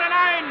the count of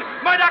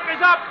 9. Murdoch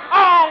is up.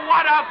 Oh,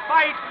 what a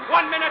fight.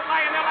 1 minute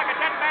lying there like a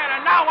dead man,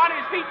 and now on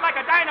his feet like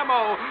a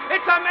dynamo.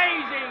 It's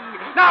amazing.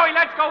 Now he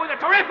lets go with a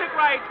terrific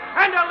right,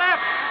 and a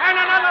left, and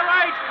another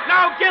right.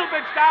 Now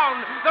Gilbert's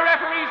down. The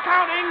referee's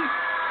counting.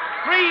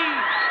 3, 4, 5,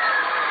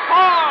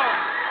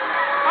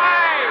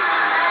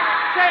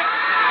 6,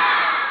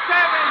 7,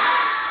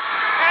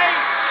 8,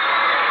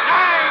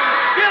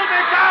 9.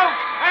 Gilbert's out,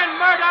 and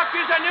Murdoch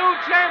is a new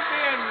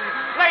champion.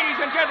 Ladies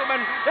and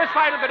gentlemen, this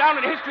fight will go down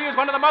in history as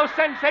one of the most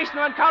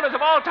sensational encounters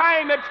of all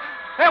time. It's...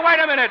 Hey, wait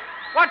a minute.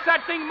 What's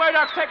that thing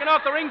Murdoch's taken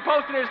off the ring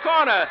post in his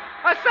corner?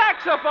 A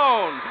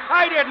saxophone.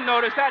 I didn't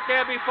notice that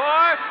there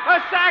before.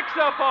 A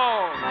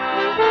saxophone.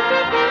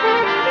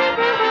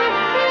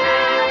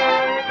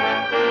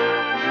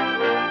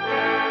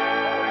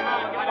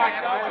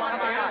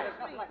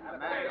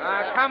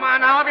 Come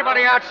on now,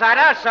 Everybody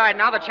outside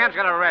now. The champ's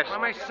got to rest.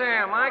 Let me see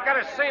him. I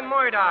gotta see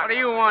Murdoch. What do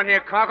you want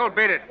here, Cockle?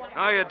 Beat it.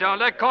 No, you don't.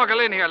 Let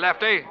Corkle in here,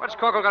 Lefty. What's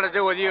Cockle got to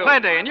do with you?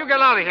 Plenty, and you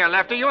get out of here,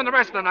 Lefty. You and the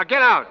rest of them. Now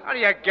get out. How do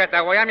you get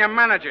that way? I'm your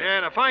manager. Yeah,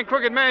 and a fine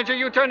crooked manager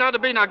you turned out to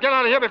be. Now get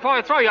out of here before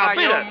I throw you. I'll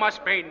beat you it.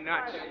 must be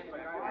nuts.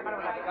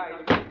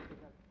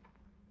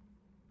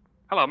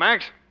 Hello,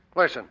 Max.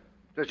 Listen,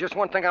 there's just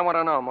one thing I want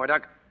to know,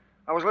 Murdoch.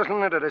 I was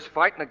listening to this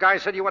fight, and the guy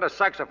said you had a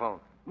saxophone.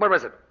 Where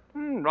is it?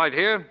 Right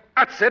here.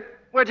 That's it.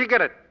 Where'd you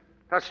get it?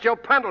 That's Joe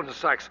Pendleton's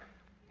sax.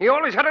 He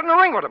always had it in the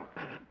ring with him.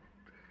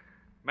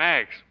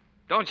 Max,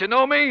 don't you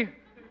know me?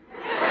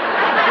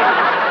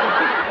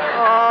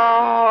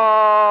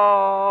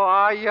 Oh,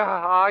 are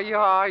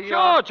you?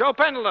 Sure, Joe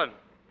Pendleton.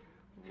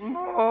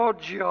 Oh,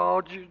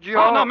 Joe.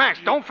 Oh, no,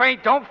 Max, don't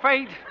faint.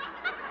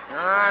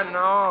 I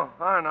know.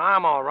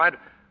 I'm all right.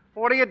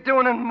 What are you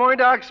doing in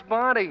Murdoch's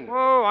body?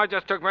 Oh, I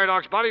just took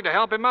Murdoch's body to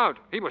help him out.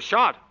 He was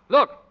shot.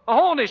 Look, a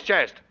hole in his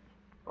chest.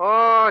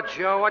 Oh,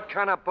 Joe, what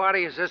kind of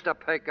body is this to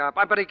pick up?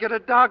 I better get a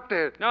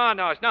doctor. No,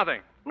 it's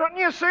nothing. Nothing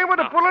you see with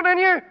a bullet in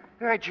you?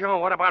 Hey, Joe,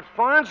 what about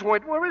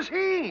Farnsworth? Where is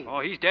he? Oh,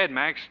 he's dead,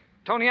 Max.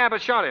 Tony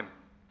Abbott shot him.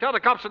 Tell the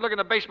cops to look in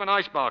the basement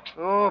icebox.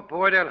 Oh,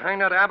 boy, they'll hang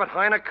that Abbott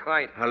high in a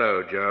kite.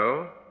 Hello,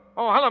 Joe.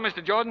 Oh, hello,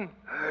 Mr. Jordan.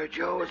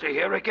 Joe, is he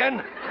here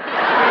again?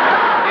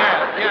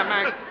 Yeah,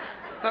 Max.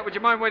 Look, would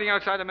you mind waiting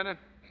outside a minute?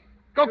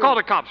 Go call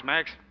the cops,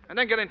 Max, and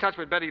then get in touch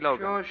with Betty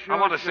Logan. Sure,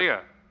 I want to see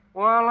her.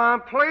 Well,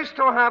 I'm pleased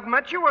to have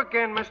met you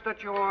again, Mr.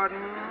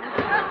 Jordan.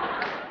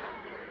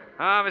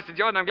 Mr.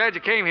 Jordan, I'm glad you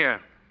came here.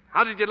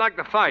 How did you like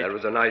the fight? That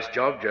was a nice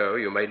job, Joe.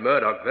 You made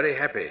Murdoch very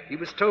happy. He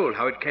was told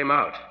how it came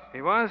out.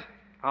 He was?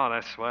 Oh,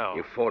 that's swell.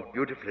 You fought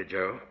beautifully,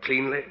 Joe.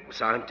 Cleanly,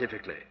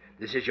 scientifically.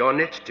 This is your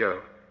niche,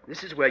 Joe.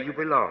 This is where you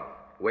belong.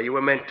 Where you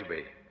were meant to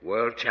be.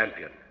 World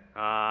champion.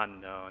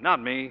 No, not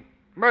me.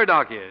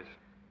 Murdoch is.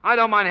 I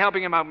don't mind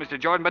helping him out, Mr.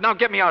 Jordan, but now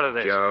get me out of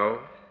this.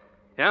 Joe?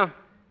 Yeah?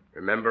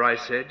 Remember I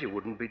said you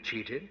wouldn't be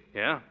cheated?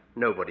 Yeah?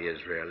 Nobody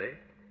is, really.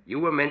 You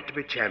were meant to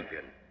be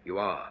champion. You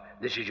are.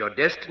 This is your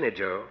destiny,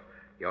 Joe.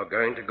 You're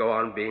going to go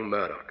on being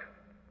Murdoch.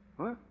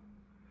 What?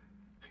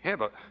 Yeah,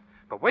 but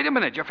wait a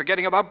minute. You're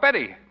forgetting about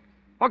Betty.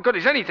 What good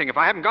is anything if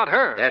I haven't got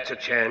her? That's a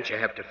chance you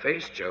have to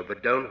face, Joe,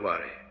 but don't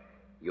worry.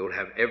 You'll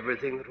have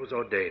everything that was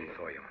ordained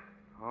for you.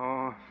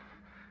 Oh,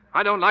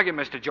 I don't like it,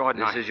 Mr.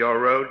 Jordan. This is your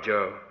road,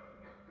 Joe.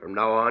 From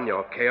now on,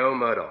 you're K.O.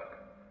 Murdoch.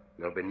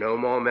 There'll be no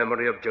more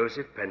memory of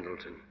Joseph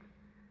Pendleton.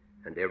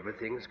 And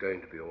everything's going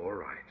to be all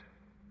right.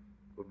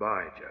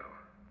 Goodbye, Joe.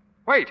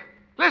 Wait,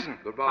 listen.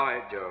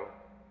 Goodbye, Joe.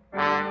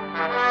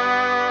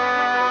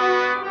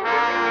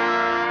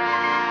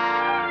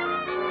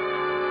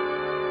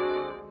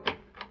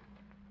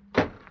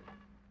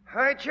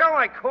 Hey, Joe,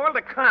 I called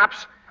the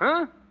cops.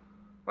 Huh?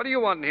 What do you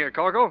want in here,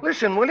 Corkle?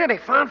 Listen, will you? They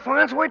found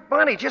Farnsworth's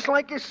body, just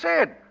like you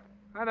said.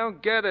 I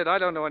don't get it. I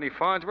don't know any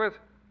Farnsworth.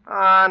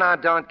 Ah, now,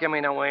 don't give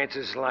me no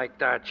answers like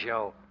that,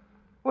 Joe.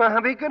 Well,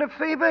 have you got a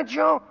fever,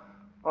 Joe?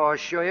 Oh,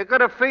 sure, you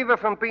got a fever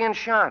from being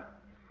shot.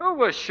 Who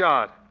was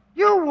shot?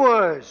 You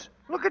was.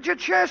 Look at your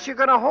chest. You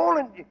got a hole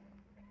in...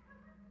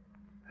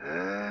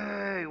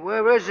 Hey,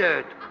 where is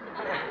it?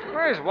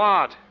 Where's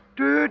what?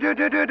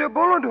 The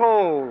bullet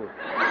hole.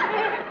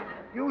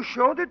 You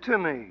showed it to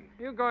me.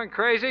 You going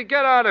crazy?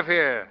 Get out of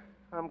here.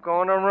 I'm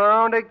going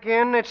around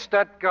again. It's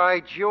that guy,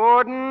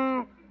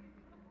 Jordan.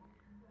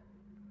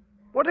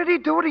 What did he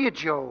do to you,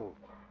 Joe?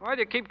 Why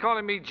do you keep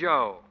calling me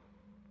Joe?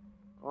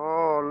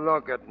 Oh,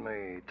 look at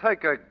me.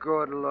 Take a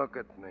good look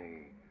at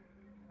me.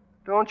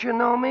 Don't you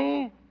know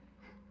me?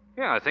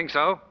 Yeah, I think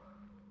so.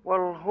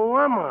 Well, who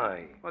am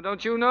I? Well,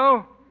 don't you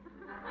know?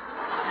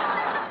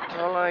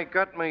 Well, I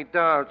got me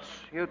doubts.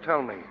 You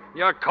tell me.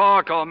 You're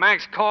Corkle,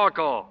 Max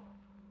Corkle.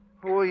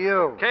 Who are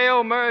you?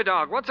 K.O.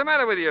 Murdoch. What's the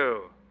matter with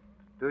you?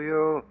 Do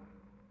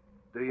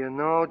you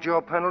know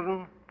Joe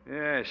Pendleton?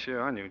 Yeah,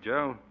 sure, I knew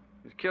Joe.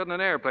 He was killed in an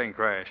airplane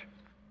crash.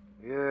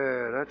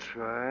 Yeah, that's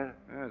right.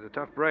 Yeah, it was a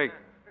tough break.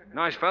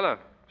 Nice fella.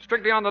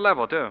 Strictly on the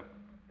level, too.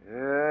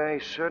 Yeah, he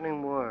certainly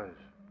was.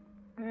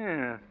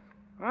 Yeah,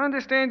 I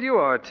understand you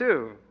are,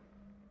 too.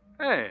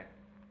 Hey,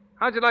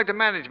 how'd you like to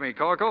manage me,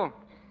 Corkle?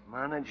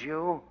 Manage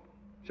you?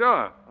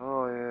 Sure.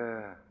 Oh,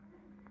 yeah.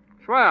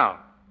 Swell.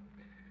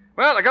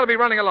 Well, I gotta be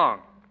running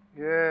along.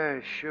 Yeah,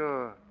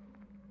 sure.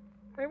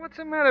 Hey, what's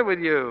the matter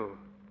with you?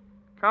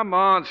 Come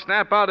on,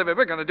 snap out of it.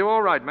 We're gonna do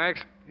all right,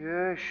 Max.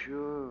 Yeah,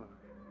 sure.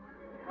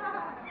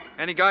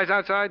 Any guys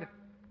outside?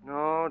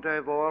 No,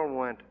 they've all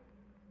went.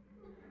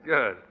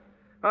 Good.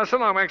 So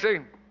long, Maxie.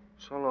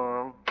 So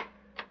long.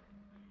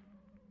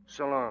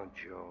 So long,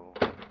 Joe.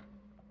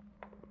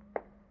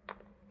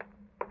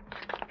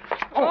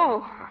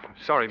 Oh.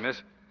 Sorry,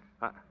 miss.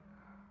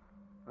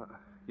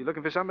 You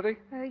looking for somebody?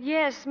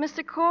 Yes,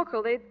 Mr.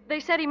 Corkle. They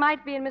said he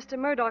might be in Mr.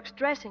 Murdoch's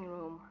dressing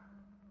room.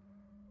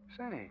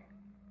 Say,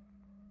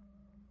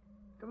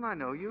 don't I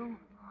know you?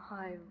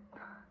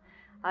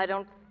 I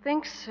don't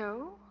think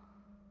so.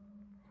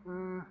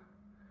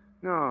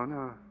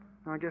 No,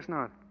 I guess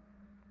not.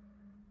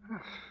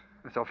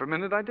 I thought for a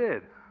minute I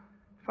did.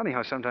 Funny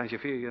how sometimes you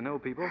feel you know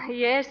people.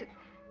 Yes.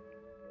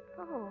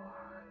 Oh,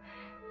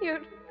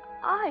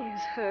 eye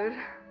is hurt.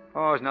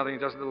 Oh, it's nothing.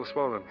 Just a little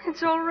swollen.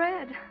 It's all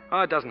red.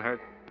 Oh, it doesn't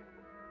hurt.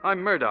 I'm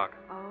Murdoch.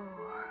 Oh.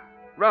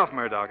 Ralph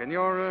Murdoch, and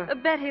you're,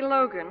 Betty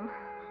Logan.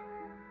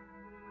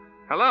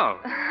 Hello.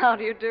 How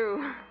do you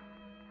do?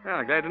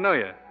 Yeah, glad to know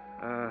you.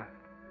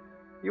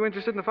 You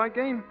interested in the fight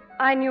game?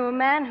 I knew a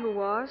man who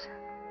was.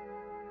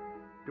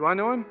 Do I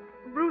know him?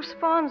 Bruce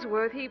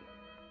Farnsworth.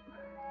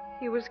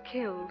 He was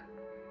killed.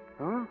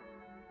 Huh?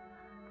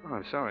 Oh,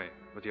 I'm sorry.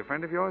 Was he a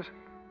friend of yours?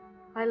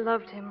 I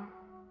loved him.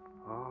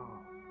 Oh,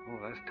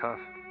 that's tough.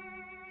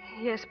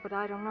 Yes, but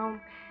I don't know.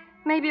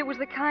 Maybe it was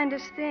the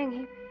kindest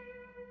thing.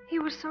 He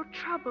was so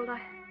troubled.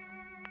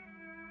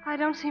 I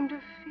don't seem to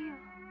feel.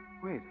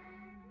 Wait.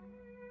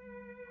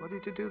 What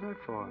did you do that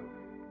for?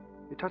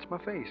 You touched my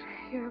face.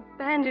 Your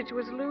bandage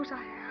was loose.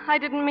 I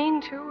didn't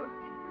mean to.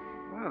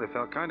 Well, it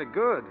felt kind of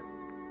good.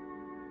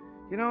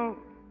 You know,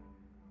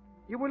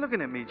 you were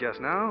looking at me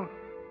just now.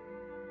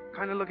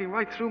 Kind of looking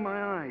right through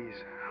my eyes.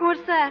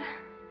 What's that?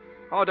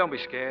 Oh, don't be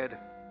scared.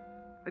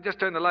 I just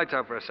turned the lights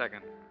out for a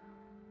second.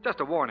 Just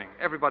a warning.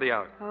 Everybody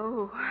out.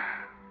 Oh.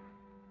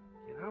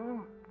 You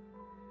know,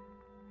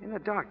 in the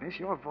darkness,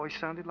 your voice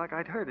sounded like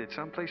I'd heard it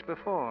someplace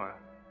before.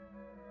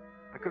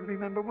 I couldn't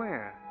remember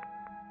where.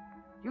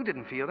 You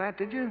didn't feel that,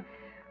 did you?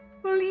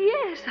 Well,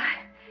 yes.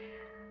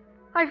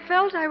 I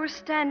felt I was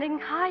standing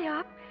high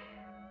up,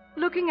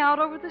 looking out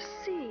over the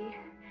sea.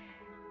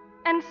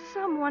 And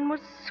someone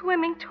was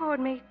swimming toward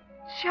me,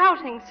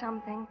 shouting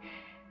something.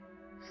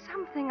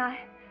 Something I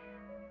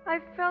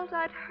felt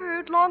I'd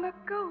heard long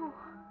ago.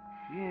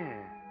 Yeah.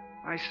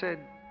 I said,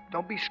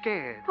 don't be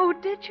scared. Oh,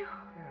 did you?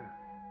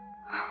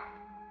 Yeah.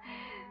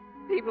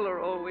 People are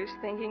always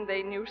thinking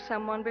they knew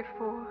someone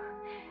before,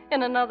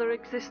 in another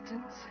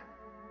existence.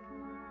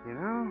 You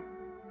know,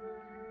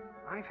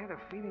 I've had a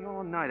feeling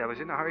all night I was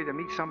in a hurry to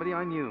meet somebody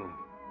I knew.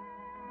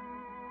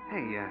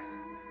 Hey,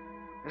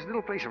 there's a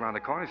little place around the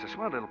corner. It's a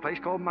swell little place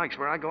called Mike's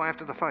where I go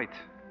after the fight.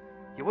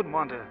 You wouldn't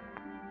want to...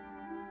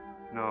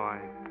 No,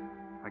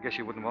 I guess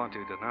you wouldn't want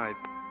to tonight,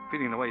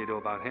 feeling the way you do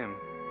about him.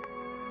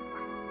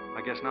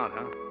 I guess not,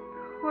 huh?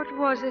 What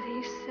was it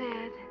he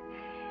said?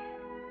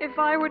 If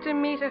I were to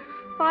meet a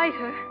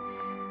fighter,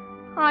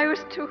 I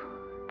was to...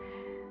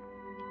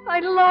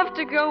 I'd love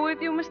to go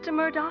with you, Mr.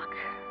 Murdoch.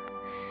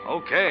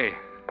 Okay.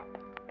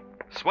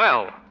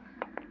 Swell.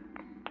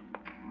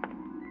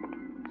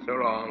 So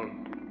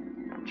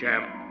long,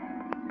 champ.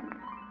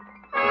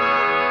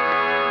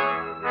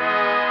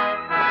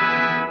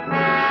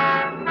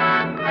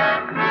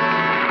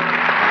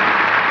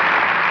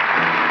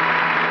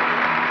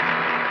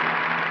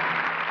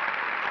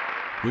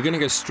 We're going to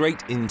go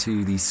straight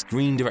into the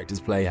Screen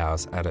Directors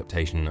Playhouse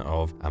adaptation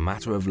of A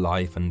Matter of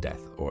Life and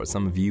Death, or as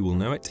some of you will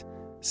know it,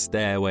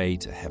 Stairway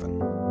to Heaven.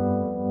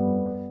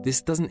 This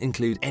doesn't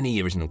include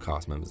any original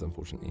cast members,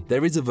 unfortunately.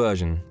 There is a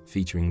version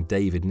featuring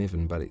David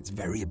Niven, but it's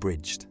very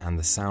abridged, and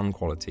the sound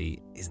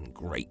quality isn't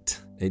great.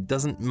 It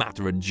doesn't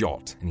matter a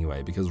jot,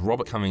 anyway, because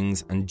Robert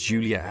Cummings and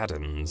Julia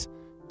Adams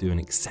do an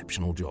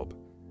exceptional job.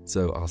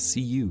 So I'll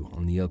see you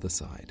on the other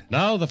side.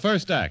 Now, the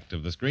first act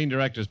of the Screen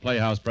Directors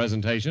Playhouse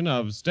presentation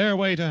of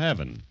Stairway to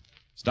Heaven,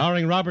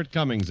 starring Robert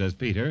Cummings as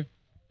Peter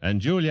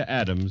and Julia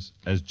Adams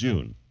as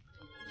June.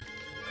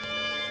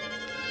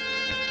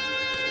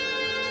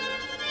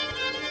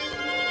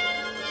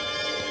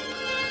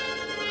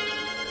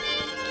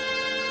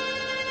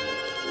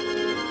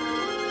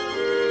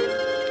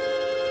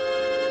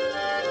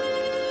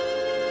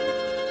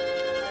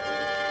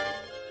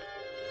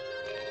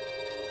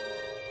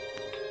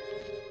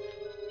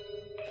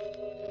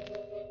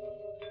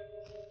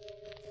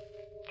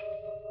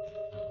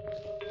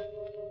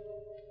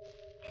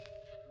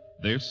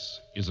 This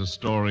is a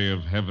story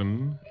of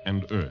heaven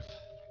and earth.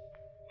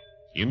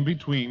 In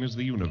between is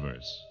the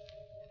universe.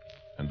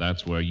 And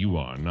that's where you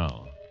are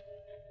now.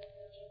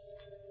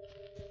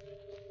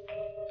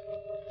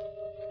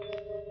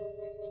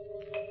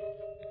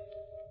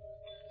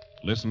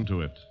 Listen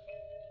to it.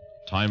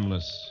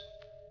 Timeless,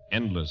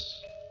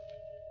 endless.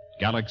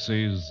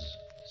 Galaxies,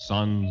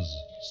 suns,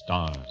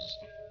 stars.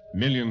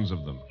 Millions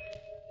of them.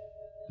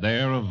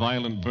 There, a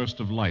violent burst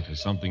of light as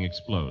something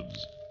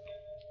explodes.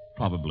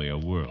 Probably a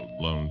world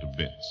blown to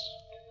bits.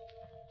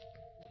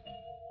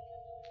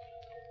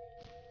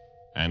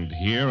 And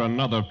here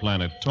another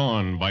planet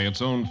torn by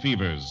its own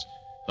fevers.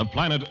 The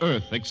planet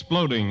Earth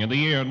exploding in the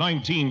year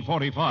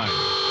 1945.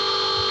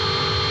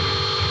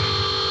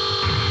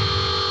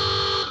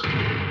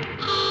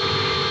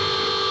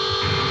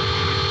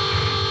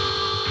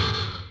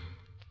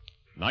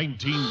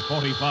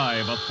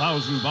 1945, a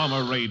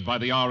 1,000-bomber raid by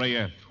the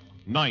RAF.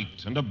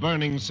 Night and a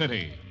burning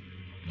city.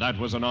 That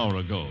was an hour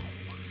ago.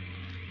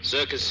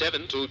 Circus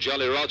 7 to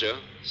Jolly Roger.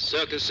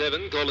 Circus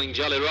 7 calling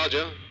Jolly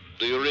Roger.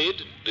 Do you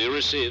read? Do you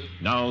receive?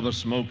 Now the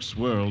smoke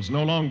swirls.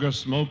 No longer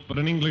smoke, but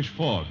an English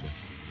fog.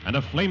 And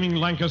a flaming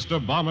Lancaster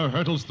bomber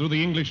hurtles through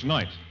the English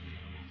night.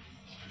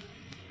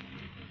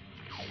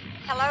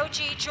 Hello,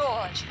 G.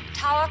 George.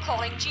 Tower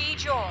calling G.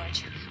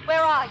 George.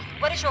 Where are you?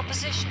 What is your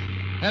position?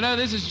 Hello,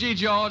 this is G.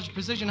 George.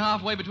 Position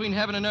halfway between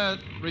heaven and earth.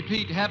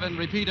 Repeat heaven,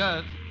 repeat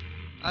earth.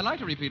 I'd like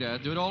to repeat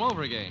it. Do it all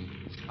over again.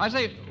 I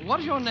say, what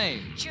is your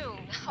name?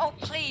 June. Oh,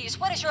 please.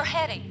 What is your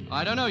heading?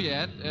 I don't know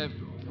yet.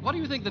 What do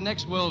you think the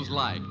next world's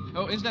like?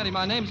 Oh, incidentally,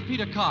 my name's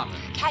Peter Carter.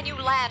 Can you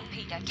land,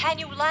 Peter? Can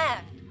you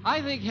land?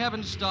 I think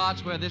heaven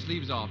starts where this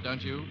leaves off,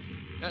 don't you?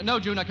 No,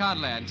 June, I can't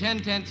land. 10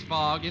 tenths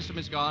fog,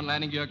 instruments gone,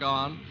 landing gear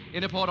gone.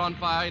 Inner port on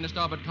fire, inner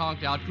starboard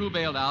conked out, crew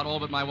bailed out, all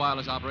but my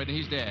wireless operator.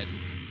 He's dead.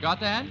 Got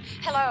that?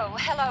 Hello,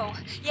 hello.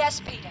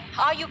 Yes, Peter.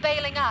 Are you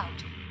bailing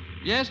out?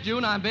 Yes,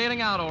 June, I'm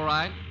bailing out all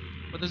right.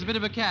 But there's a bit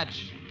of a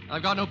catch.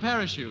 I've got no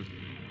parachute.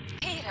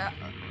 Peter,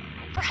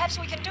 perhaps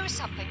we can do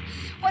something.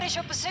 What is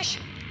your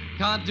position?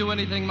 Can't do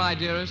anything, my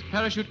dearest.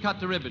 Parachute cut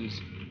to ribbons.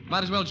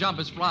 Might as well jump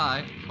as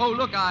fly. Oh,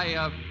 look,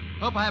 I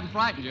hope I haven't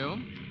frightened you.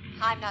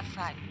 I'm not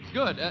frightened.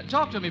 Good.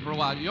 Talk to me for a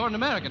while. You're an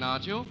American,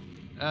 aren't you?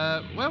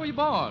 Where were you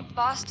born?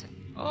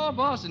 Boston. Oh,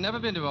 Boston. Never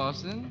been to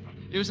Boston.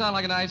 You sound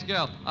like a nice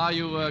girl. Are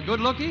you good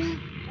looking?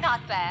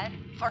 Not bad.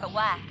 For a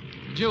whack.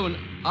 June,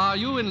 are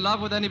you in love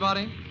with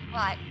anybody?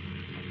 Why,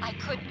 I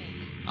could be.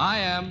 I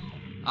am.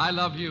 I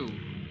love you.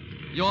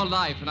 Your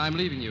life, and I'm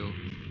leaving you.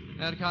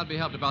 That can't be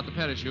helped about the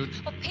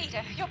parachute. Oh,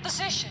 Peter, your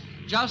position.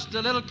 Just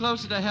a little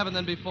closer to heaven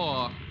than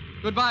before.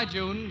 Goodbye,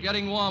 June.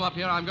 Getting warm up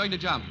here. I'm going to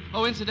jump.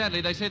 Oh,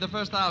 incidentally, they say the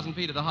first 1,000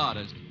 feet are the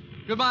hardest.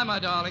 Goodbye, my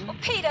darling. Oh,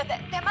 Peter,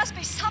 there must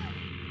be some...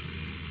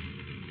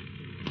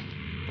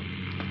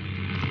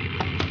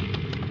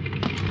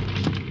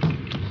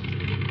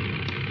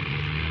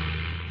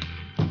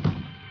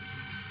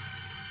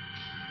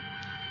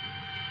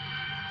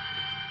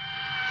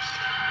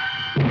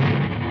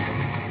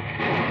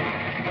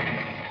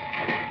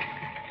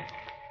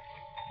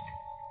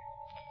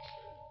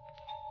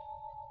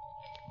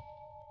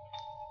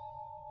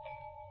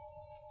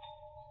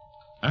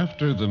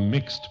 After the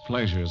mixed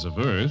pleasures of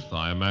Earth,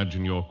 I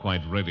imagine you're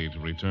quite ready to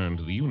return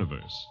to the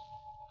universe.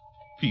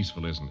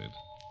 Peaceful, isn't it?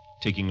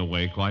 Ticking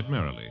away quite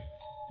merrily.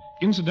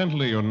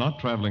 Incidentally, you're not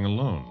traveling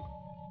alone.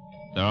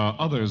 There are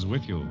others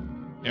with you.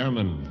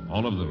 Airmen,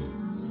 all of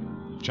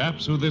them.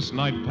 Chaps who this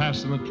night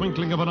pass in the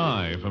twinkling of an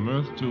eye from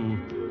Earth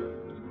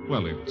to...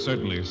 well, it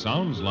certainly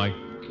sounds like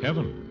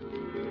heaven.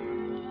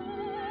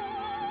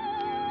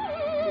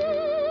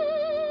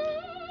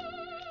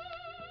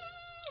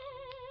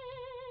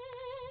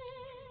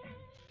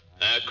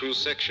 Aircrew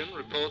section,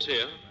 report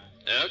here.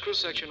 Aircrew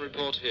section,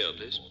 report here,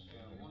 please.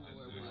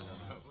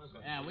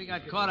 Yeah, we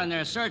got caught on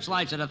their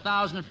searchlights at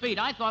 1,000 feet.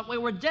 I thought we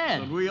were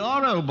dead. But we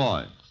are, old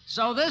boy.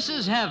 So this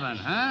is heaven,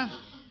 huh?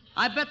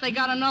 I bet they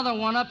got another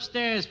one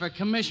upstairs for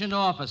commissioned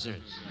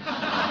officers.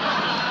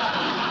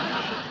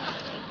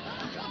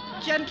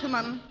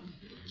 Gentlemen,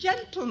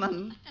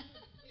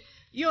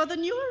 you're the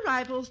new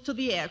arrivals to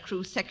the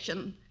aircrew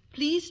section.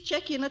 Please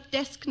check in at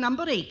desk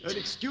number 8.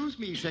 Excuse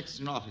me,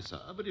 section officer,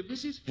 but if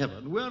this is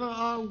heaven, where are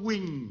our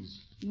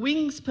wings?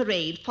 Wings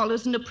parade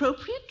follows an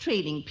appropriate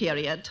training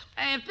period.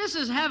 Hey, if this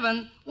is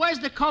heaven, where's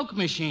the Coke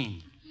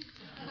machine?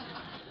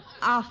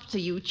 After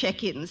you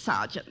check in,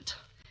 Sergeant.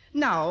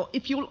 Now,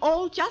 if you'll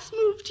all just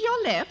move to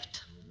your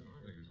left.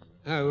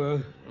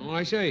 Oh,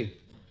 I say.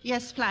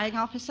 Yes, flying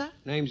officer?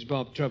 Name's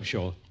Bob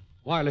Trubshaw.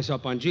 Wireless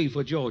up on G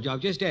for George.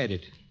 I've just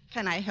added.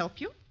 Can I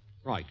help you?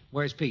 Right.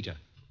 Where's Peter?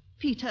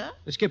 Peter?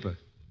 The skipper.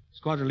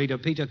 Squadron leader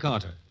Peter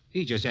Carter.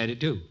 He just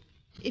added too.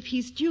 If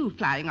he's due,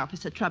 flying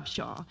officer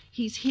Trubshaw,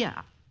 he's here.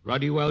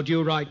 Ruddy well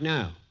due right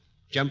now.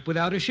 Jump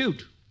without a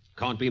chute.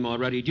 Can't be more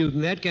ruddy due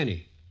than that, can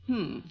he?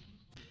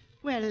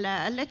 Well,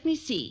 let me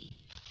see.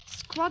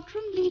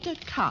 Squadron leader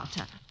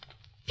Carter.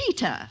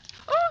 Peter.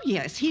 Oh,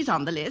 yes, he's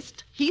on the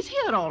list. He's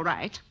here, all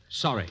right.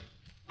 Sorry.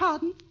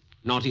 Pardon?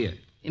 Not here.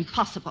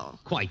 Impossible.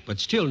 Quite, but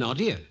still not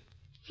here.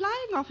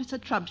 Flying Officer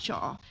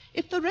Trubshaw,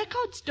 if the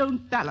records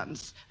don't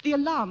balance, the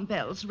alarm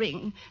bells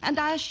ring, and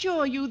I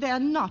assure you they're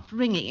not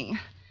ringing.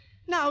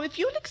 Now, if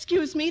you'll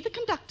excuse me, the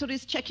conductor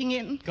is checking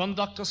in.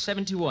 Conductor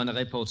 71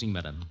 reporting,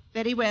 madam.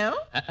 Very well.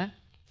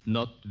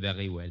 Not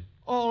very well.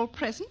 All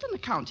present and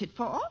accounted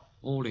for?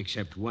 All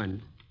except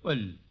one.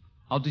 Well,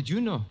 how did you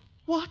know?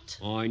 What?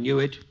 I knew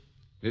it.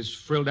 This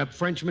frilled-up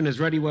Frenchman has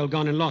ready well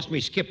gone and lost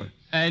me skipper.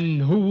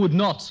 And who would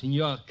not in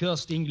your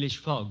cursed English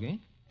fog, eh?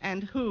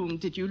 And whom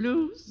did you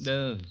lose?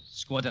 The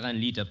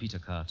squadron leader, Peter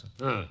Carter.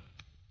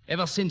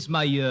 Ever since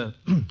my,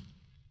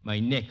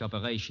 my neck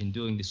operation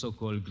during the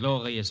so-called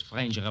glorious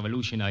French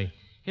Revolution, I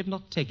have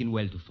not taken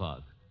well to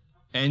fog.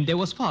 And there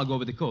was fog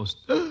over the coast.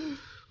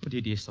 But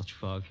it is such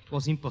fog. It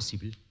was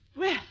impossible.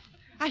 Well,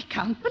 I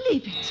can't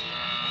believe it.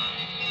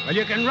 Well,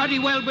 you can ruddy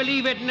well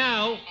believe it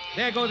now.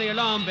 There go the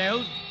alarm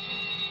bells.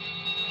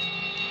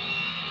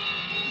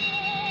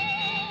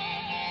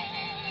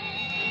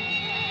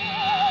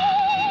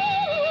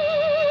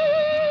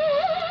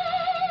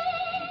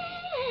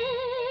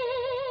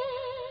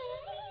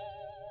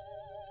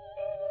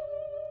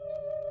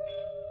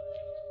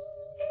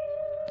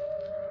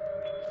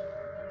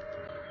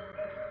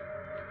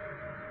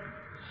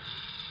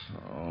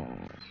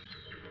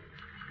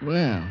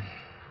 Well,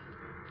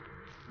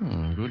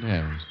 good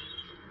heavens.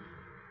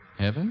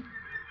 Heaven?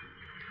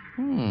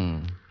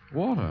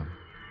 Water.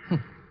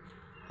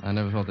 I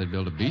never thought they'd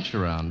build a beach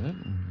around it.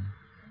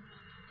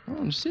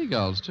 Oh, and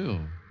seagulls, too.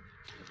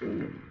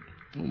 Oh,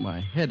 my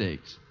head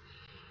aches.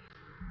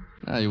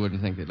 Now, you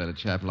wouldn't think they'd let a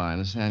chap lie in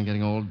the sand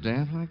getting all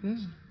damp like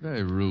this.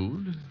 Very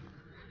rude.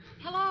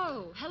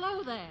 Hello.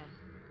 Hello there.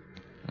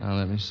 Now,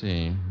 let me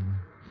see.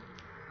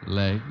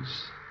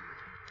 Legs.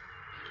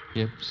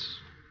 Hips.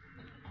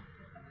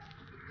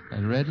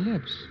 And red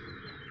lips.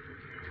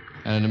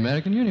 And an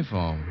American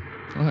uniform.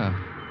 Well,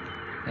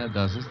 that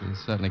does it. It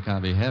certainly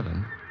can't be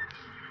heaven.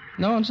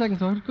 No, on second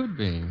thought, it could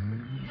be.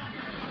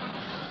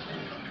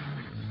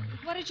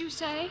 What did you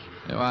say?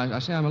 Oh, I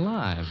say I'm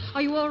alive.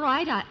 Are you all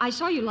right? I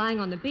saw you lying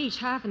on the beach,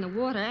 half in the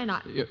water, and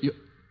I...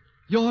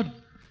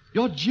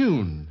 You're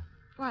June.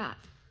 What?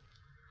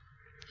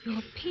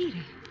 You're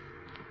Peter.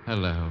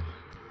 Hello.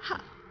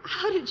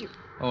 How did you...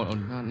 Oh,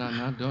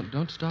 no,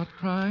 don't start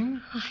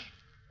crying.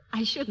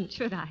 I shouldn't,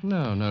 should I?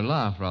 No,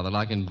 laugh rather,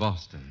 like in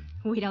Boston.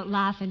 We don't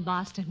laugh in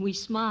Boston. We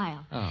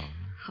smile. Oh.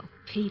 Oh,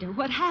 Peter,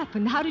 what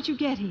happened? How did you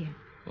get here?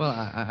 Well,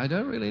 I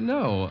don't really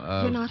know.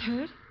 You're not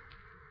hurt?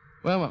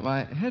 Well,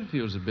 my head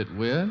feels a bit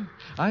weird.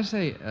 I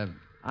say,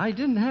 I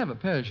didn't have a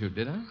parachute,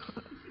 did I?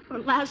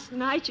 Well, last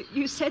night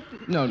you said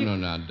that... No,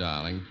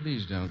 darling.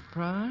 Please don't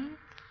cry.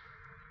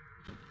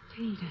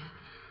 Peter,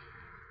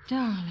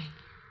 darling.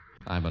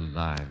 I'm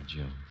alive,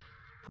 June.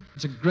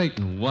 It's a great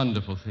and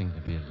wonderful thing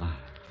to be alive.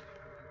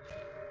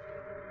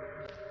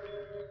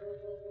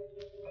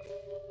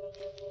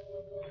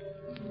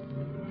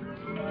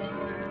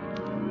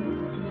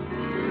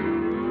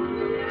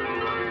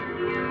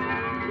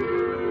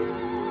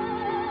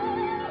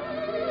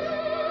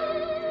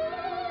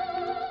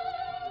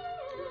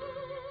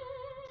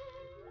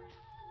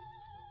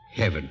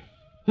 Heaven.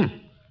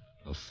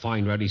 A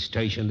fine ruddy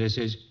station this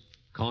is.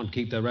 Can't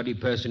keep the ruddy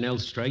personnel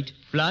straight.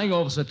 Flying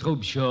over the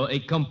troop shore, a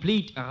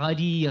complete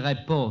ruddy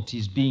report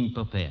is being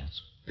prepared.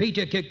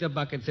 Peter kicked the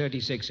bucket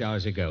 36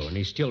 hours ago, and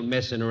he's still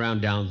messing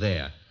around down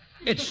there.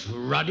 It's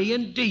ruddy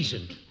and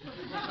decent.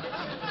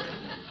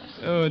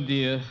 Oh,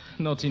 dear.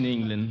 Not in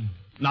England.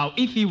 Now,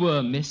 if he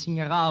were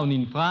messing around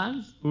in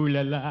France, ooh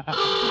la la.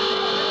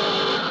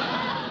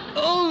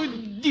 Oh,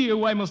 dear,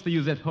 why must I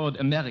use that horrid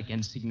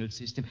American signal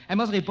system? I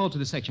must report to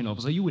the section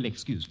officer. You will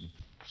excuse me.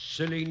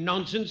 Silly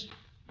nonsense.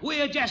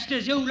 We're just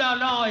as ooh la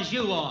la as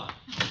you are.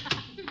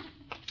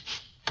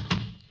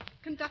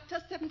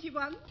 Conductor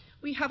 71,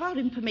 we have our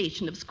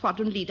information of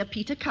Squadron Leader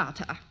Peter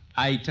Carter.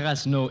 I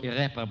trust no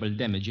irreparable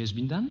damage has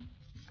been done?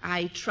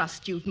 I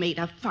trust you've made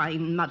a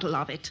fine muddle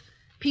of it.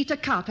 Peter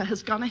Carter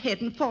has gone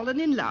ahead and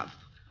fallen in love.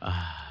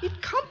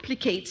 It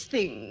complicates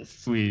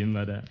things. Oui,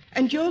 madame.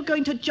 And you're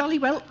going to jolly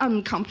well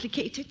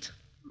uncomplicate it.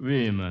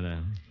 Oui,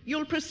 madame.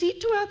 You'll proceed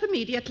to Earth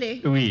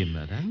immediately. Oui,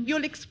 madame.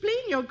 You'll explain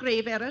your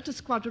grave error to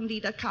Squadron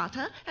Leader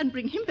Carter and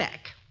bring him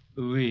back.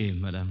 Oui,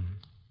 madame.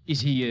 Is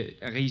he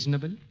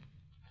reasonable?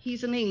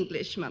 He's an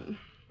Englishman.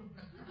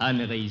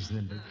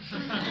 Unreasonable.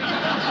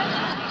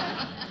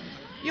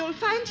 You'll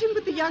find him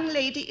with the young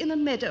lady in a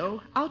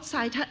meadow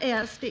outside her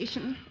air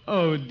station.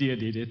 Oh, dear.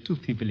 Two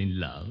people in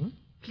love.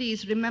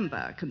 Please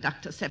remember,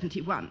 Conductor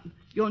 71,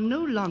 you're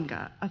no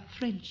longer a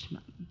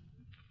Frenchman.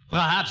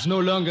 Perhaps no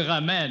longer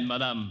a man,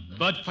 madame,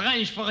 but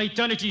French for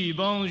eternity,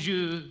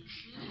 bonjour.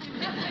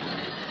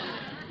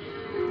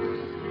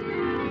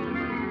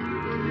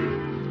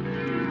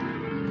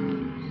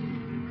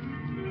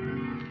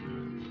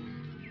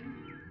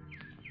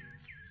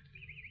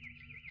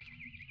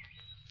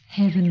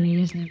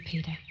 Heavenly, isn't it,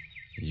 Peter?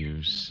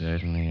 You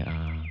certainly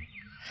are.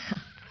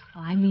 Oh,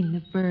 I mean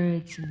the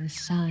birds and the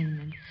sun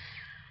and...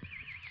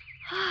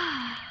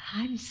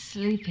 I'm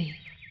sleepy.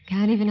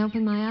 Can't even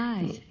open my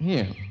eyes.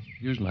 Here,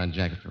 use my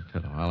jacket for a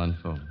pillow. I'll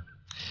unfold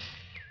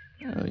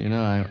it. Oh, you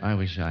know, I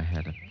wish I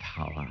had a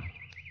power.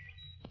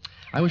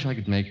 I wish I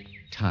could make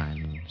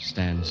time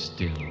stand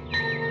still.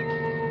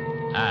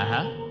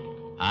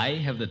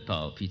 I have that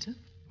power, Peter.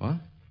 What?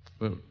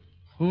 Well,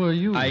 who are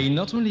you? I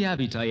not only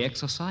have it, I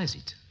exercise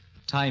it.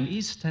 Time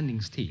is standing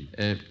still.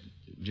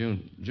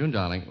 June,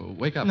 darling,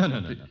 wake up.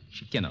 No.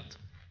 She cannot.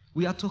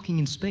 We are talking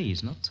in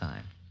space, not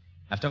time.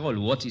 After all,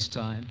 what is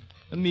time?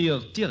 A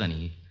mere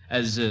tyranny,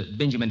 as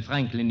Benjamin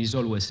Franklin is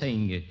always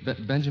saying.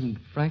 Benjamin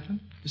Franklin?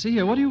 See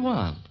here, what do you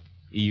want?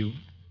 You?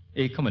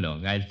 Come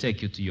along. I'll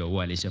take you to your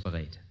wireless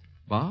operator.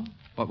 Bob?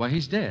 Why,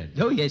 he's dead.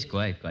 Oh, yes,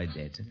 quite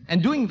dead.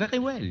 And doing very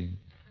well.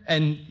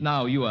 And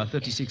now you are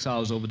 36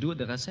 hours overdue at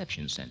the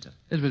reception center.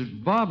 Yes, but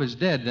if Bob is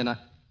dead, then I...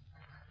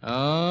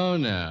 Oh,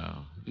 no.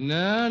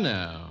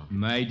 No.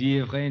 My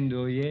dear friend,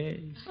 oh, yes.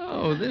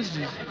 Oh, this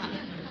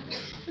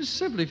is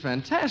simply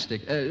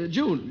fantastic.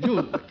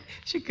 June.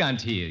 She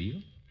can't hear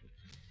you.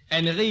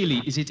 And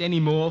really, is it any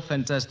more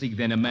fantastic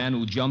than a man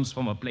who jumps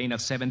from a plane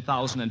of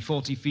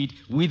 7,040 feet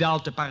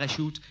without a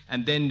parachute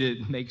and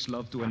then makes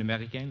love to an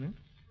American?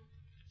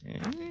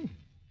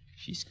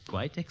 She's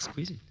quite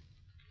exquisite.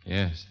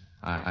 Yes,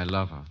 I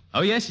love her.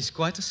 Oh, yes, it's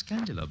quite a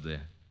scandal up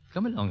there.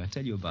 Come along, I'll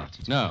tell you about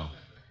it. No.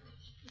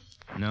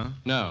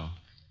 No?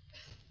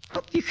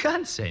 Oh, you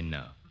can't say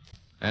no.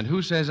 And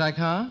who says I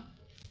can't?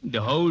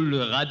 The whole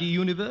Ruddy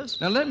universe?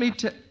 Now, let me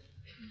tell...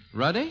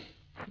 Ruddy?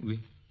 Oui.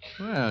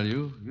 Well,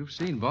 you've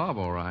seen Bob,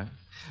 all right.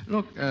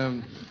 Look,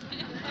 tell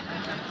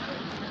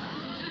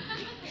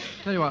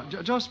you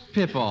what, just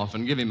pip off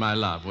and give him my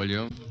love, will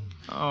you?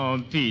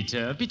 Oh,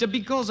 Peter,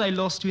 because I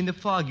lost you in the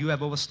fog, you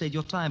have overstayed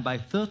your time by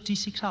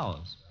 36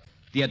 hours.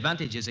 The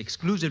advantage is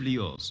exclusively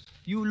yours.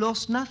 You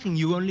lost nothing,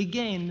 you only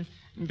gained.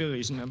 Be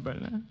reasonable,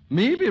 huh?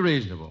 Me be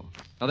reasonable?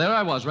 Now, there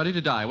I was, ready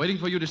to die, waiting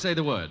for you to say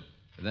the word.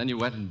 And then you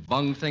went and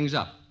bunged things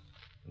up.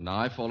 And now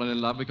I've fallen in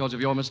love because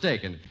of your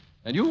mistake, and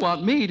you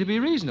want me to be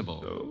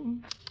reasonable. Oh,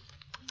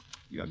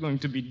 you are going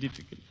to be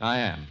difficult. I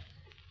am.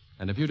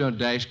 And if you don't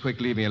dash quick,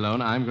 leave me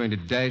alone, I'm going to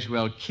dash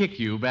well kick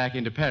you back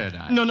into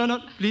paradise. No.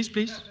 Please.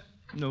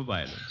 No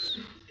violence.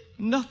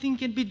 Nothing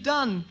can be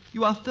done.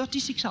 You are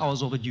 36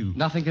 hours overdue.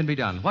 Nothing can be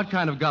done. What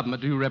kind of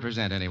government do you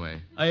represent,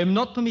 anyway? I am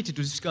not permitted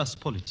to discuss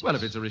politics. Well,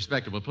 if it's a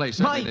respectable place...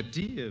 My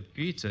dear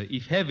Peter,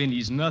 if heaven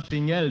is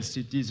nothing else,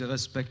 it is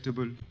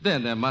respectable.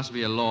 Then there must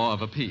be a law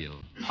of appeal.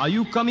 Are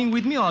you coming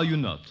with me or are you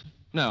not?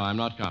 No, I'm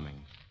not coming.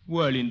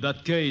 Well, in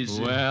that case...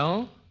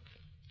 Well?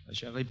 I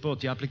shall report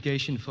the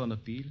application for an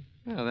appeal.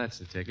 Well, that's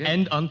the ticket.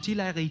 And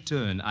until I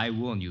return, I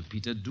warn you,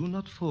 Peter, do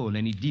not fall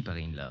any deeper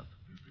in love.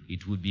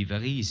 It would be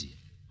very easy,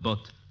 but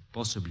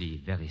possibly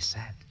very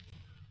sad.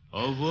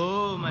 Au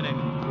revoir, madame.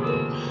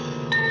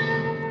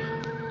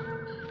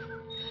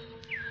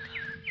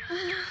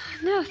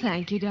 No,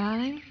 thank you,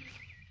 darling.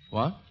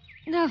 What?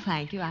 No,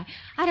 thank you. I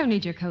don't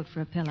need your coat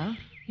for a pillow.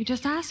 You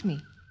just asked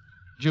me.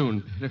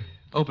 June,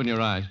 open your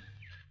eyes.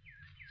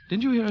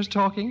 Didn't you hear us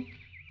talking?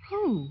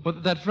 Who? Well,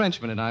 that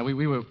Frenchman and I,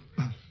 we were...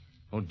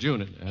 Oh,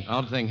 June, an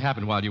odd thing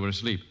happened while you were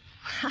asleep.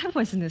 I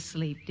wasn't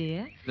asleep,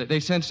 dear. They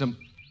sent some...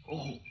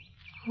 Oh.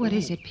 What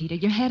is it, Peter?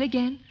 Your head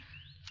again?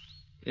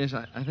 Yes,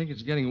 I think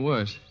it's getting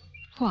worse.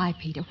 Why,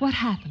 Peter? What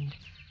happened?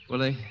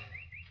 Well,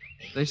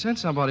 they sent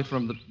somebody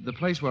from the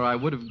place where I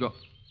would have gone...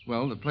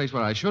 Well, the place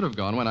where I should have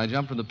gone when I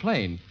jumped from the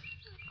plane.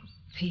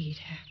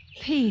 Peter.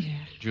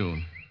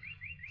 June,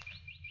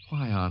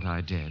 why aren't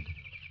I dead?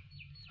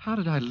 How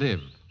did I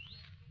live?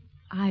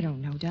 I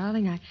don't know,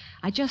 darling.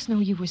 I just know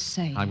you were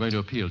safe. I'm going to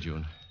appeal,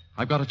 June.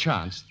 I've got a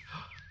chance.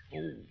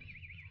 Oh,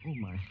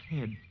 my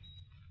head.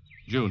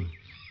 June,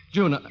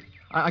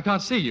 I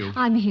can't see you.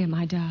 I'm here,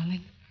 my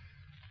darling.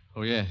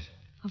 Oh, yes.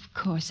 Of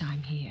course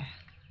I'm here.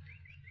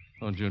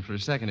 Oh, June, for a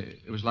second,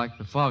 it was like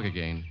the fog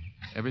again.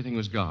 Everything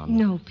was gone.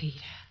 No,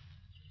 Peter.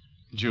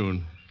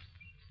 June,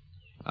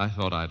 I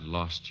thought I'd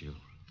lost you.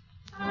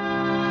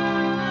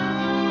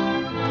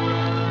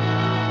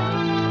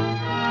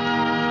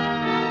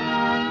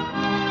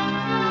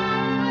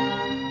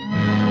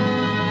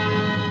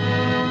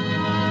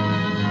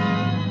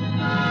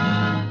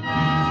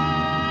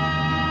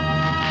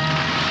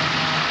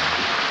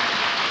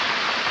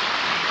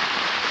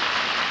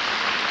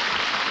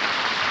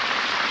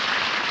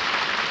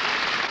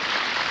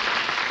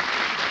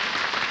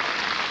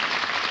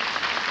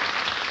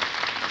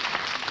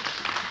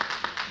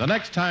 The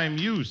next time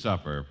you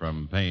suffer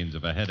from pains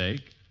of a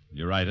headache,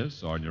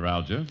 neuritis, or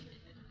neuralgia,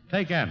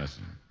 take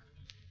Anacin.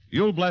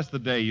 You'll bless the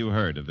day you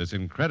heard of this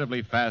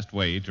incredibly fast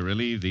way to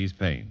relieve these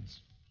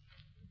pains.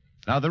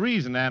 Now, the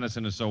reason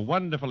Anacin is so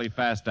wonderfully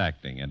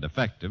fast-acting and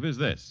effective is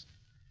this.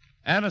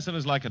 Anacin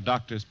is like a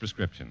doctor's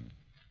prescription.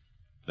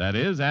 That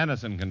is,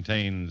 Anacin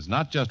contains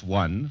not just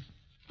one,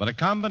 but a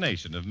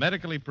combination of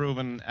medically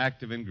proven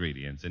active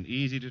ingredients in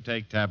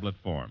easy-to-take tablet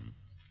form.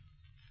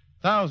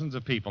 Thousands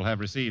of people have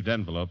received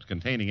envelopes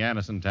containing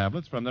Anacin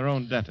tablets from their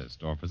own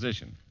dentist or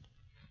physician,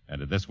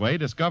 and in this way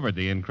discovered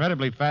the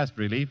incredibly fast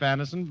relief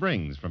Anacin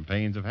brings from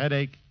pains of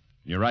headache,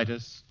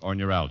 neuritis, or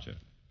neuralgia.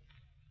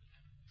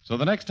 So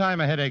the next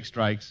time a headache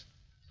strikes,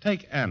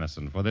 take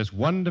Anacin for this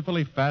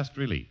wonderfully fast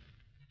relief.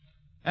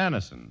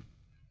 Anacin,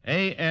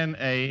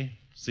 A-N-A-C-I-N.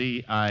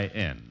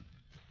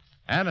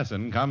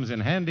 Anacin comes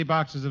in handy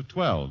boxes of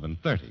 12 and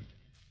 30,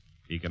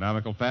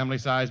 economical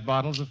family-sized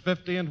bottles of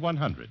 50 and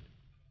 100.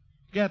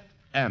 Get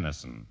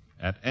Anacin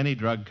at any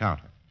drug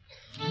counter.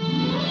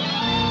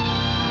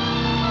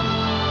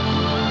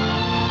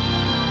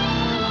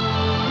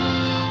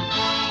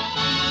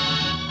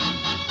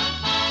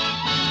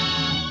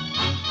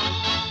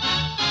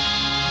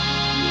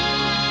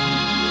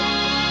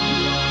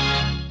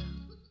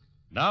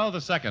 Now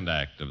the second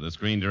act of the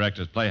Screen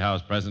Directors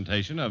Playhouse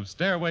presentation of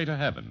Stairway to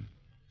Heaven,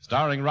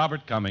 starring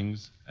Robert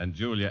Cummings and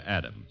Julia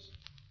Adams.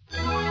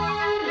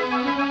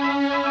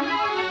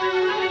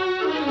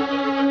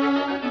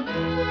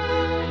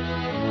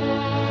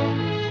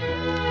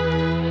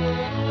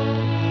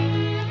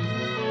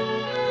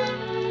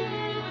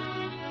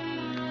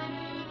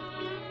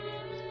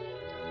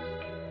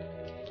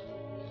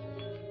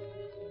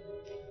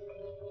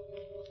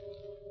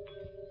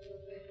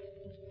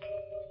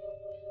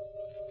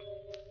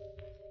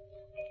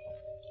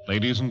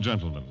 Ladies and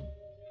gentlemen,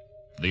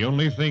 the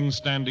only thing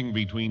standing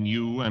between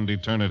you and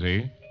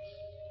eternity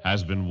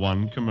has been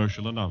one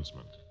commercial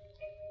announcement.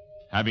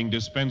 Having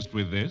dispensed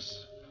with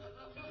this,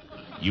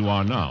 you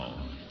are now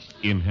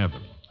in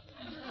heaven.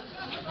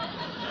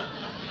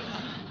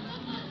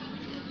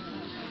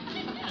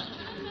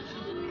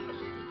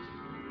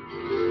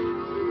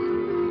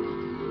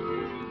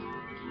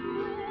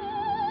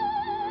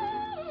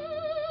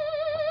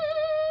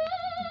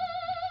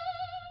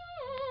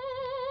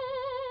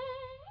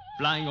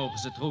 Flying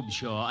Officer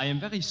Trubshaw, I am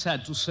very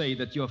sad to say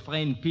that your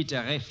friend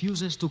Peter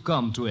refuses to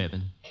come to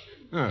heaven.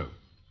 Oh.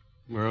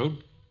 Well,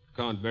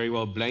 can't very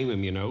well blame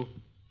him, you know.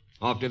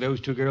 After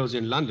those two girls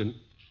in London,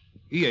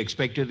 he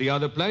expected the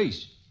other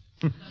place.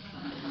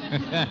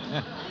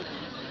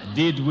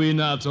 Did we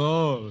not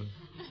all?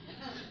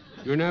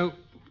 You know,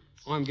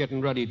 I'm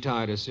getting ruddy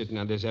tired of sitting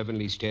on this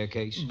heavenly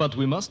staircase. But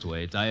we must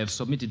wait. I have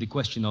submitted the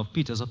question of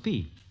Peter's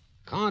appeal.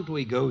 Can't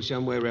we go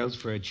somewhere else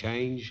for a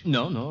change?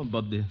 No,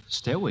 but the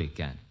stairway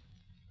can.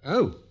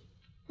 Oh.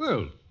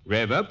 Well,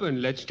 rev up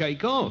and let's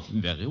take off.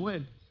 Very well.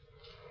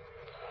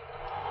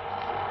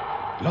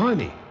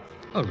 Blimey,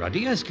 a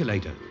ruddy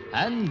escalator.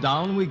 And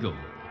down we go.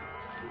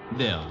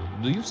 There,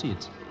 do you see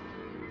it?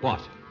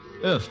 What?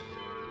 Earth.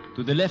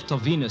 To the left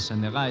of Venus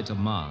and the right of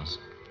Mars.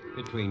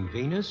 Between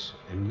Venus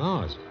and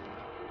Mars.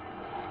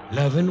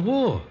 Love and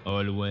war.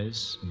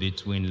 Always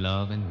between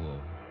love and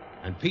war.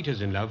 And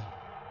Peter's in love.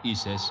 He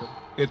says so.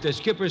 If the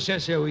skipper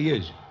says so, he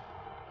is.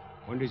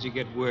 When does he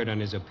get word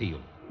on his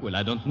appeal? Well,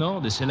 I don't know.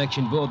 The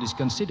selection board is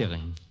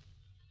considering.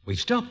 We've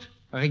stopped.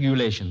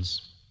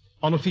 Regulations.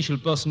 Unofficial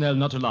personnel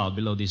not allowed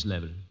below this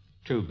level.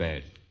 Too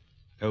bad.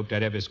 Hoped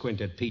I'd ever squint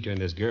at Peter and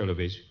this girl of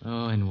his.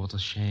 Oh, and what a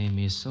shame.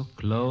 He is so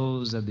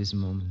close at this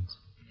moment.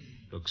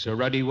 Looks a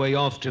ruddy way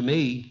off to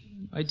me.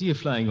 My dear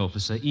flying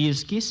officer, he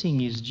is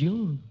kissing his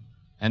June.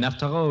 And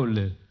after all,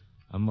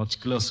 how much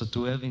closer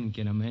to heaven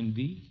can a man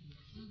be?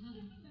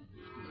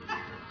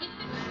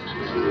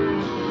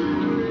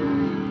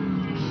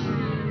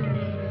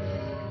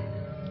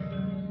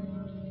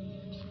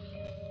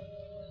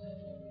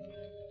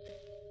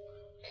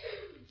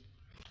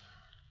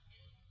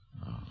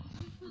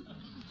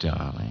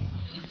 Darling.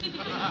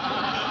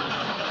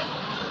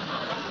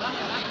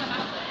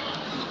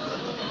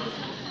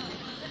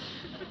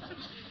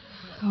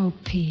 Oh,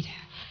 Peter.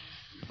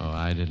 Oh,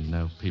 I didn't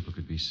know people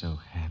could be so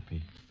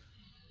happy.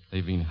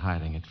 They've been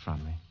hiding it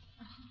from me.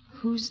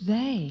 Who's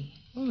they?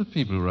 Well, the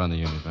people who run the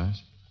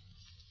universe.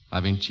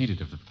 I've been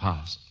cheated of the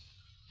past.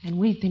 And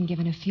we've been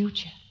given a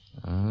future.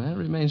 That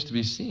remains to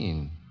be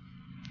seen.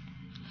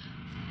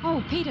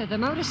 Oh, Peter, the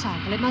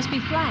motorcycle. It must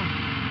be Frank.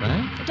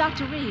 Frank?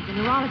 Dr. Reed, the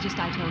neurologist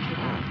I told you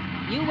about.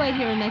 You wait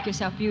here and make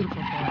yourself beautiful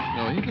for him.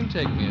 No, you can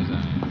take me as I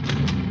am.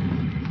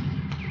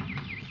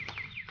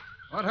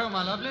 What ho,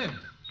 my lovely?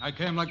 I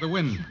came like the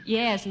wind.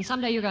 Yes, and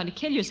someday you're going to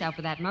kill yourself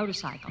with that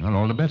motorcycle. Well,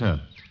 all the better.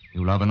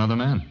 You love another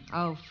man.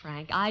 Oh,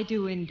 Frank, I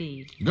do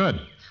indeed. Good.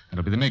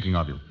 That'll be the making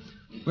of you.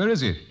 Where is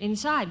he?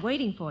 Inside,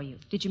 waiting for you.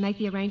 Did you make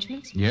the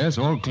arrangements? Yes,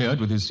 all cleared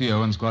with his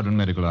CO and squadron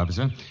medical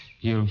officer.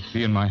 He'll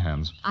be in my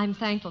hands. I'm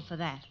thankful for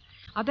that.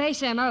 Our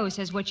base M.O.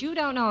 says what you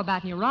don't know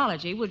about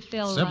neurology would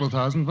fill... Several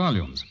thousand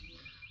volumes.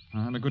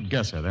 I had a good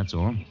guesser, that's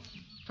all.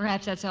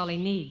 Perhaps that's all he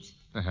needs.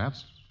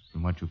 Perhaps,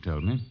 from what you've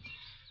told me.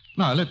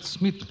 Now, let's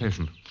meet the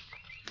patient.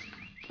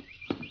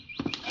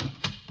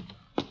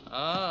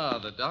 Ah,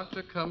 the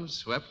doctor comes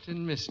swept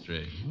in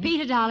mystery.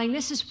 Peter, darling,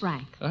 this is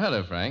Frank. Oh,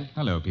 hello, Frank.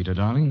 Hello, Peter,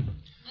 darling.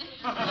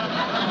 You're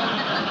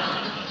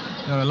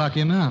a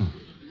lucky man.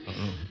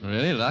 Oh,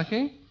 really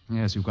lucky?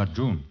 Yes, you've got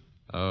June.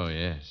 Oh,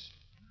 yes.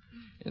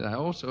 Yes, I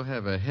also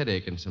have a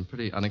headache and some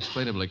pretty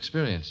unexplainable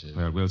experiences.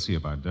 Well, we'll see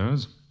about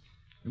those.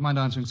 You mind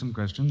answering some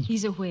questions?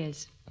 He's a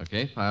whiz.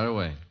 Okay, fire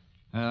away.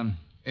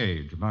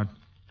 Age, about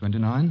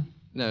 29?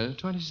 No,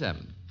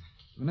 27.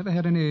 You never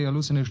had any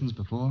hallucinations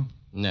before?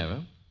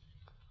 Never.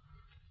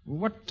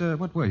 What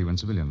were you in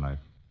civilian life?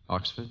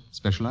 Oxford.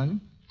 Specializing?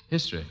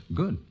 History.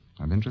 Good.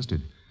 I'm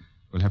interested.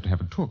 We'll have to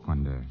have a talk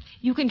one day.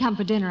 You can come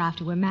for dinner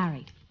after we're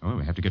married. Oh,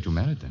 we have to get you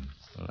married then.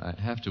 Well, I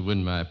have to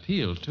win my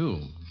appeal,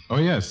 too. Oh,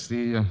 yes,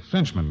 the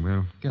Frenchman.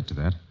 We'll get to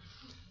that.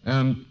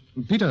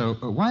 Peter,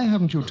 why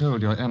haven't you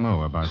told your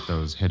M.O. about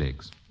those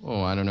headaches?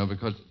 Oh, I don't know,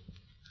 because...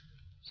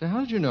 Say, how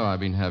did you know I've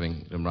been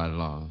having them right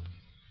along?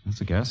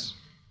 That's a guess.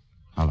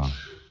 How long?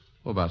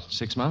 Oh, about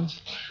 6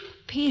 months.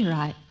 Peter,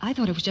 I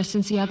thought it was just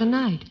since the other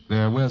night.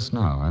 They're worse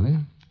now, are they?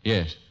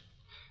 Yes.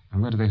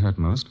 And where do they hurt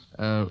most?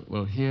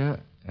 Well, here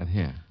and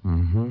here.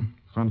 Mm-hmm.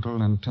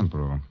 Frontal and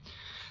temporal.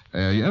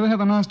 You ever have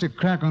a nasty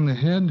crack on the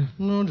head?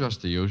 No,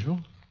 just the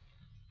usual.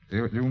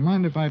 Do you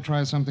mind if I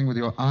try something with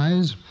your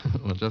eyes?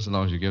 Well, just as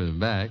long as you give them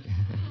back.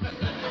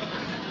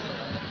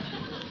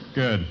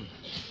 Good.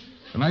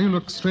 So now you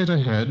look straight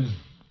ahead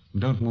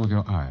and don't move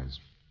your eyes.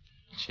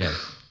 Check.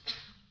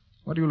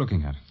 What are you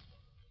looking at?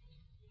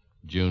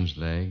 June's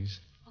legs.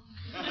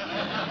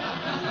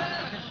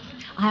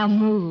 I'll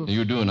move.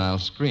 You do, and I'll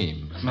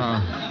scream.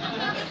 Now,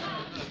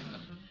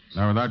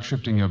 without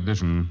shifting your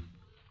vision,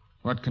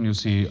 what can you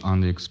see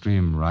on the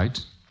extreme right?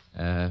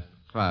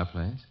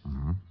 Fireplace.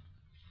 Uh-huh.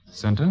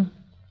 Center?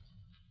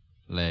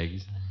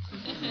 Legs.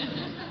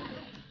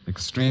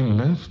 Extreme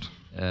left?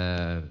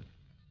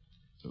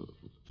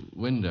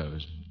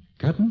 Windows.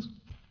 Curtains?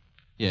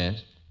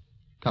 Yes.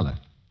 Color?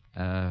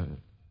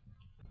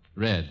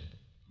 Red.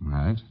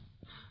 Right.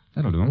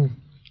 That'll do.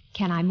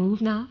 Can I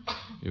move now?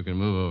 You can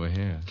move over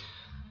here.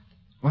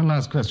 One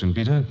last question,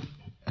 Peter.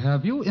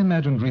 Have you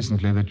imagined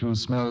recently that you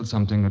smelled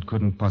something that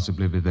couldn't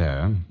possibly be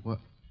there? What?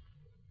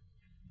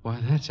 Why,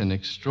 that's an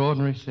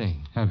extraordinary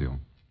thing. Have you?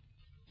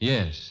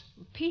 Yes.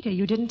 Peter,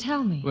 you didn't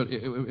tell me. Well,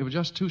 it was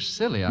just too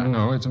silly.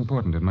 No, it's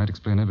important. It might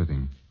explain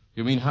everything.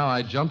 You mean how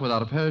I jumped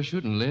without a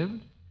parachute and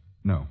lived?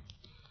 No,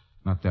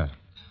 not that.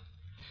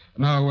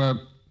 Now,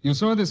 you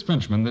saw this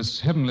Frenchman,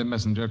 this heavenly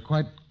messenger,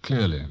 quite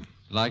clearly.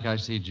 Like I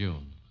see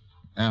June.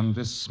 And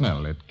this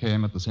smell, it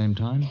came at the same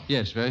time?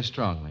 Yes, very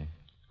strongly.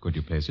 Could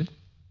you place it?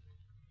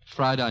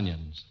 Fried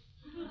onions.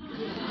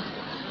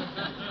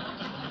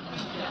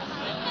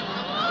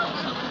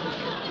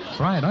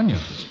 Fried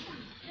onions?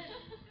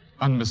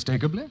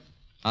 Unmistakably?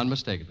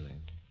 Unmistakably.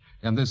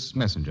 And this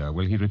messenger,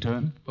 will he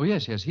return? Oh,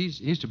 yes.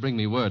 He's to bring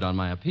me word on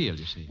my appeal,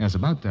 you see. Yes,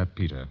 about that,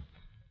 Peter.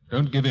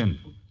 Don't give in.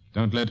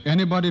 Don't let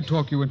anybody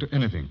talk you into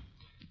anything.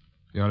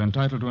 You're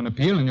entitled to an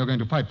appeal, and you're going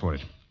to fight for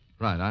it.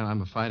 Right.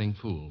 I'm a fighting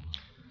fool.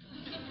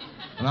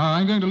 Now,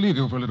 I'm going to leave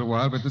you for a little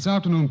while, but this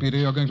afternoon, Peter,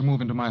 you're going to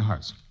move into my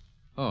house.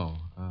 Oh,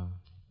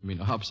 you mean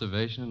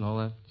observation and all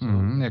that?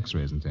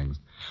 X-rays and things.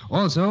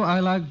 Also, I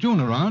like June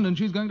around, and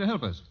she's going to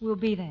help us. We'll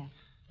be there.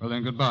 Well,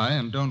 then, goodbye,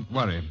 and don't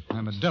worry.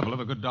 I'm a devil of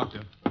a good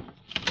doctor.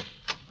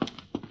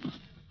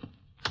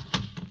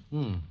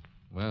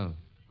 Well,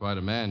 quite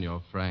a man,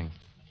 you're Frank.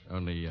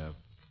 Only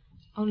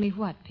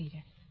what,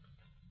 Peter?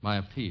 My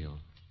appeal.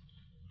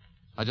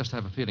 I just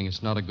have a feeling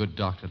it's not a good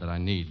doctor that I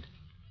need.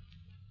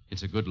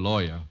 It's a good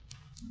lawyer.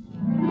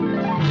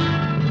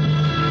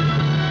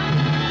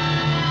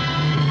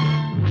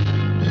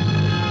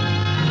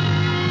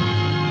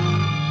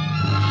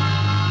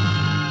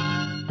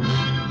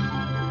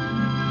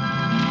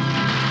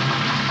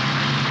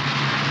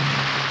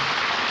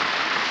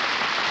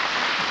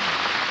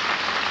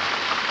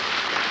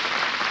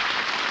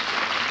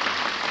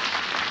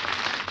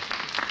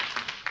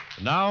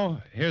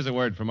 Now, here's a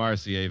word from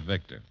RCA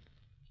Victor.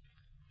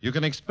 You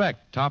can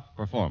expect top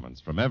performance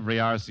from every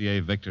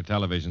RCA Victor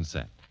television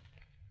set.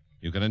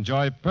 You can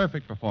enjoy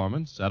perfect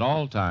performance at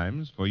all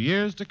times for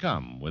years to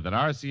come with an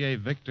RCA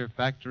Victor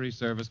factory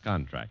service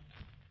contract.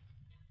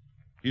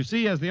 You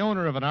see, as the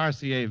owner of an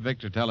RCA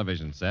Victor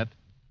television set,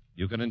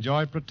 you can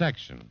enjoy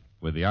protection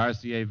with the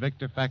RCA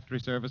Victor factory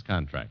service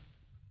contract.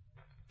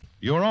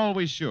 You're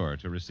always sure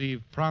to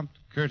receive prompt,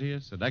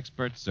 courteous, and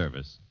expert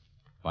service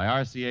by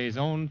RCA's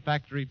own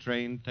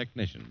factory-trained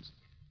technicians.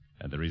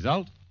 And the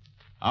result?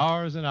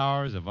 Hours and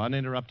hours of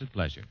uninterrupted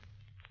pleasure.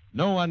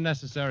 No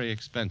unnecessary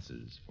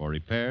expenses for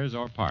repairs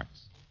or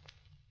parts.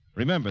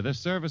 Remember, this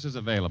service is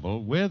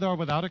available with or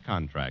without a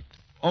contract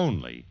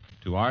only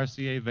to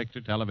RCA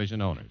Victor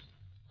television owners.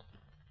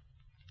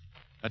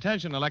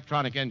 Attention,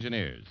 electronic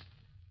engineers.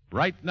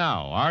 Right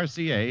now,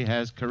 RCA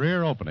has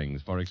career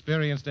openings for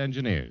experienced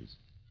engineers.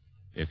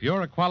 If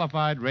you're a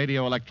qualified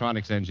radio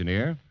electronics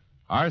engineer,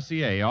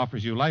 RCA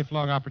offers you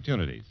lifelong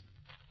opportunities.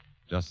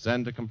 Just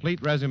send a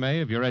complete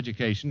resume of your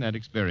education and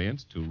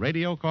experience to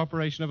Radio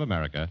Corporation of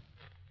America,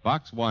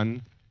 Box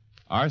 1,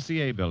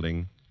 RCA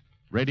Building,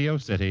 Radio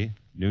City,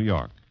 New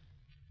York.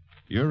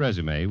 Your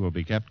resume will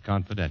be kept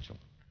confidential.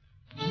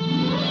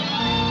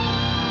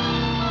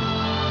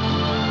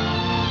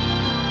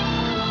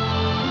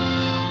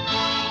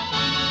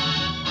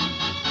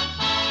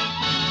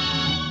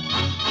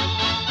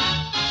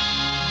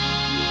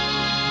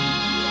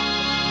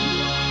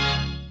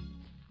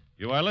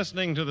 You are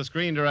listening to the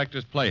Screen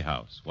Directors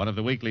Playhouse, one of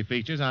the weekly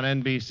features on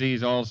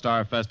NBC's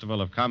All-Star Festival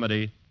of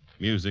Comedy,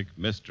 Music,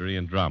 Mystery,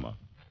 and Drama.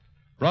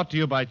 Brought to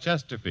you by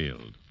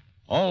Chesterfield.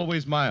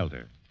 Always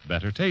milder,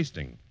 better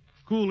tasting,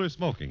 cooler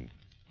smoking,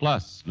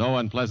 plus no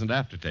unpleasant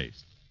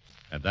aftertaste.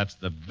 And that's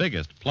the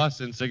biggest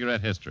plus in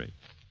cigarette history.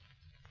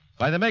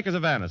 By the makers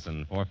of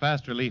Anacin for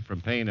fast relief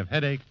from pain of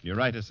headache,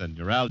 neuritis, and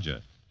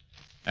neuralgia.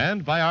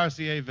 And by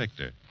RCA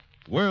Victor,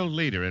 world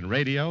leader in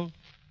radio,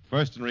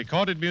 first in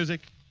recorded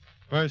music,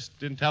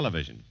 first in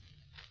television.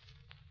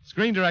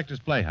 Screen Directors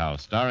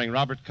Playhouse, starring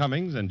Robert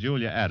Cummings and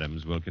Julia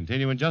Adams, will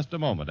continue in just a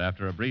moment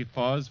after a brief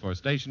pause for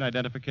station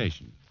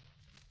identification.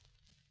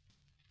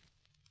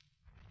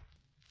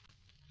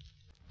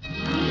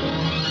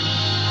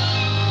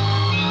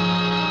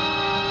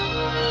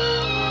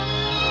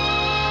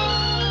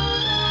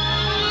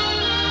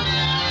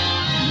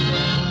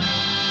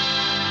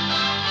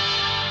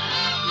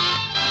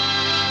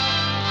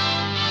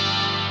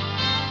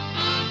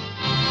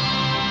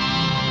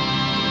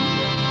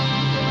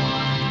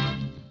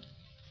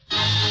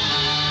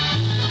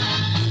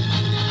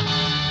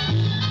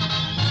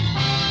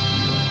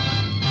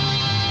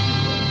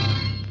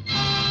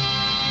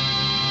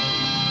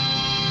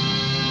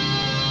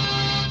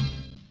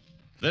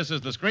 This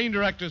is the Screen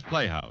Directors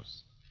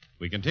Playhouse.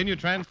 We continue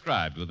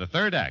transcribed with the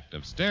third act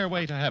of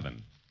Stairway to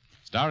Heaven,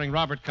 starring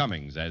Robert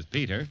Cummings as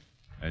Peter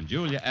and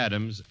Julia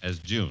Adams as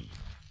June.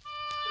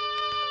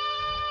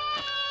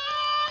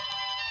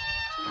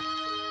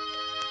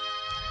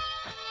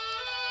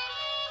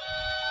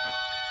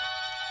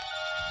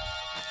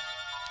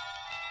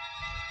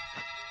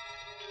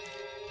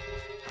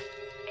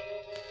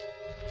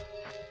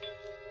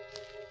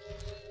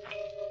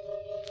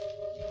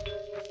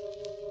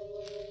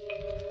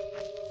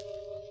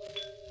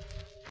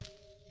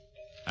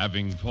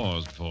 Having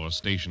paused for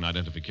station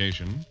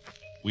identification,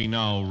 we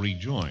now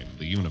rejoin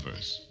the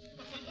universe.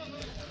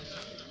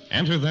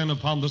 Enter then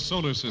upon the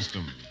solar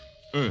system,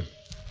 Earth,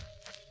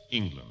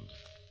 England,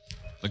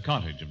 the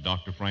cottage of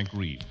Dr. Frank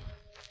Reed.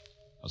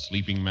 A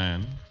sleeping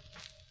man,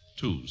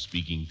 two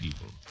speaking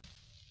people.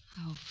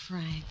 Oh,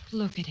 Frank,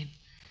 look at him.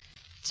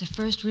 It's the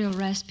first real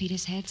rest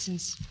Peter's had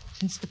since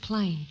the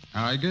plane.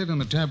 I gave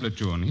him a tablet,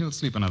 June. He'll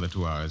sleep another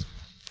 2 hours.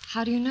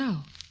 How do you know?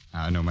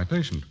 I know my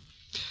patient.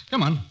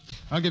 Come on.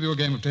 I'll give you a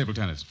game of table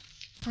tennis.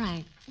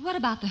 Frank, what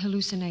about the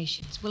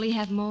hallucinations? Will he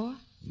have more?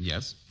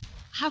 Yes.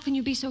 How can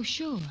you be so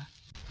sure?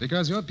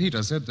 Because your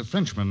Peter said the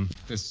Frenchman,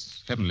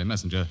 this heavenly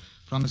messenger,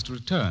 promised to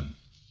return.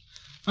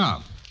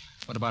 Now,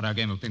 what about our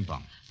game of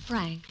ping-pong?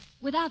 Frank,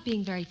 without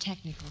being very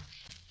technical,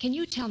 can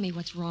you tell me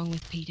what's wrong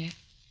with Peter?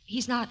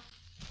 He's not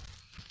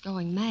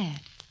going mad.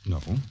 No.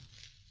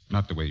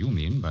 Not the way you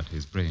mean, but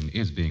his brain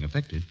is being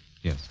affected.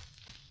 Yes.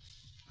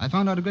 I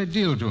found out a great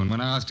deal, June,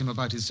 when I asked him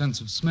about his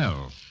sense of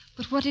smell.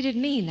 But what did it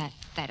mean,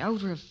 that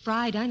odor of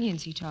fried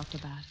onions he talked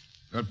about?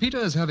 Well, Peter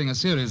is having a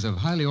series of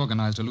highly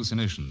organized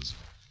hallucinations.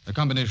 A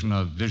combination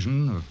of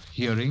vision, of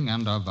hearing,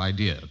 and of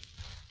idea.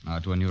 Now,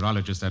 to a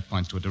neurologist, that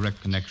points to a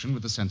direct connection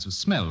with the sense of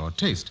smell or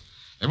taste.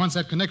 And once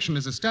that connection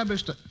is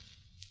established...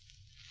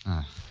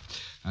 Now,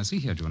 see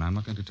here, June, I'm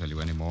not going to tell you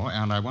any more,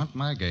 and I want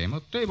my game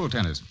of table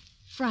tennis.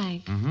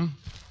 Frank, Mm-hmm.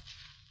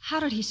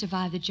 how did he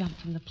survive the jump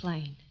from the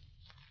plane?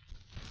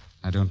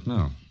 I don't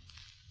know.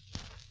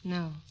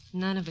 No,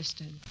 none of us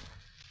do.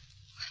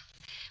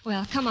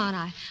 Well, come on,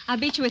 I'll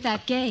beat you with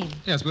that game.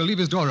 Yes, we'll leave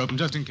his door open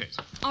just in case.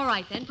 All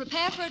right, then.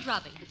 Prepare for a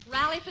drubbing.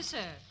 Rally for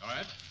serve. All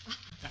right.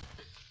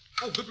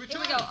 Oh, good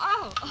return. Here we go.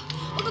 Oh,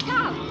 look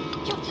out.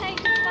 You're playing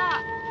too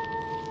far.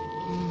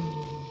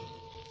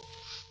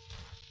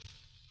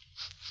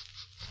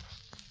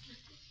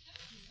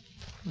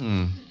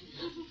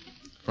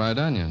 Fried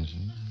onions.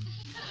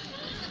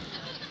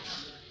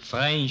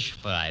 French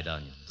fried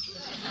onions.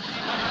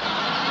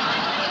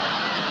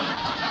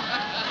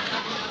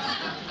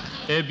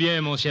 Eh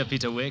bien, mon cher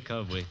Peter, wake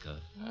up.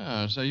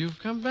 Ah, so you've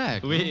come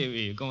back.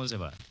 Oui, comment ça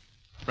va?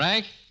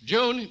 Frank,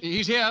 June,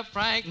 he's here,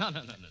 Frank. No,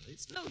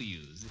 it's no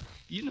use.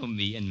 You know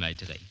me and my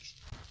tricks.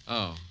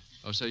 Oh,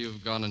 so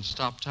you've gone and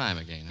stopped time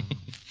again, huh?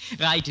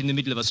 Right in the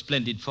middle of a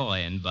splendid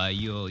forehand by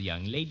your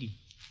young lady.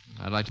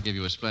 I'd like to give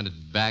you a splendid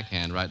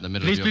backhand right in the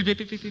middle Please. of your...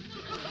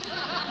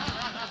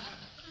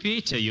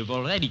 Peter, you've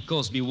already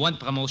caused me 1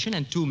 promotion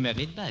and 2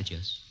 merit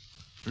badges.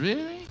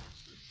 Really?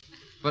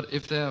 But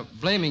if they're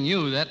blaming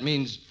you, that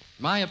means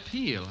my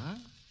appeal, huh?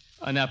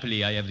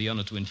 Unhappily, I have the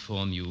honor to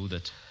inform you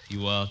that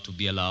you are to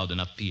be allowed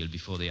an appeal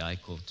before the High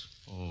Court.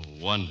 Oh,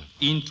 wonderful.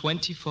 In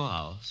 24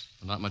 hours.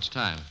 Not much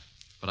time,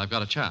 but I've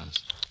got a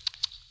chance.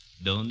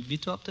 Don't be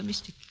too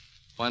optimistic.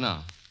 Why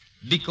not?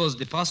 Because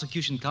the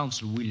prosecution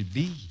counsel will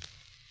be...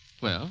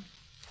 Well,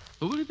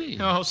 who will it be?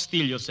 Oh,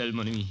 still yourself,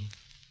 mon ami.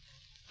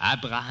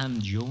 Abraham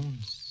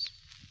Jones.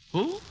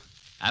 Who?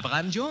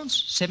 Abraham Jones,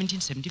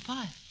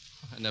 1775.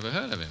 I never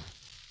heard of him.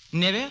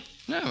 Never?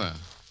 Never.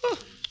 Oh.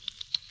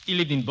 He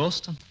lived in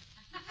Boston.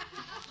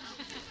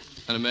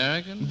 An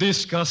American?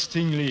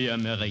 Disgustingly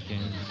American.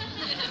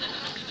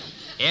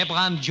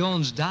 Abraham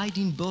Jones died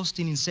in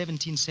Boston in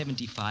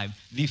 1775,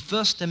 the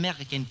first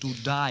American to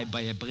die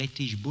by a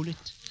British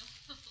bullet.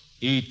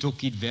 He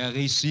took it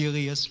very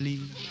seriously.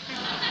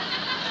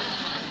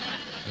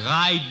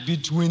 Right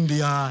between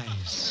the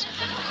eyes.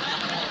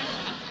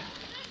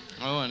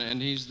 Oh,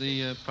 and he's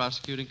the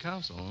prosecuting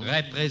counsel. Huh?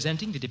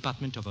 Representing the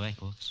Department of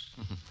Records.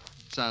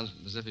 Sounds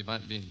as if he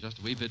might be just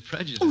a wee bit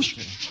prejudiced. Oh,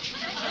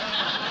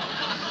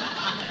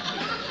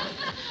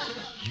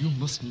 you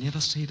must never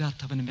say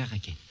that of an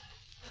American.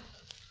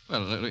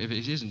 Well, if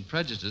he isn't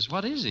prejudiced,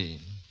 what is he?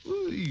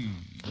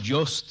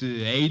 Just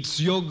hates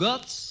your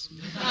guts.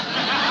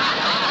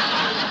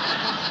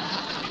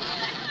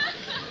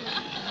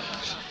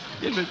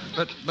 Yeah,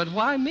 but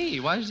why me?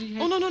 Why does he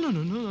hate... Oh,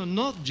 no,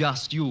 not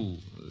just you.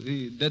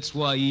 That's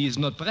why he is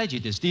not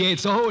prejudiced. He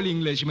hates all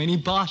Englishmen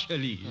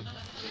impartially.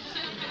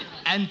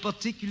 And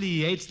particularly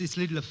he hates this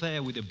little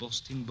affair with a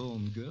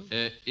Boston-born girl.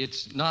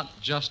 It's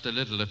not just a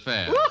little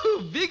affair.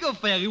 Woo, big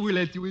affair. He will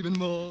hate you even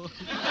more.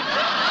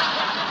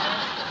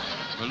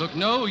 Well, look,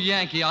 no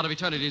Yankee out of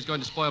eternity is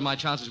going to spoil my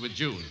chances with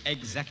June.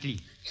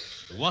 Exactly.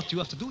 What you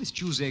have to do is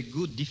choose a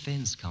good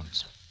defense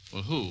counsel.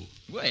 Well, who?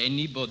 Well,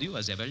 anybody who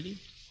has ever lived.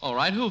 All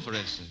right, who, for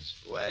instance?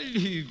 Well,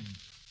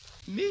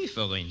 me,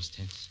 for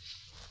instance.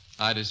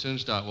 I'd as soon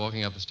start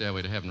walking up the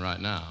stairway to heaven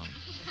right now.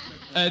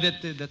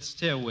 That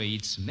stairway,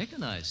 it's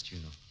mechanized, you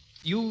know.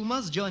 You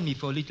must join me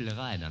for a little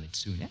ride on it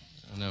soon, eh?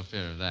 No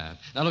fear of that.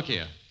 Now, look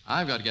here.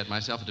 I've got to get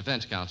myself a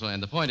defense counsel,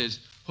 and the point is,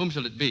 whom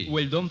shall it be?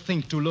 Well, don't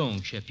think too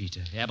long, Sir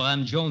Peter.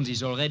 Abraham Jones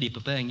is already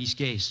preparing his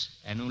case,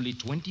 and only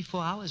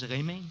 24 hours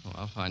remain. Oh,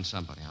 I'll find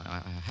somebody.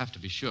 I have to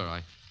be sure.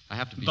 I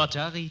have to be... But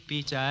hurry,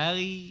 Peter,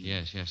 hurry.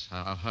 Yes,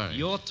 I'll hurry.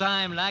 Your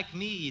time, like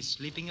me, is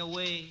slipping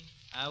away.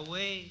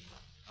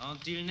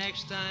 Until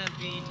next time,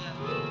 Peter.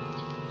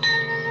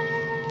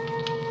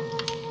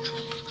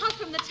 Out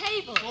from the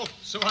table. Oh,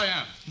 so I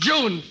am.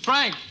 June,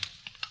 Frank.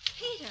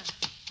 Peter.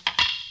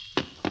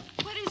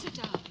 What is it,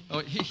 darling? Oh,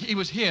 he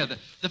was here,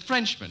 the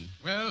Frenchman.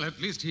 Well, at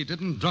least he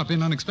didn't drop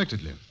in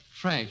unexpectedly.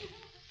 Frank,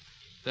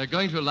 they're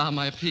going to allow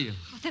my appeal.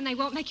 Well, then they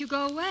won't make you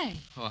go away.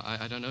 Oh,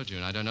 I don't know,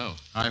 June. I don't know.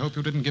 I hope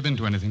you didn't give in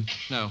to anything.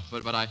 No,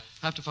 but I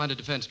have to find a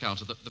defense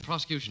counsel. The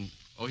prosecution,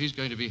 he's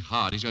going to be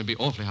hard. He's going to be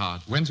awfully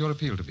hard. When's your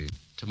appeal to be?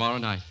 Tomorrow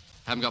night.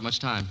 Haven't got much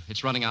time.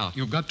 It's running out.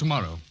 You've got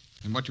tomorrow.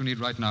 And what you need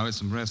right now is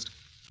some rest.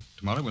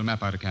 Tomorrow we'll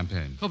map out a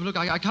campaign. Oh, but look,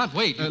 I can't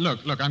wait.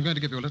 Look, I'm going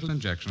to give you a little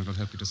injection. It'll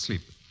help you to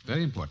sleep.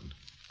 Very important.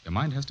 Your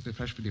mind has to be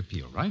fresh for the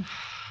appeal, right?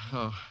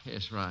 Oh,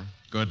 yes, right.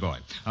 Good boy.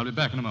 I'll be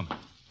back in a moment.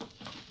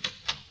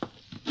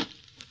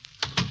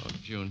 Oh,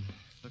 June,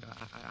 look,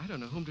 I don't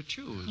know whom to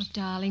choose. Oh,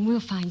 darling, we'll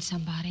find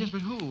somebody. Yes,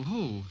 but who?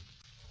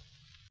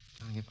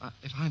 Darling,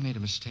 if I made a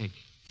mistake,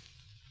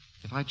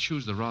 if I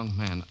choose the wrong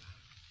man,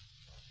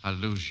 I'll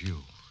lose you.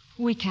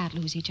 We can't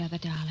lose each other,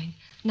 darling.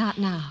 Not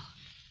now.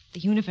 The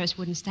universe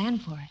wouldn't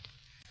stand for it.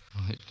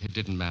 Oh, it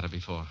didn't matter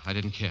before. I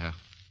didn't care.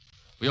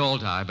 We all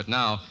die, but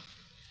now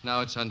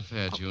it's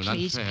unfair, June.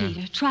 Please, unfair.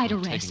 Peter, try to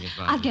I'm rest. taking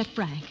I'll advantage. get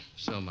Frank.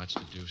 So much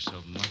to do, so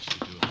much to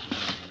do. I'm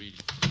so read.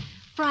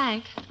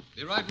 Frank.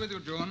 Be right with you,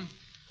 June.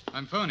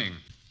 I'm phoning.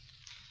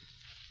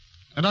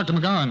 Dr.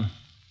 McGowan,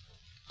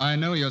 I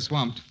know you're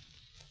swamped,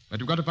 but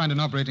you've got to find an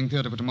operating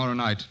theater for tomorrow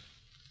night.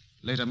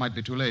 Later might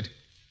be too late.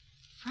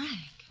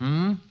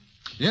 Frank?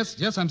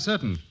 Yes, I'm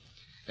certain.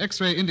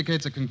 X-ray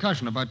indicates a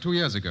concussion about 2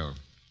 years ago.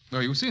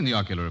 Well, you've seen the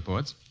ocular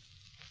reports.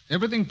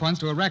 Everything points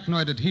to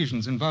arachnoid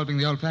adhesions involving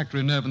the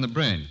olfactory nerve in the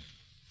brain.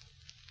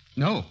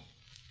 No,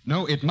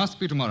 it must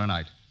be tomorrow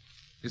night.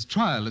 His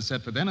trial is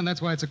set for then, and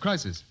that's why it's a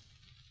crisis.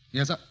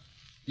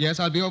 Yes,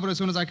 I'll be over as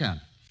soon as I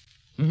can.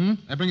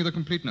 I bring you the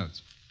complete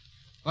notes.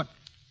 What?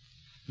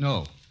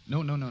 No,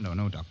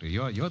 Doctor.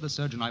 You're the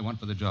surgeon I want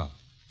for the job.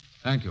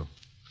 Thank you.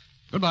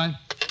 Goodbye.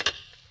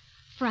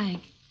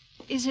 Frank,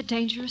 is it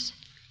dangerous?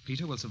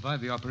 Peter will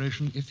survive the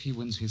operation if he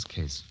wins his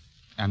case.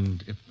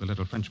 And if the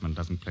little Frenchman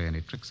doesn't play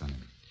any tricks on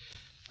him.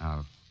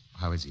 Now,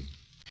 how is he?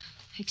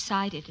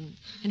 Excited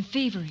and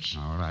feverish.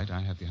 All right, I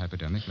have the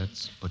hypodermic.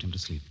 Let's put him to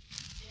sleep.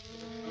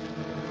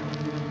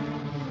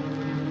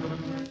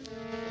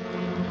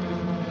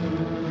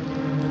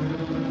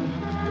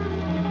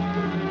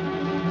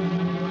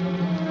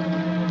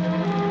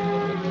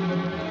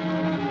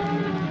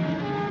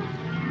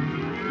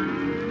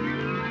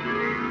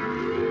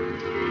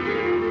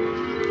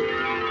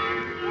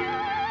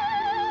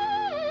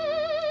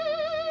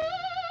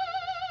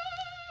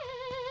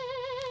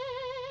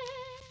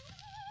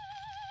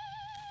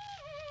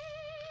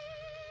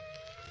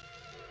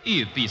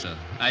 Here, Peter.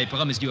 I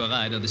promised you a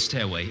ride on the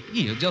stairway.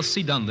 Here, just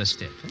sit down the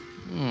step.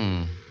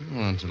 Well,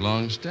 it's a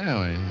long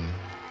stairway.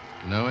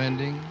 No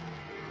ending,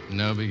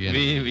 no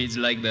beginning. Oui, it's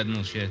like that,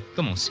 mon cher.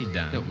 Come on, sit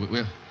down. No,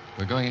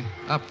 we're going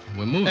up.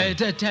 We're moving.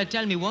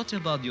 Tell me, what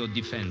about your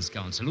defense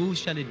counsel? Who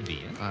shall it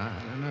be? I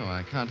don't know.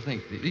 I can't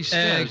think. These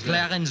stairs...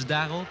 Clarence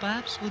Darrow,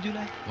 perhaps? Would you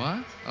like?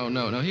 What? Oh,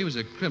 no. He was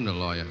a criminal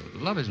lawyer.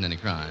 Love isn't any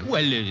crime.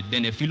 Well,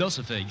 then a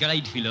philosopher,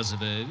 great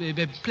philosopher.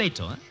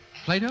 Plato, huh?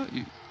 Plato?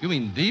 You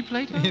mean the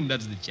Plato?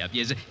 That's the chap,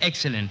 yes.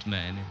 Excellent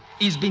man.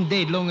 He's been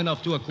dead long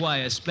enough to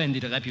acquire a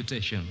splendid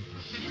reputation.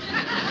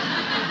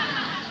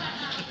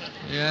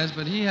 Yes,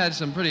 but he had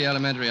some pretty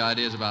elementary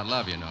ideas about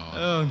love, you know.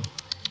 Oh,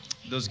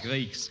 those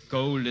Greeks,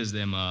 cold as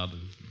their marble.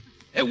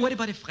 What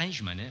about a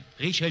Frenchman,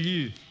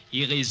 Richelieu,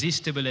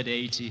 irresistible at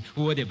 80.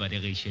 What about a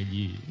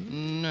Richelieu?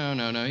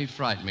 No. He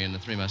frightened me in The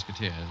Three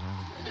Musketeers.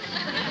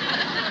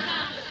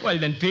 Well,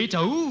 then, Peter,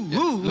 who?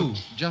 Look,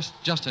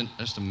 just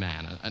a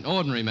man, an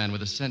ordinary man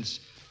with a sense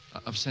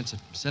of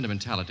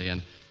sentimentality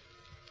and...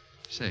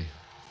 Say,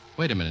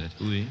 wait a minute.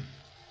 Oui?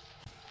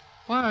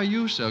 Why are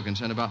you so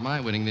concerned about my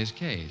winning this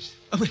case?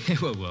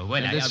 Well,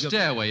 this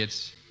stairway,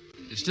 it's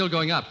still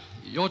going up.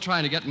 You're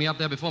trying to get me up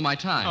there before my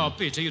time. Oh,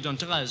 Peter, you don't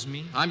trust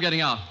me. I'm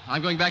getting out.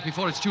 I'm going back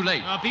before it's too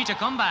late. Oh, Peter,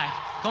 come back.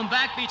 Come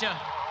back, Peter.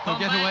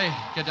 Get away.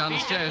 Get down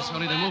Peter, the stairs.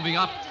 Only they're back. moving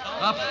up.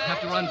 Up.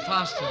 Have to run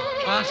faster.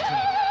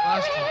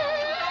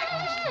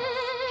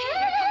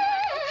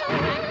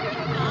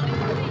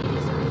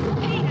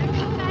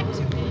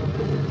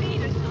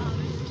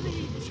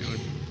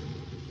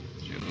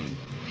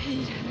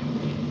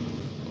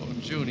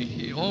 June,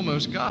 he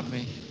almost got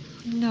me.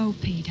 No,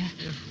 Peter.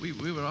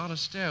 We were on a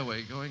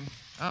stairway going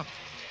up.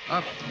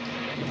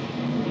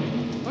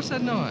 What's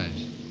that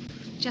noise?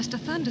 Just a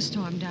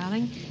thunderstorm,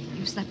 darling.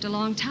 You slept a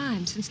long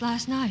time, since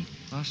last night.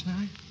 Last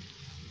night?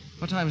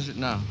 What time is it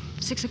now?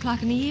 6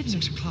 o'clock in the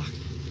evening. 6 o'clock.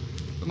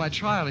 But my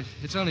trial,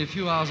 it's only a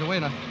few hours away,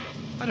 and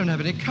I don't have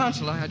any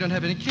counsel. I don't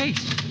have any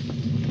case.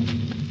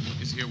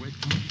 Is he awake?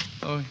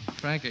 Oh,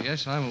 Frank,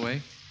 yes, I'm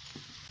awake.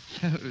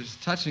 It was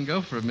touch and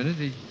go for a minute.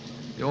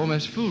 He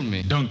almost fooled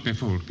me. Don't be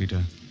fooled,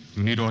 Peter.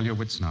 You need all your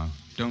wits now.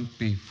 Don't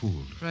be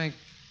fooled. Frank,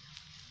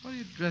 what are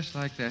you dressed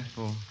like that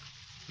for?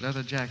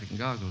 Leather jacket and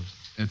goggles.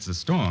 It's a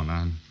storm.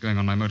 I'm going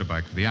on my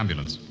motorbike to the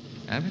ambulance.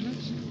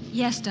 Ambulance?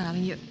 Yes,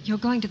 darling. You're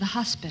going to the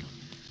hospital.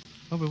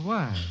 Oh, but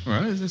why?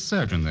 Well, there's a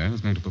surgeon there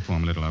who's going to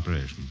perform a little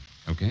operation.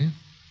 Okay?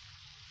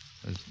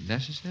 Is it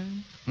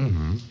necessary?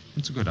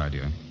 It's a good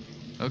idea.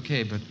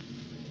 Okay, but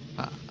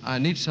I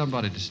need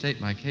somebody to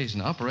state my case.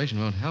 An operation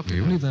won't help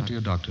You leave that to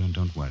your doctor and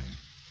don't worry.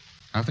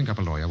 I'll think up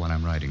a lawyer while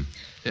I'm riding.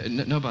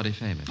 Nobody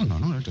famous. Oh,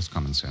 no, just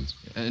common sense.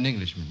 An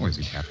Englishman. Or does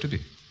he have to be?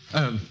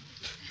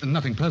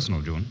 Nothing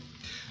personal, June.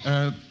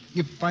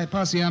 If I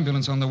pass the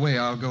ambulance on the way,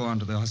 I'll go on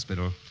to the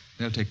hospital.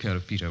 They'll take care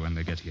of Peter when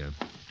they get here.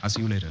 I'll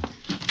see you later.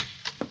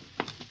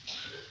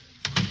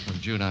 Oh,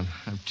 June, I'm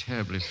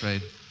terribly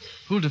afraid.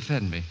 Who'll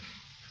defend me?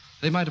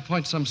 They might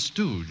appoint some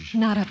stooge.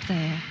 Not up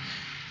there.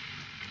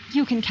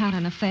 You can count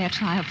on a fair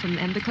trial from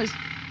them because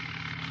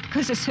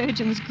the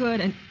surgeon's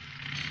good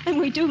and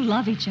we do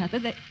love each other.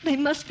 They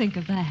must think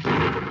of that.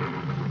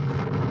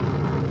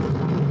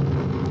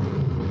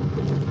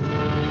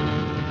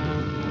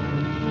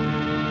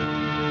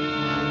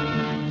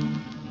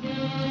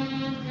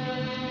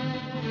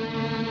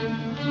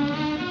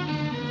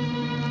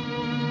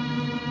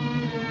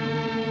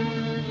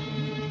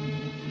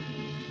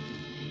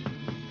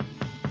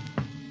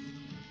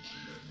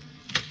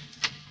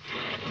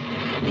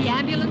 The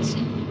ambulance?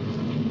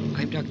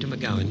 I'm Dr.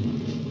 McGowan.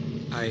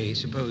 I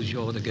suppose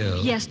you're the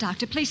girl. Yes,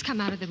 Doctor. Please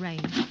come out of the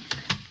rain.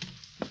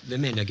 The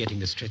men are getting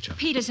the stretcher.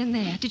 Peter's in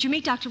there. Did you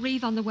meet Dr.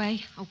 Reeve on the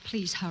way? Oh,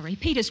 please hurry.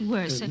 Peter's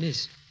worse.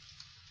 Miss.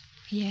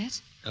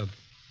 Yes?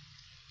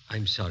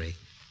 I'm sorry.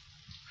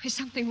 Is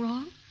something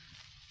wrong?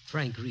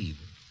 Frank Reeve,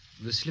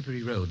 the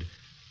slippery road.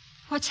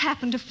 What's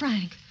happened to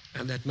Frank?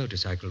 And that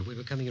motorcycle. We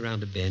were coming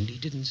around a bend. He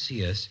didn't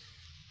see us.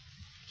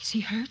 Is he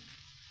hurt?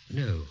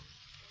 No.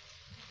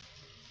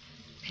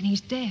 Then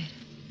he's dead.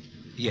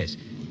 Yes.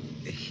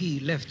 He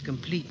left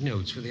complete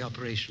notes for the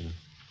operation.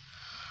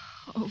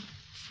 Oh,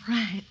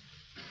 Frank.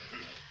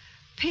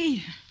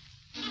 Peter.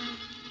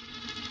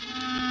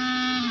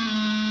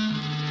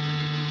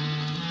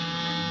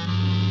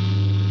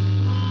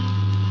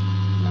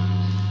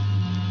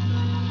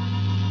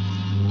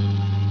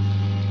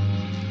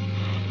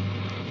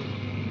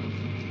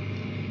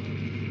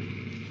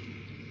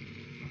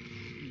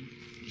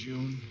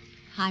 June?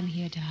 I'm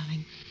here,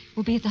 darling.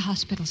 We'll be at the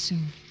hospital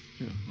soon.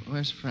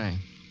 Where's Frank?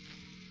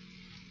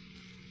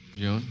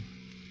 June?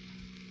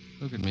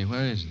 Look at me.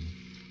 Where is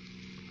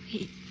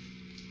he?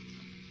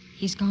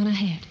 He's gone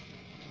ahead.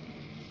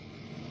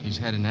 He's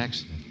had an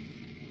accident.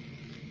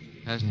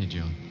 Hasn't he,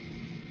 June?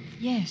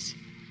 Yes.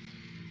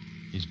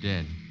 He's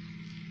dead.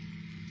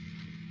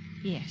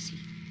 Yes,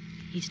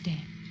 he's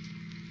dead.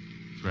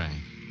 Frank.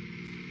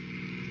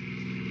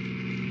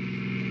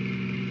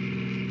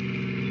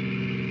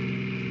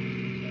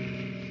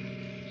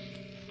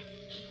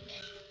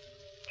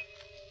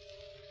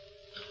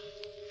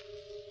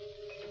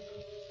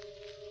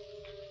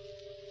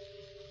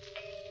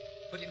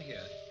 Put him here.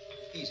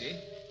 Easy.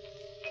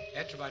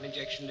 Atropine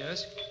injection,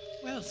 nurse.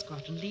 Well,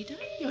 squadron leader,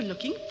 you're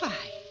looking fine.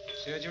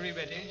 Surgery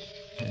ready.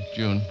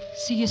 June.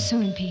 See you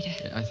soon,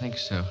 Peter. I think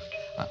so.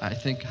 I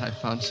think I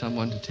found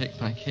someone to take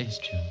my case,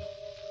 June.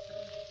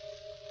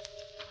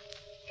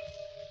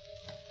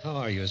 How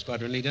are you,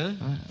 squadron leader?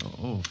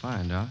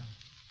 Fine, Doc.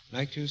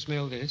 Like to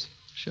smell this?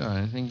 Sure,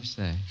 anything you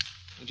say.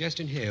 Just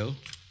inhale.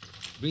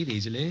 Breathe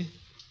easily.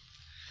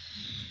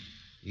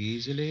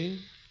 Easily.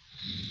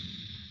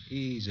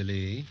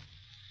 Easily.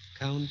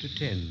 Count to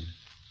 10.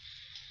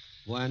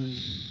 1,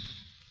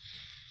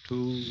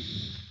 2,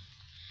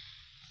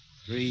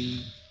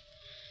 3,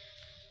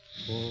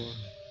 4.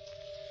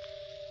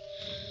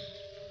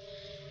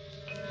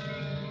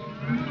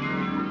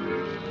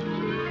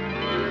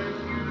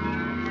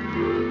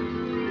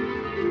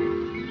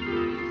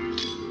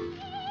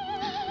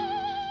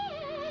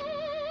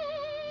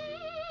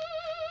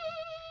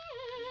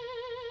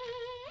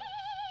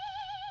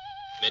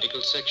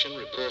 Medical section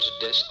reported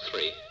desk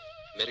 3.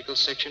 Medical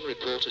section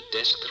reported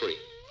desk 3.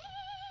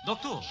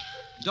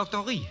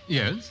 Dr. Reeve.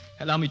 Yes?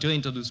 Allow me to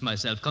introduce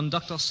myself.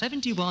 Conductor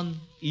 71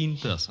 in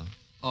person.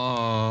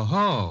 Oh,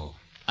 ho.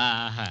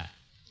 Aha.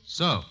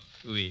 So.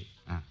 Oui.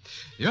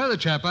 You're the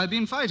chap I've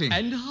been fighting.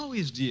 And how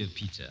is dear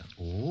Peter?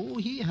 Oh,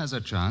 he has a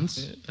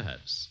chance.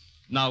 Perhaps.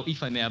 Now,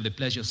 if I may have the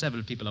pleasure,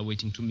 several people are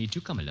waiting to meet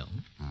you. Come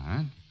along. All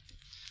right.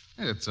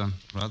 It's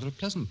rather a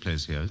pleasant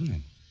place here, isn't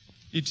it?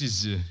 It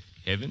is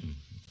heaven.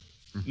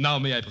 Now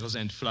may I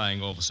present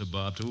Flying Officer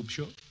Bob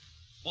Troopshaw?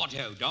 What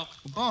ho, Doc?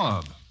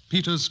 Bob.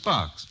 Peter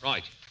Sparks.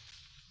 Right.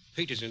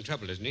 Peter's in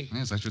trouble, isn't he?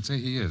 Yes, I should say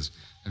he is.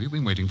 Have you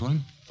been waiting for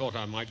him? Thought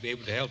I might be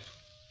able to help.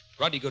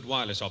 Ruddy good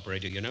wireless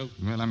operator, you know.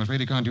 Well, I'm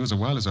afraid he can't use a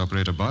wireless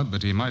operator, Bob,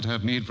 but he might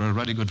have need for a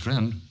ruddy good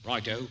friend.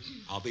 Righto.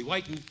 I'll be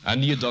waiting.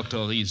 And here,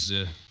 Doctor, is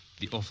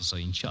the officer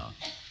in charge.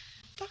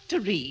 Dr.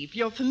 Reeve,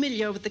 you're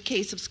familiar with the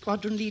case of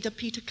Squadron Leader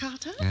Peter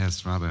Carter?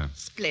 Yes, rather.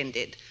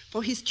 Splendid,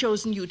 for he's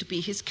chosen you to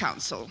be his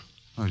counsel.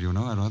 Well, you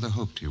know, I rather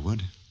hoped you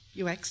would.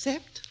 You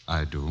accept?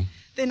 I do.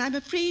 Then I'm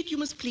afraid you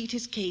must plead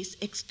his case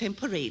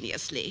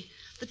extemporaneously.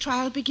 The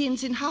trial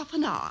begins in half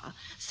an hour.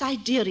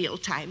 Sidereal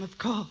time, of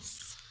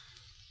course.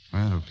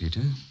 Well,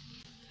 Peter,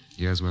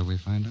 here's where we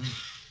find out.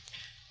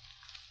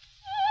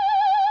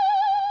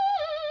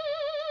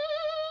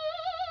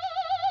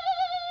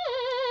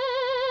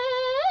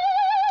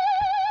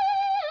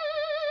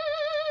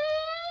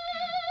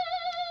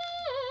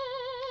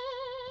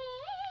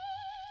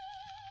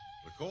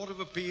 The Court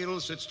of Appeal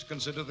sits to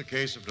consider the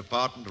case of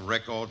Department of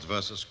Records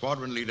versus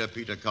Squadron Leader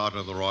Peter Carter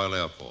of the Royal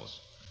Air Force.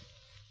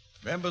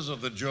 Members of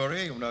the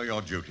jury, you know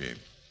your duty.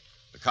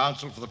 The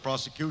counsel for the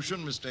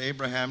prosecution, Mr.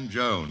 Abraham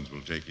Jones,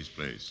 will take his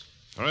place.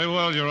 Very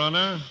well, Your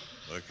Honor.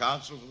 The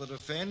counsel for the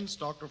defense,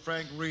 Dr.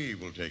 Frank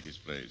Reeve, will take his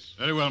place.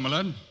 Very well, my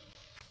lord.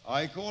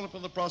 I call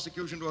upon the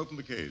prosecution to open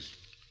the case.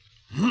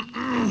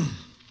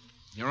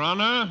 Your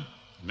Honor,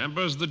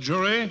 members of the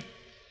jury,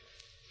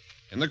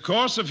 in the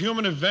course of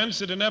human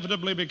events, it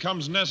inevitably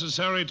becomes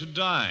necessary to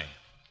die.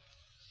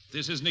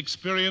 This is an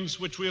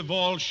experience which we have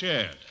all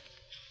shared.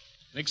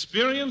 An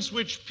experience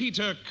which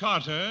Peter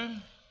Carter,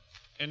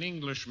 an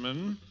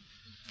Englishman,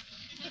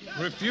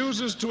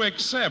 refuses to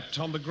accept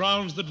on the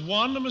grounds that,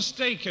 one, a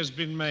mistake has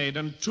been made,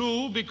 and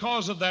two,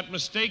 because of that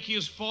mistake, he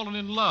has fallen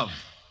in love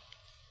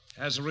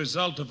as a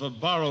result of a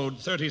borrowed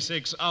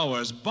 36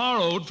 hours,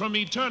 borrowed from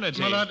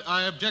eternity. My lord,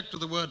 I object to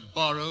the word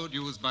borrowed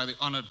used by the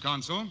honored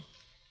counsel.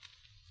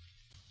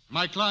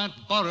 My client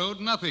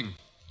borrowed nothing.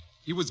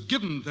 He was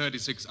given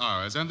 36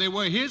 hours, and they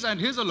were his and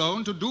his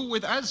alone to do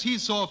with as he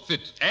saw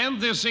fit.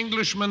 And this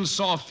Englishman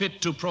saw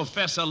fit to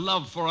profess a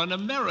love for an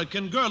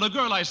American girl, a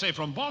girl, I say,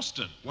 from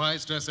Boston. Why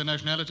stress their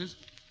nationalities?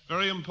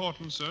 Very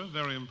important, sir,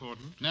 very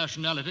important.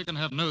 Nationality can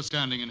have no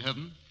standing in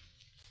heaven.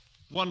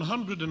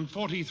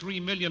 143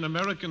 million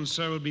Americans,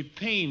 sir, will be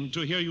pained to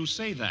hear you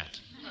say that.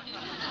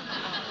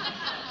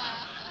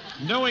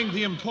 Knowing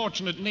the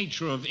importunate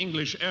nature of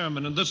English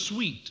airmen and the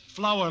sweet,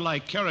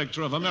 flower-like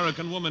character of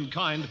American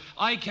womankind,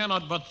 I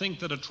cannot but think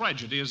that a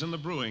tragedy is in the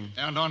brewing.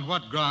 And on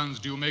what grounds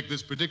do you make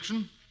this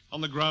prediction?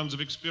 On the grounds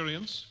of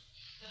experience.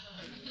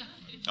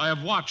 I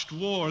have watched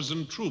wars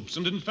and troops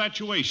and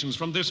infatuations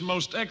from this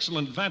most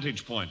excellent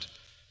vantage point.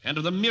 And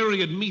of the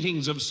myriad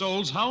meetings of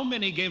souls, how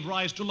many gave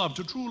rise to love,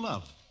 to true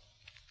love?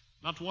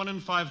 Not 1 in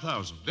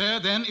 5,000. There,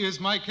 then,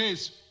 is my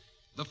case.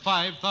 The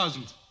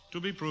 5,000th. To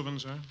be proven,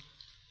 sir.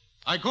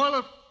 I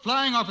call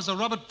Flying Officer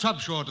Robert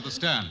Trubshaw to the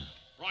stand.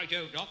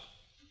 Righto, Doc.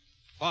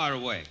 Fire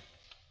away.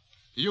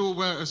 You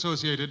were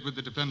associated with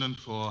the defendant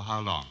for how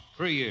long?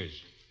 3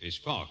 years. His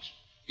Sparks.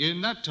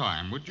 In that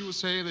time, would you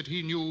say that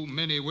he knew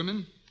many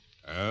women?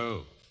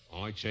 Oh,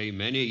 I'd say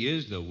many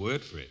is the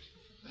word for it.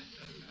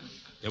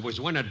 There was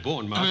one at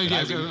Bournemouth.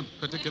 Yes,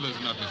 particulars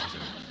are not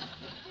necessary.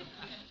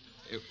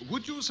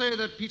 Would you say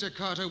that Peter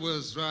Carter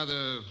was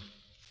rather,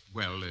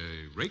 well,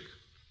 a rake?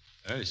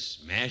 A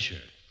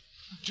smasher.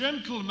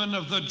 Gentlemen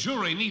of the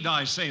jury, need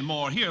I say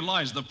more? Here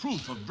lies the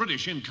proof of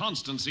British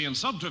inconstancy and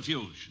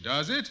subterfuge.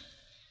 Does it?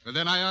 Well,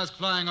 then I ask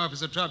Flying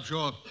Officer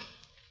Trubshaw,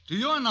 to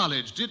your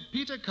knowledge, did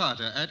Peter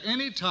Carter at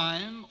any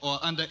time or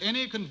under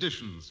any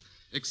conditions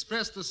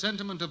express the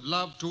sentiment of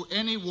love to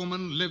any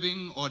woman,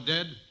 living or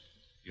dead?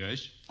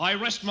 Yes. I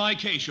rest my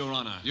case, Your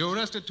Honor. You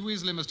rest it too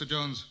easily, Mr.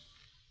 Jones.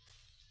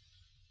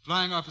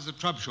 Flying Officer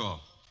Trubshaw,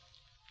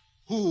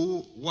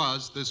 who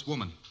was this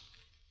woman?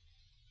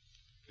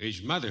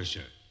 His mother,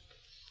 sir.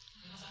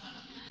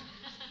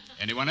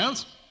 Anyone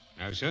else?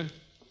 No, sir.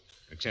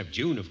 Except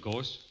June, of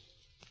course.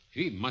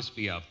 She must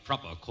be a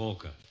proper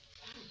corker.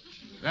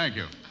 Thank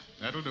you.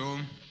 That'll do.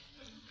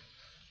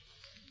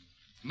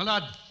 My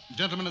lord,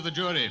 gentlemen of the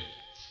jury,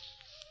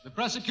 the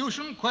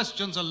prosecution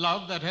questions a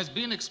love that has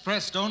been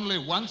expressed only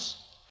once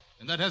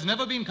and that has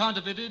never been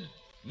counterfeited,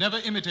 never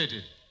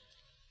imitated.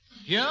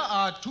 Here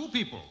are two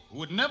people who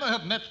would never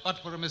have met but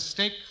for a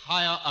mistake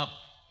higher up.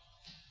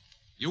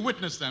 You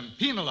witness them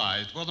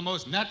penalized for the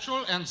most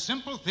natural and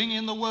simple thing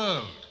in the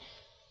world.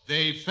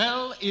 They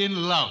fell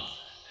in love.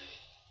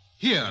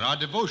 Here are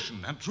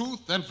devotion and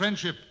truth and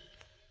friendship.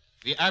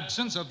 The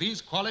absence of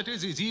these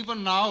qualities is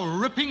even now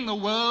ripping the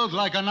world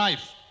like a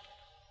knife.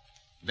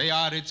 They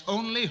are its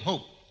only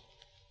hope,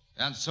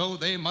 and so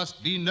they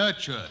must be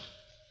nurtured.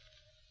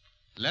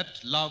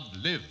 Let love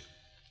live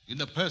in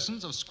the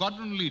persons of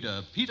Squadron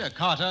Leader Peter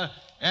Carter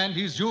and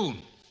his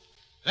June.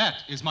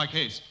 That is my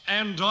case.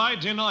 And I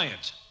deny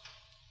it.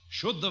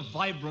 Should the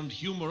vibrant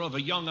humor of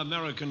a young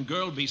American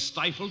girl be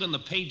stifled in the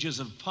pages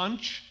of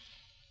Punch?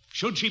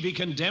 Should she be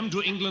condemned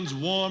to England's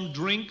warm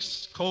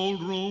drinks,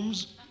 cold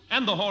rooms,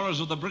 and the horrors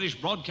of the British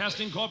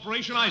Broadcasting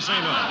Corporation? I say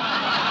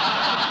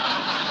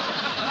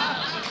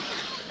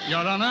no.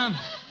 Your Honor,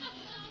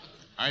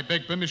 I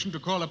beg permission to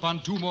call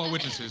upon two more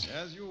witnesses.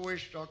 As you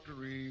wish, Dr.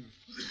 Reeve.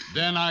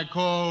 Then I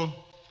call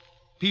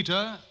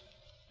Peter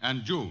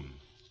and June.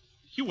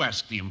 You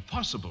ask the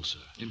impossible,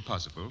 sir.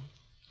 Impossible?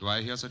 Do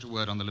I hear such a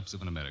word on the lips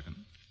of an American?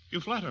 You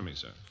flatter me,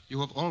 sir. You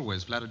have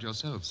always flattered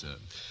yourself, sir,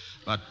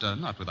 but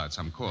not without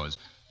some cause.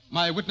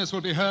 My witness will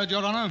be heard,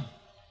 Your Honor.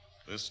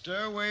 The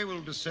stairway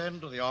will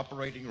descend to the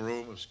operating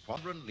room of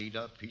Squadron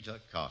Leader Peter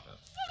Carter.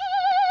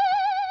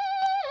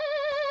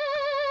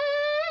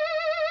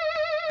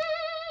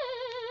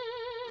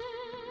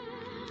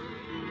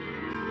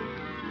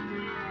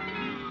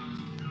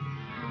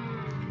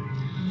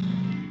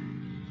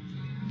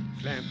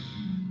 Clamp.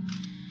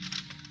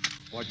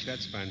 Watch that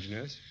sponge,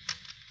 nurse.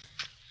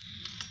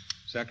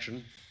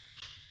 Suction.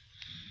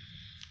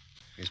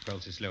 His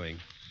pulse is slowing.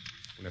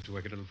 We'll have to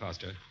work it a little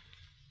faster.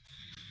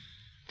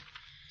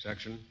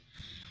 Suction.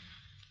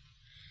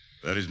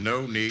 There is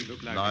no need to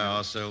deny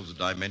ourselves a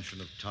dimension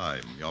of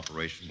time. The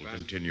operation will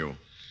continue.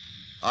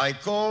 I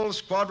call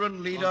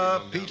Squadron Leader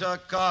Peter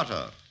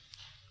Carter.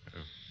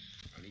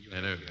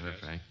 Hello,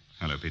 Frank.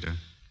 Hello, Peter.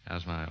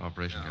 How's my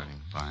operation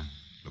going? Fine.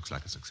 Looks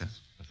like a success.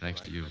 Well,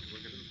 thanks to you.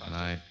 And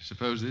I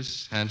suppose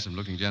this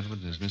handsome-looking gentleman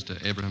is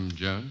Mr. Abraham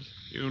Jones?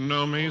 You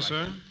know me,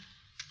 sir?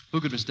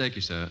 Who could mistake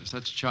you, sir?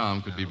 Such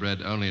charm could be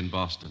bred only in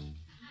Boston.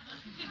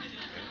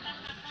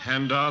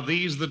 And are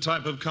these the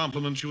type of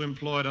compliments you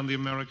employed on the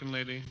American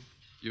lady?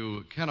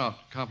 You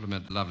cannot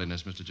compliment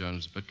loveliness, Mr.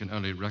 Jones, but can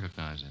only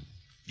recognize it.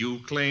 You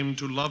claim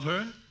to love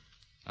her?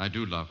 I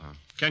do love her.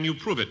 Can you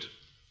prove it?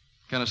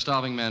 Can a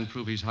starving man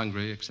prove he's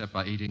hungry except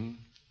by eating?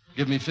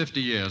 Give me 50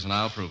 years and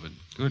I'll prove it.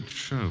 Good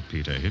show,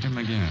 Peter. Hit him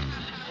again.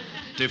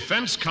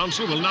 Defense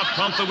counsel will not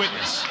prompt the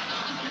witness.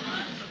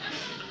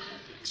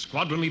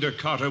 Squadron Leader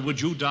Carter,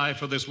 would you die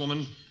for this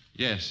woman?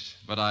 Yes,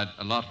 but I'd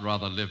a lot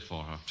rather live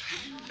for her.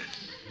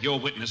 Your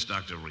witness,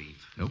 Dr.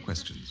 Reeve. No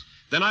questions.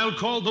 Then I'll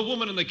call the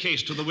woman in the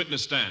case to the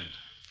witness stand.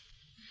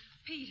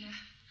 Peter.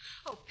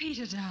 Oh,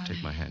 Peter, darling.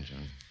 Take my hand,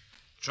 Joan.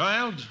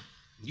 Child,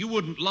 you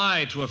wouldn't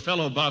lie to a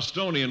fellow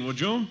Bostonian, would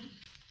you?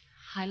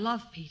 I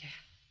love Peter.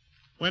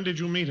 When did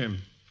you meet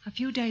him? A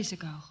few days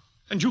ago.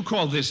 And you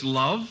call this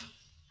love?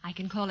 I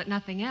can call it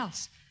nothing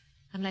else,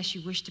 unless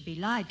you wish to be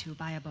lied to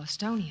by a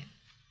Bostonian.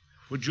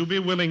 Would you be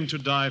willing to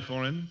die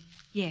for him?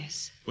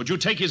 Yes. Would you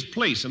take his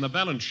place in the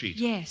balance sheet?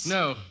 Yes.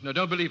 No,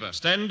 don't believe her.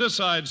 Stand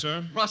aside,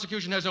 sir.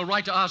 Prosecution has no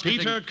right to ask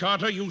Peter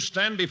Carter, you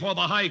stand before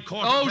the High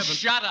Court of Oh, Heaven.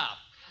 shut up!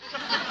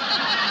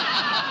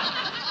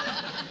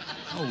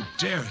 How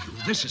dare you?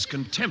 This is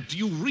contempt. Do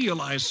you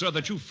realize, sir,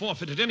 that you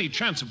forfeited any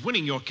chance of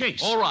winning your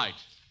case? All right.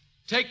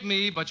 Take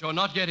me, but you're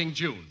not getting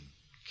June.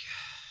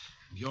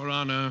 Your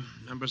Honor,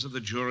 members of the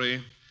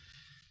jury,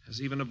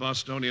 as even a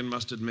Bostonian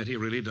must admit, he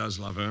really does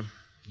love her.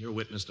 Your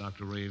witness,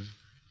 Dr. Reeve.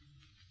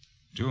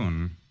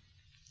 June,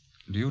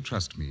 do you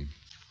trust me?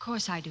 Of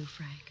course I do,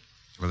 Frank.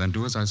 Well, then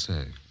do as I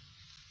say.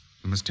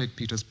 You must take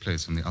Peter's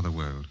place in the other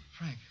world.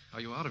 Frank,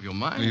 are you out of your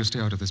mind? Will you stay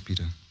out of this,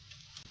 Peter?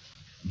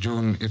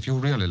 June, if you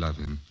really love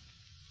him,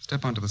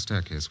 step onto the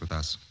staircase with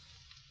us.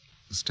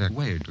 The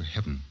stairway to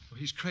heaven. Oh,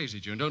 he's crazy,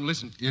 June. Don't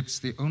listen. It's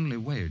the only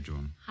way,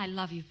 June. I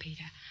love you,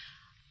 Peter.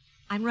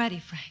 I'm ready,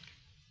 Frank.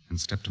 And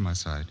step to my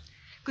side.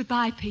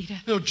 Goodbye,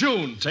 Peter. No,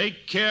 June!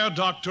 Take care,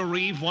 Dr.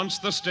 Reeve. Once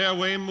the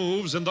stairway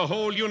moves in the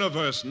whole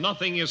universe,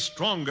 nothing is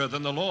stronger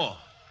than the law.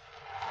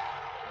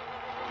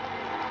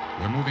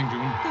 We're moving,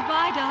 June.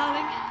 Goodbye,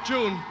 darling.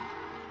 June!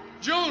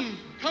 June,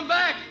 come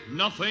back!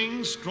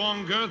 Nothing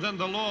stronger than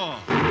the law.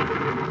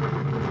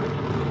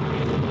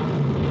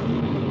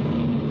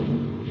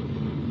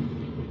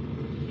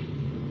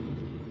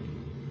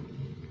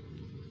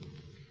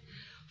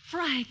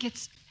 Frank,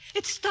 it's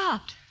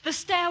stopped. The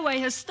stairway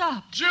has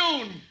stopped.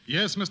 June!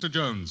 Yes, Mr.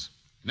 Jones.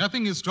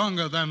 Nothing is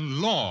stronger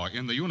than law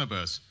in the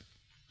universe.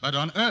 But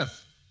on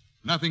Earth,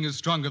 nothing is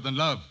stronger than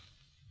love.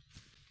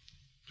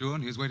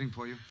 June, he's waiting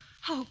for you.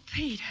 Oh,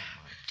 Peter.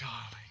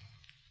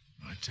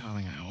 My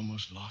darling, I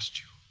almost lost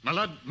you. My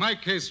lord, my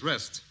case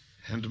rests.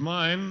 And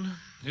mine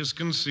is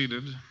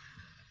conceded.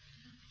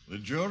 The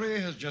jury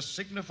has just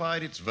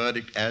signified its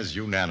verdict as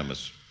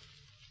unanimous.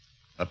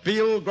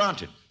 Appeal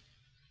granted.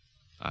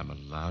 I'm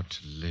allowed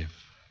to live.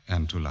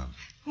 And to love.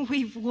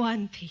 We've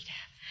won, Peter.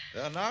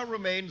 There now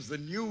remains the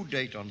new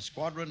date on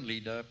Squadron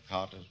Leader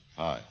Carter's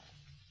file.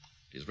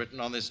 It is written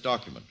on this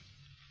document.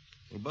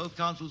 Will both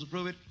counsels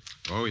approve it?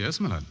 Oh,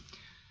 yes, my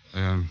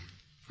lord.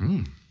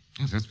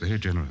 Yes, that's very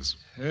generous.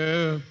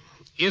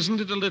 Isn't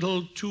it a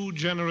little too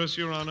generous,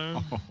 Your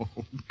Honor? Oh,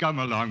 come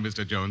along,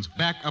 Mr. Jones.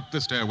 Back up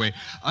the stairway.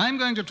 I'm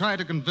going to try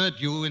to convert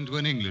you into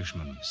an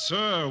Englishman.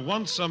 Sir,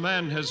 once a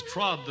man has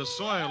trod the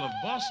soil of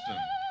Boston...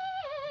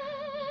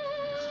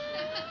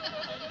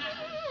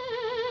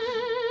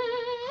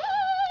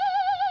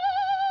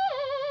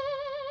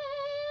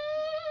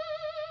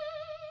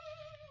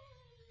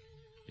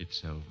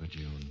 It's over,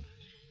 June.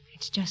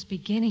 It's just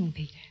beginning,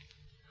 Peter.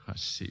 I'll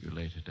see you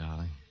later,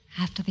 darling.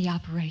 After the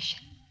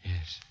operation.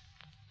 Yes.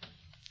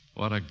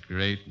 What a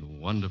great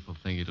and wonderful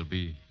thing it'll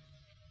be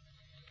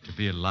to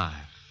be alive.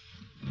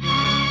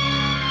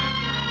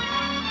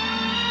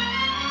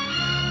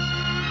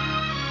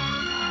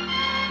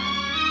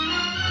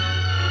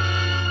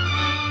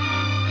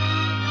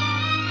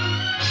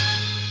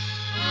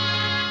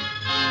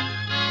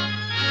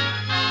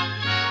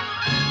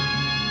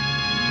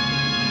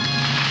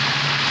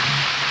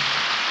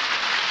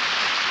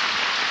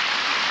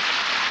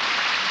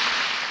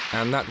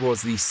 And that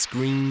was the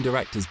Screen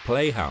Directors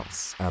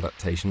Playhouse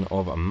adaptation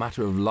of A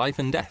Matter of Life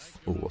and Death,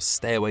 or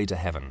Stairway to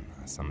Heaven,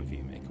 as some of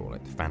you may call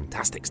it.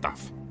 Fantastic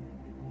stuff.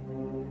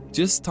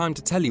 Just time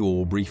to tell you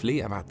all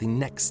briefly about the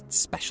next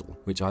special,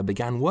 which I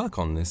began work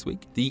on this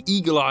week. The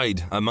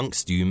eagle-eyed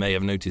amongst you may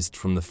have noticed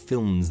from the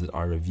films that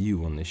I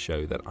review on this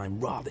show that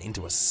I'm rather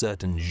into a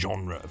certain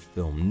genre of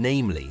film,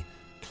 namely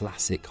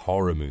classic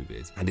horror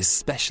movies, and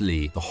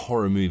especially the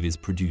horror movies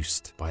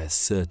produced by a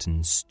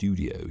certain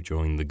studio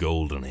during the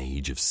golden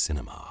age of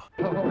cinema.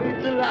 Oh,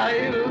 it's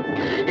alive!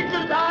 It's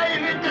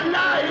alive! It's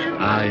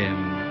alive! I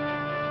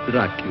am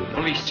Dracula.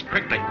 Police,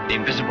 quickly. The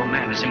Invisible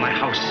Man is in my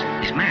house.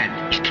 He's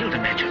mad. He's killed a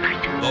man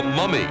tonight. The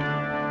Mummy.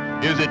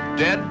 Is it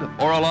dead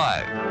or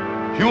alive?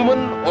 Human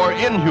or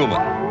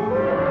inhuman?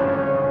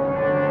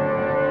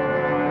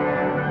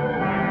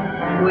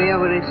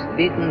 Whoever is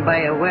bitten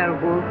by a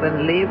werewolf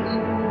and lives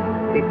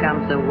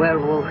becomes a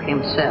werewolf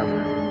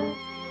himself.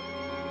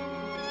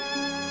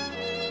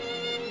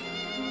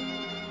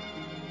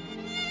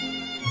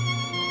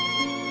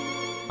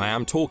 I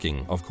am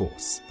talking, of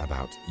course,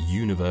 about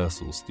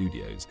Universal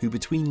Studios, who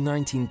between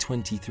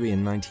 1923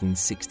 and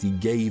 1960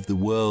 gave the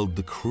world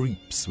the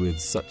creeps with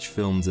such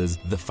films as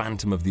The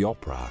Phantom of the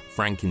Opera,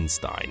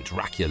 Frankenstein,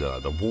 Dracula,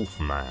 The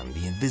Wolfman,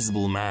 The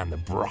Invisible Man, The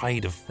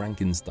Bride of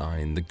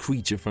Frankenstein, The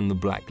Creature from the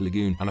Black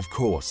Lagoon, and of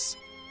course,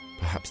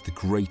 perhaps the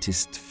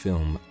greatest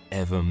film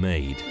ever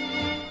made,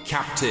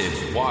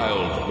 Captive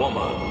Wild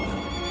Woman.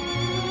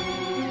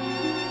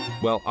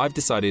 Well, I've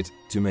decided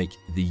to make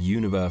the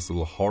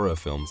Universal horror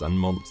films and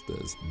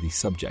monsters the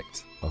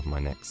subject of my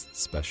next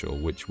special,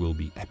 which will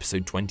be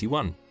episode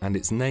 21, and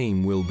its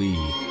name will be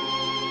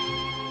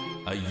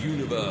A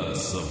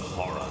Universe of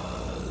Horrors.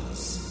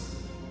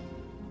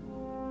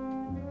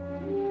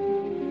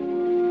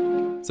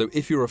 So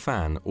if you're a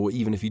fan, or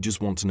even if you just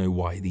want to know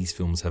why these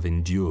films have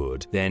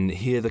endured, then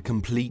hear the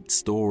complete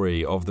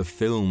story of the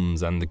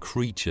films and the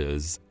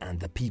creatures and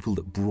the people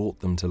that brought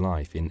them to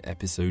life in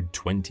episode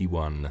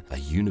 21, A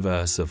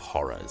Universe of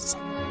Horrors.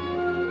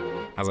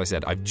 As I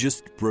said, I've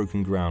just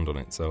broken ground on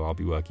it, so I'll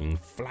be working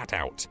flat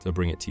out to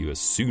bring it to you as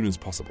soon as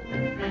possible.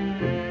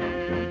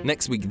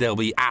 Next week, there'll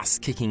be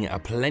ass-kicking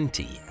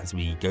aplenty as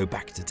we go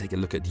back to take a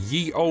look at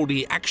ye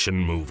olde action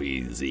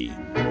movies.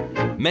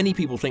 Many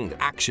people think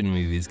that action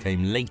movies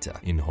came later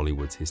in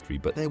Hollywood's history,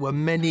 but there were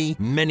many,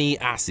 many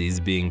asses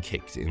being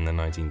kicked in the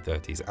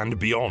 1930s and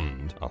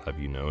beyond, I'll have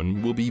you know,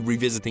 and we'll be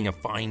revisiting a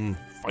fine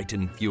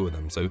fighting few of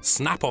them, so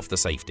snap off the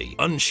safety,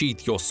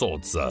 unsheath your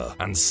sword, sir,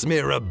 and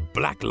smear a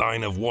black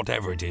line of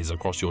whatever it is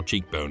across your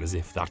cheekbone as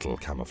if that'll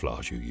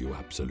camouflage you, you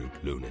absolute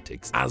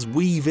lunatics, as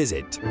we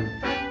visit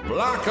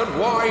Black and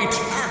white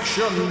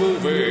action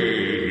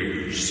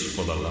movies,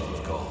 for the love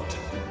of God.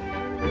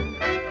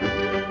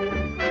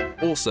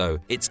 Also,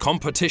 it's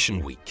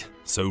competition week,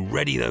 so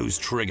ready those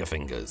trigger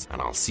fingers,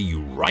 and I'll see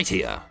you right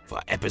here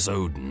for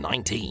episode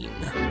 19.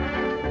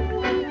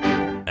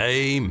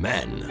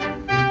 Amen.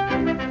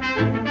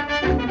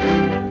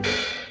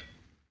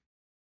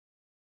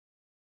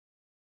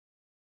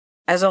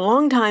 As a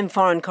long-time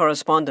foreign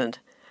correspondent,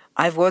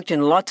 I've worked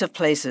in lots of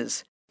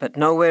places, but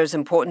nowhere as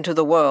important to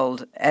the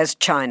world as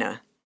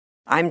China.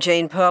 I'm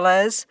Jane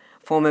Perlez,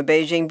 former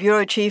Beijing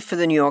bureau chief for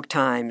the New York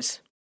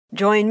Times.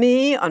 Join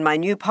me on my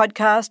new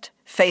podcast,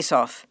 Face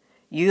Off,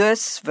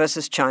 U.S.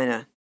 versus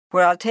China,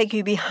 where I'll take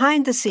you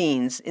behind the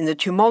scenes in the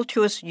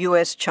tumultuous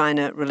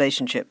U.S.-China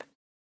relationship.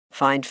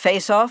 Find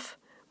Face Off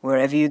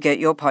wherever you get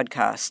your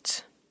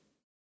podcasts.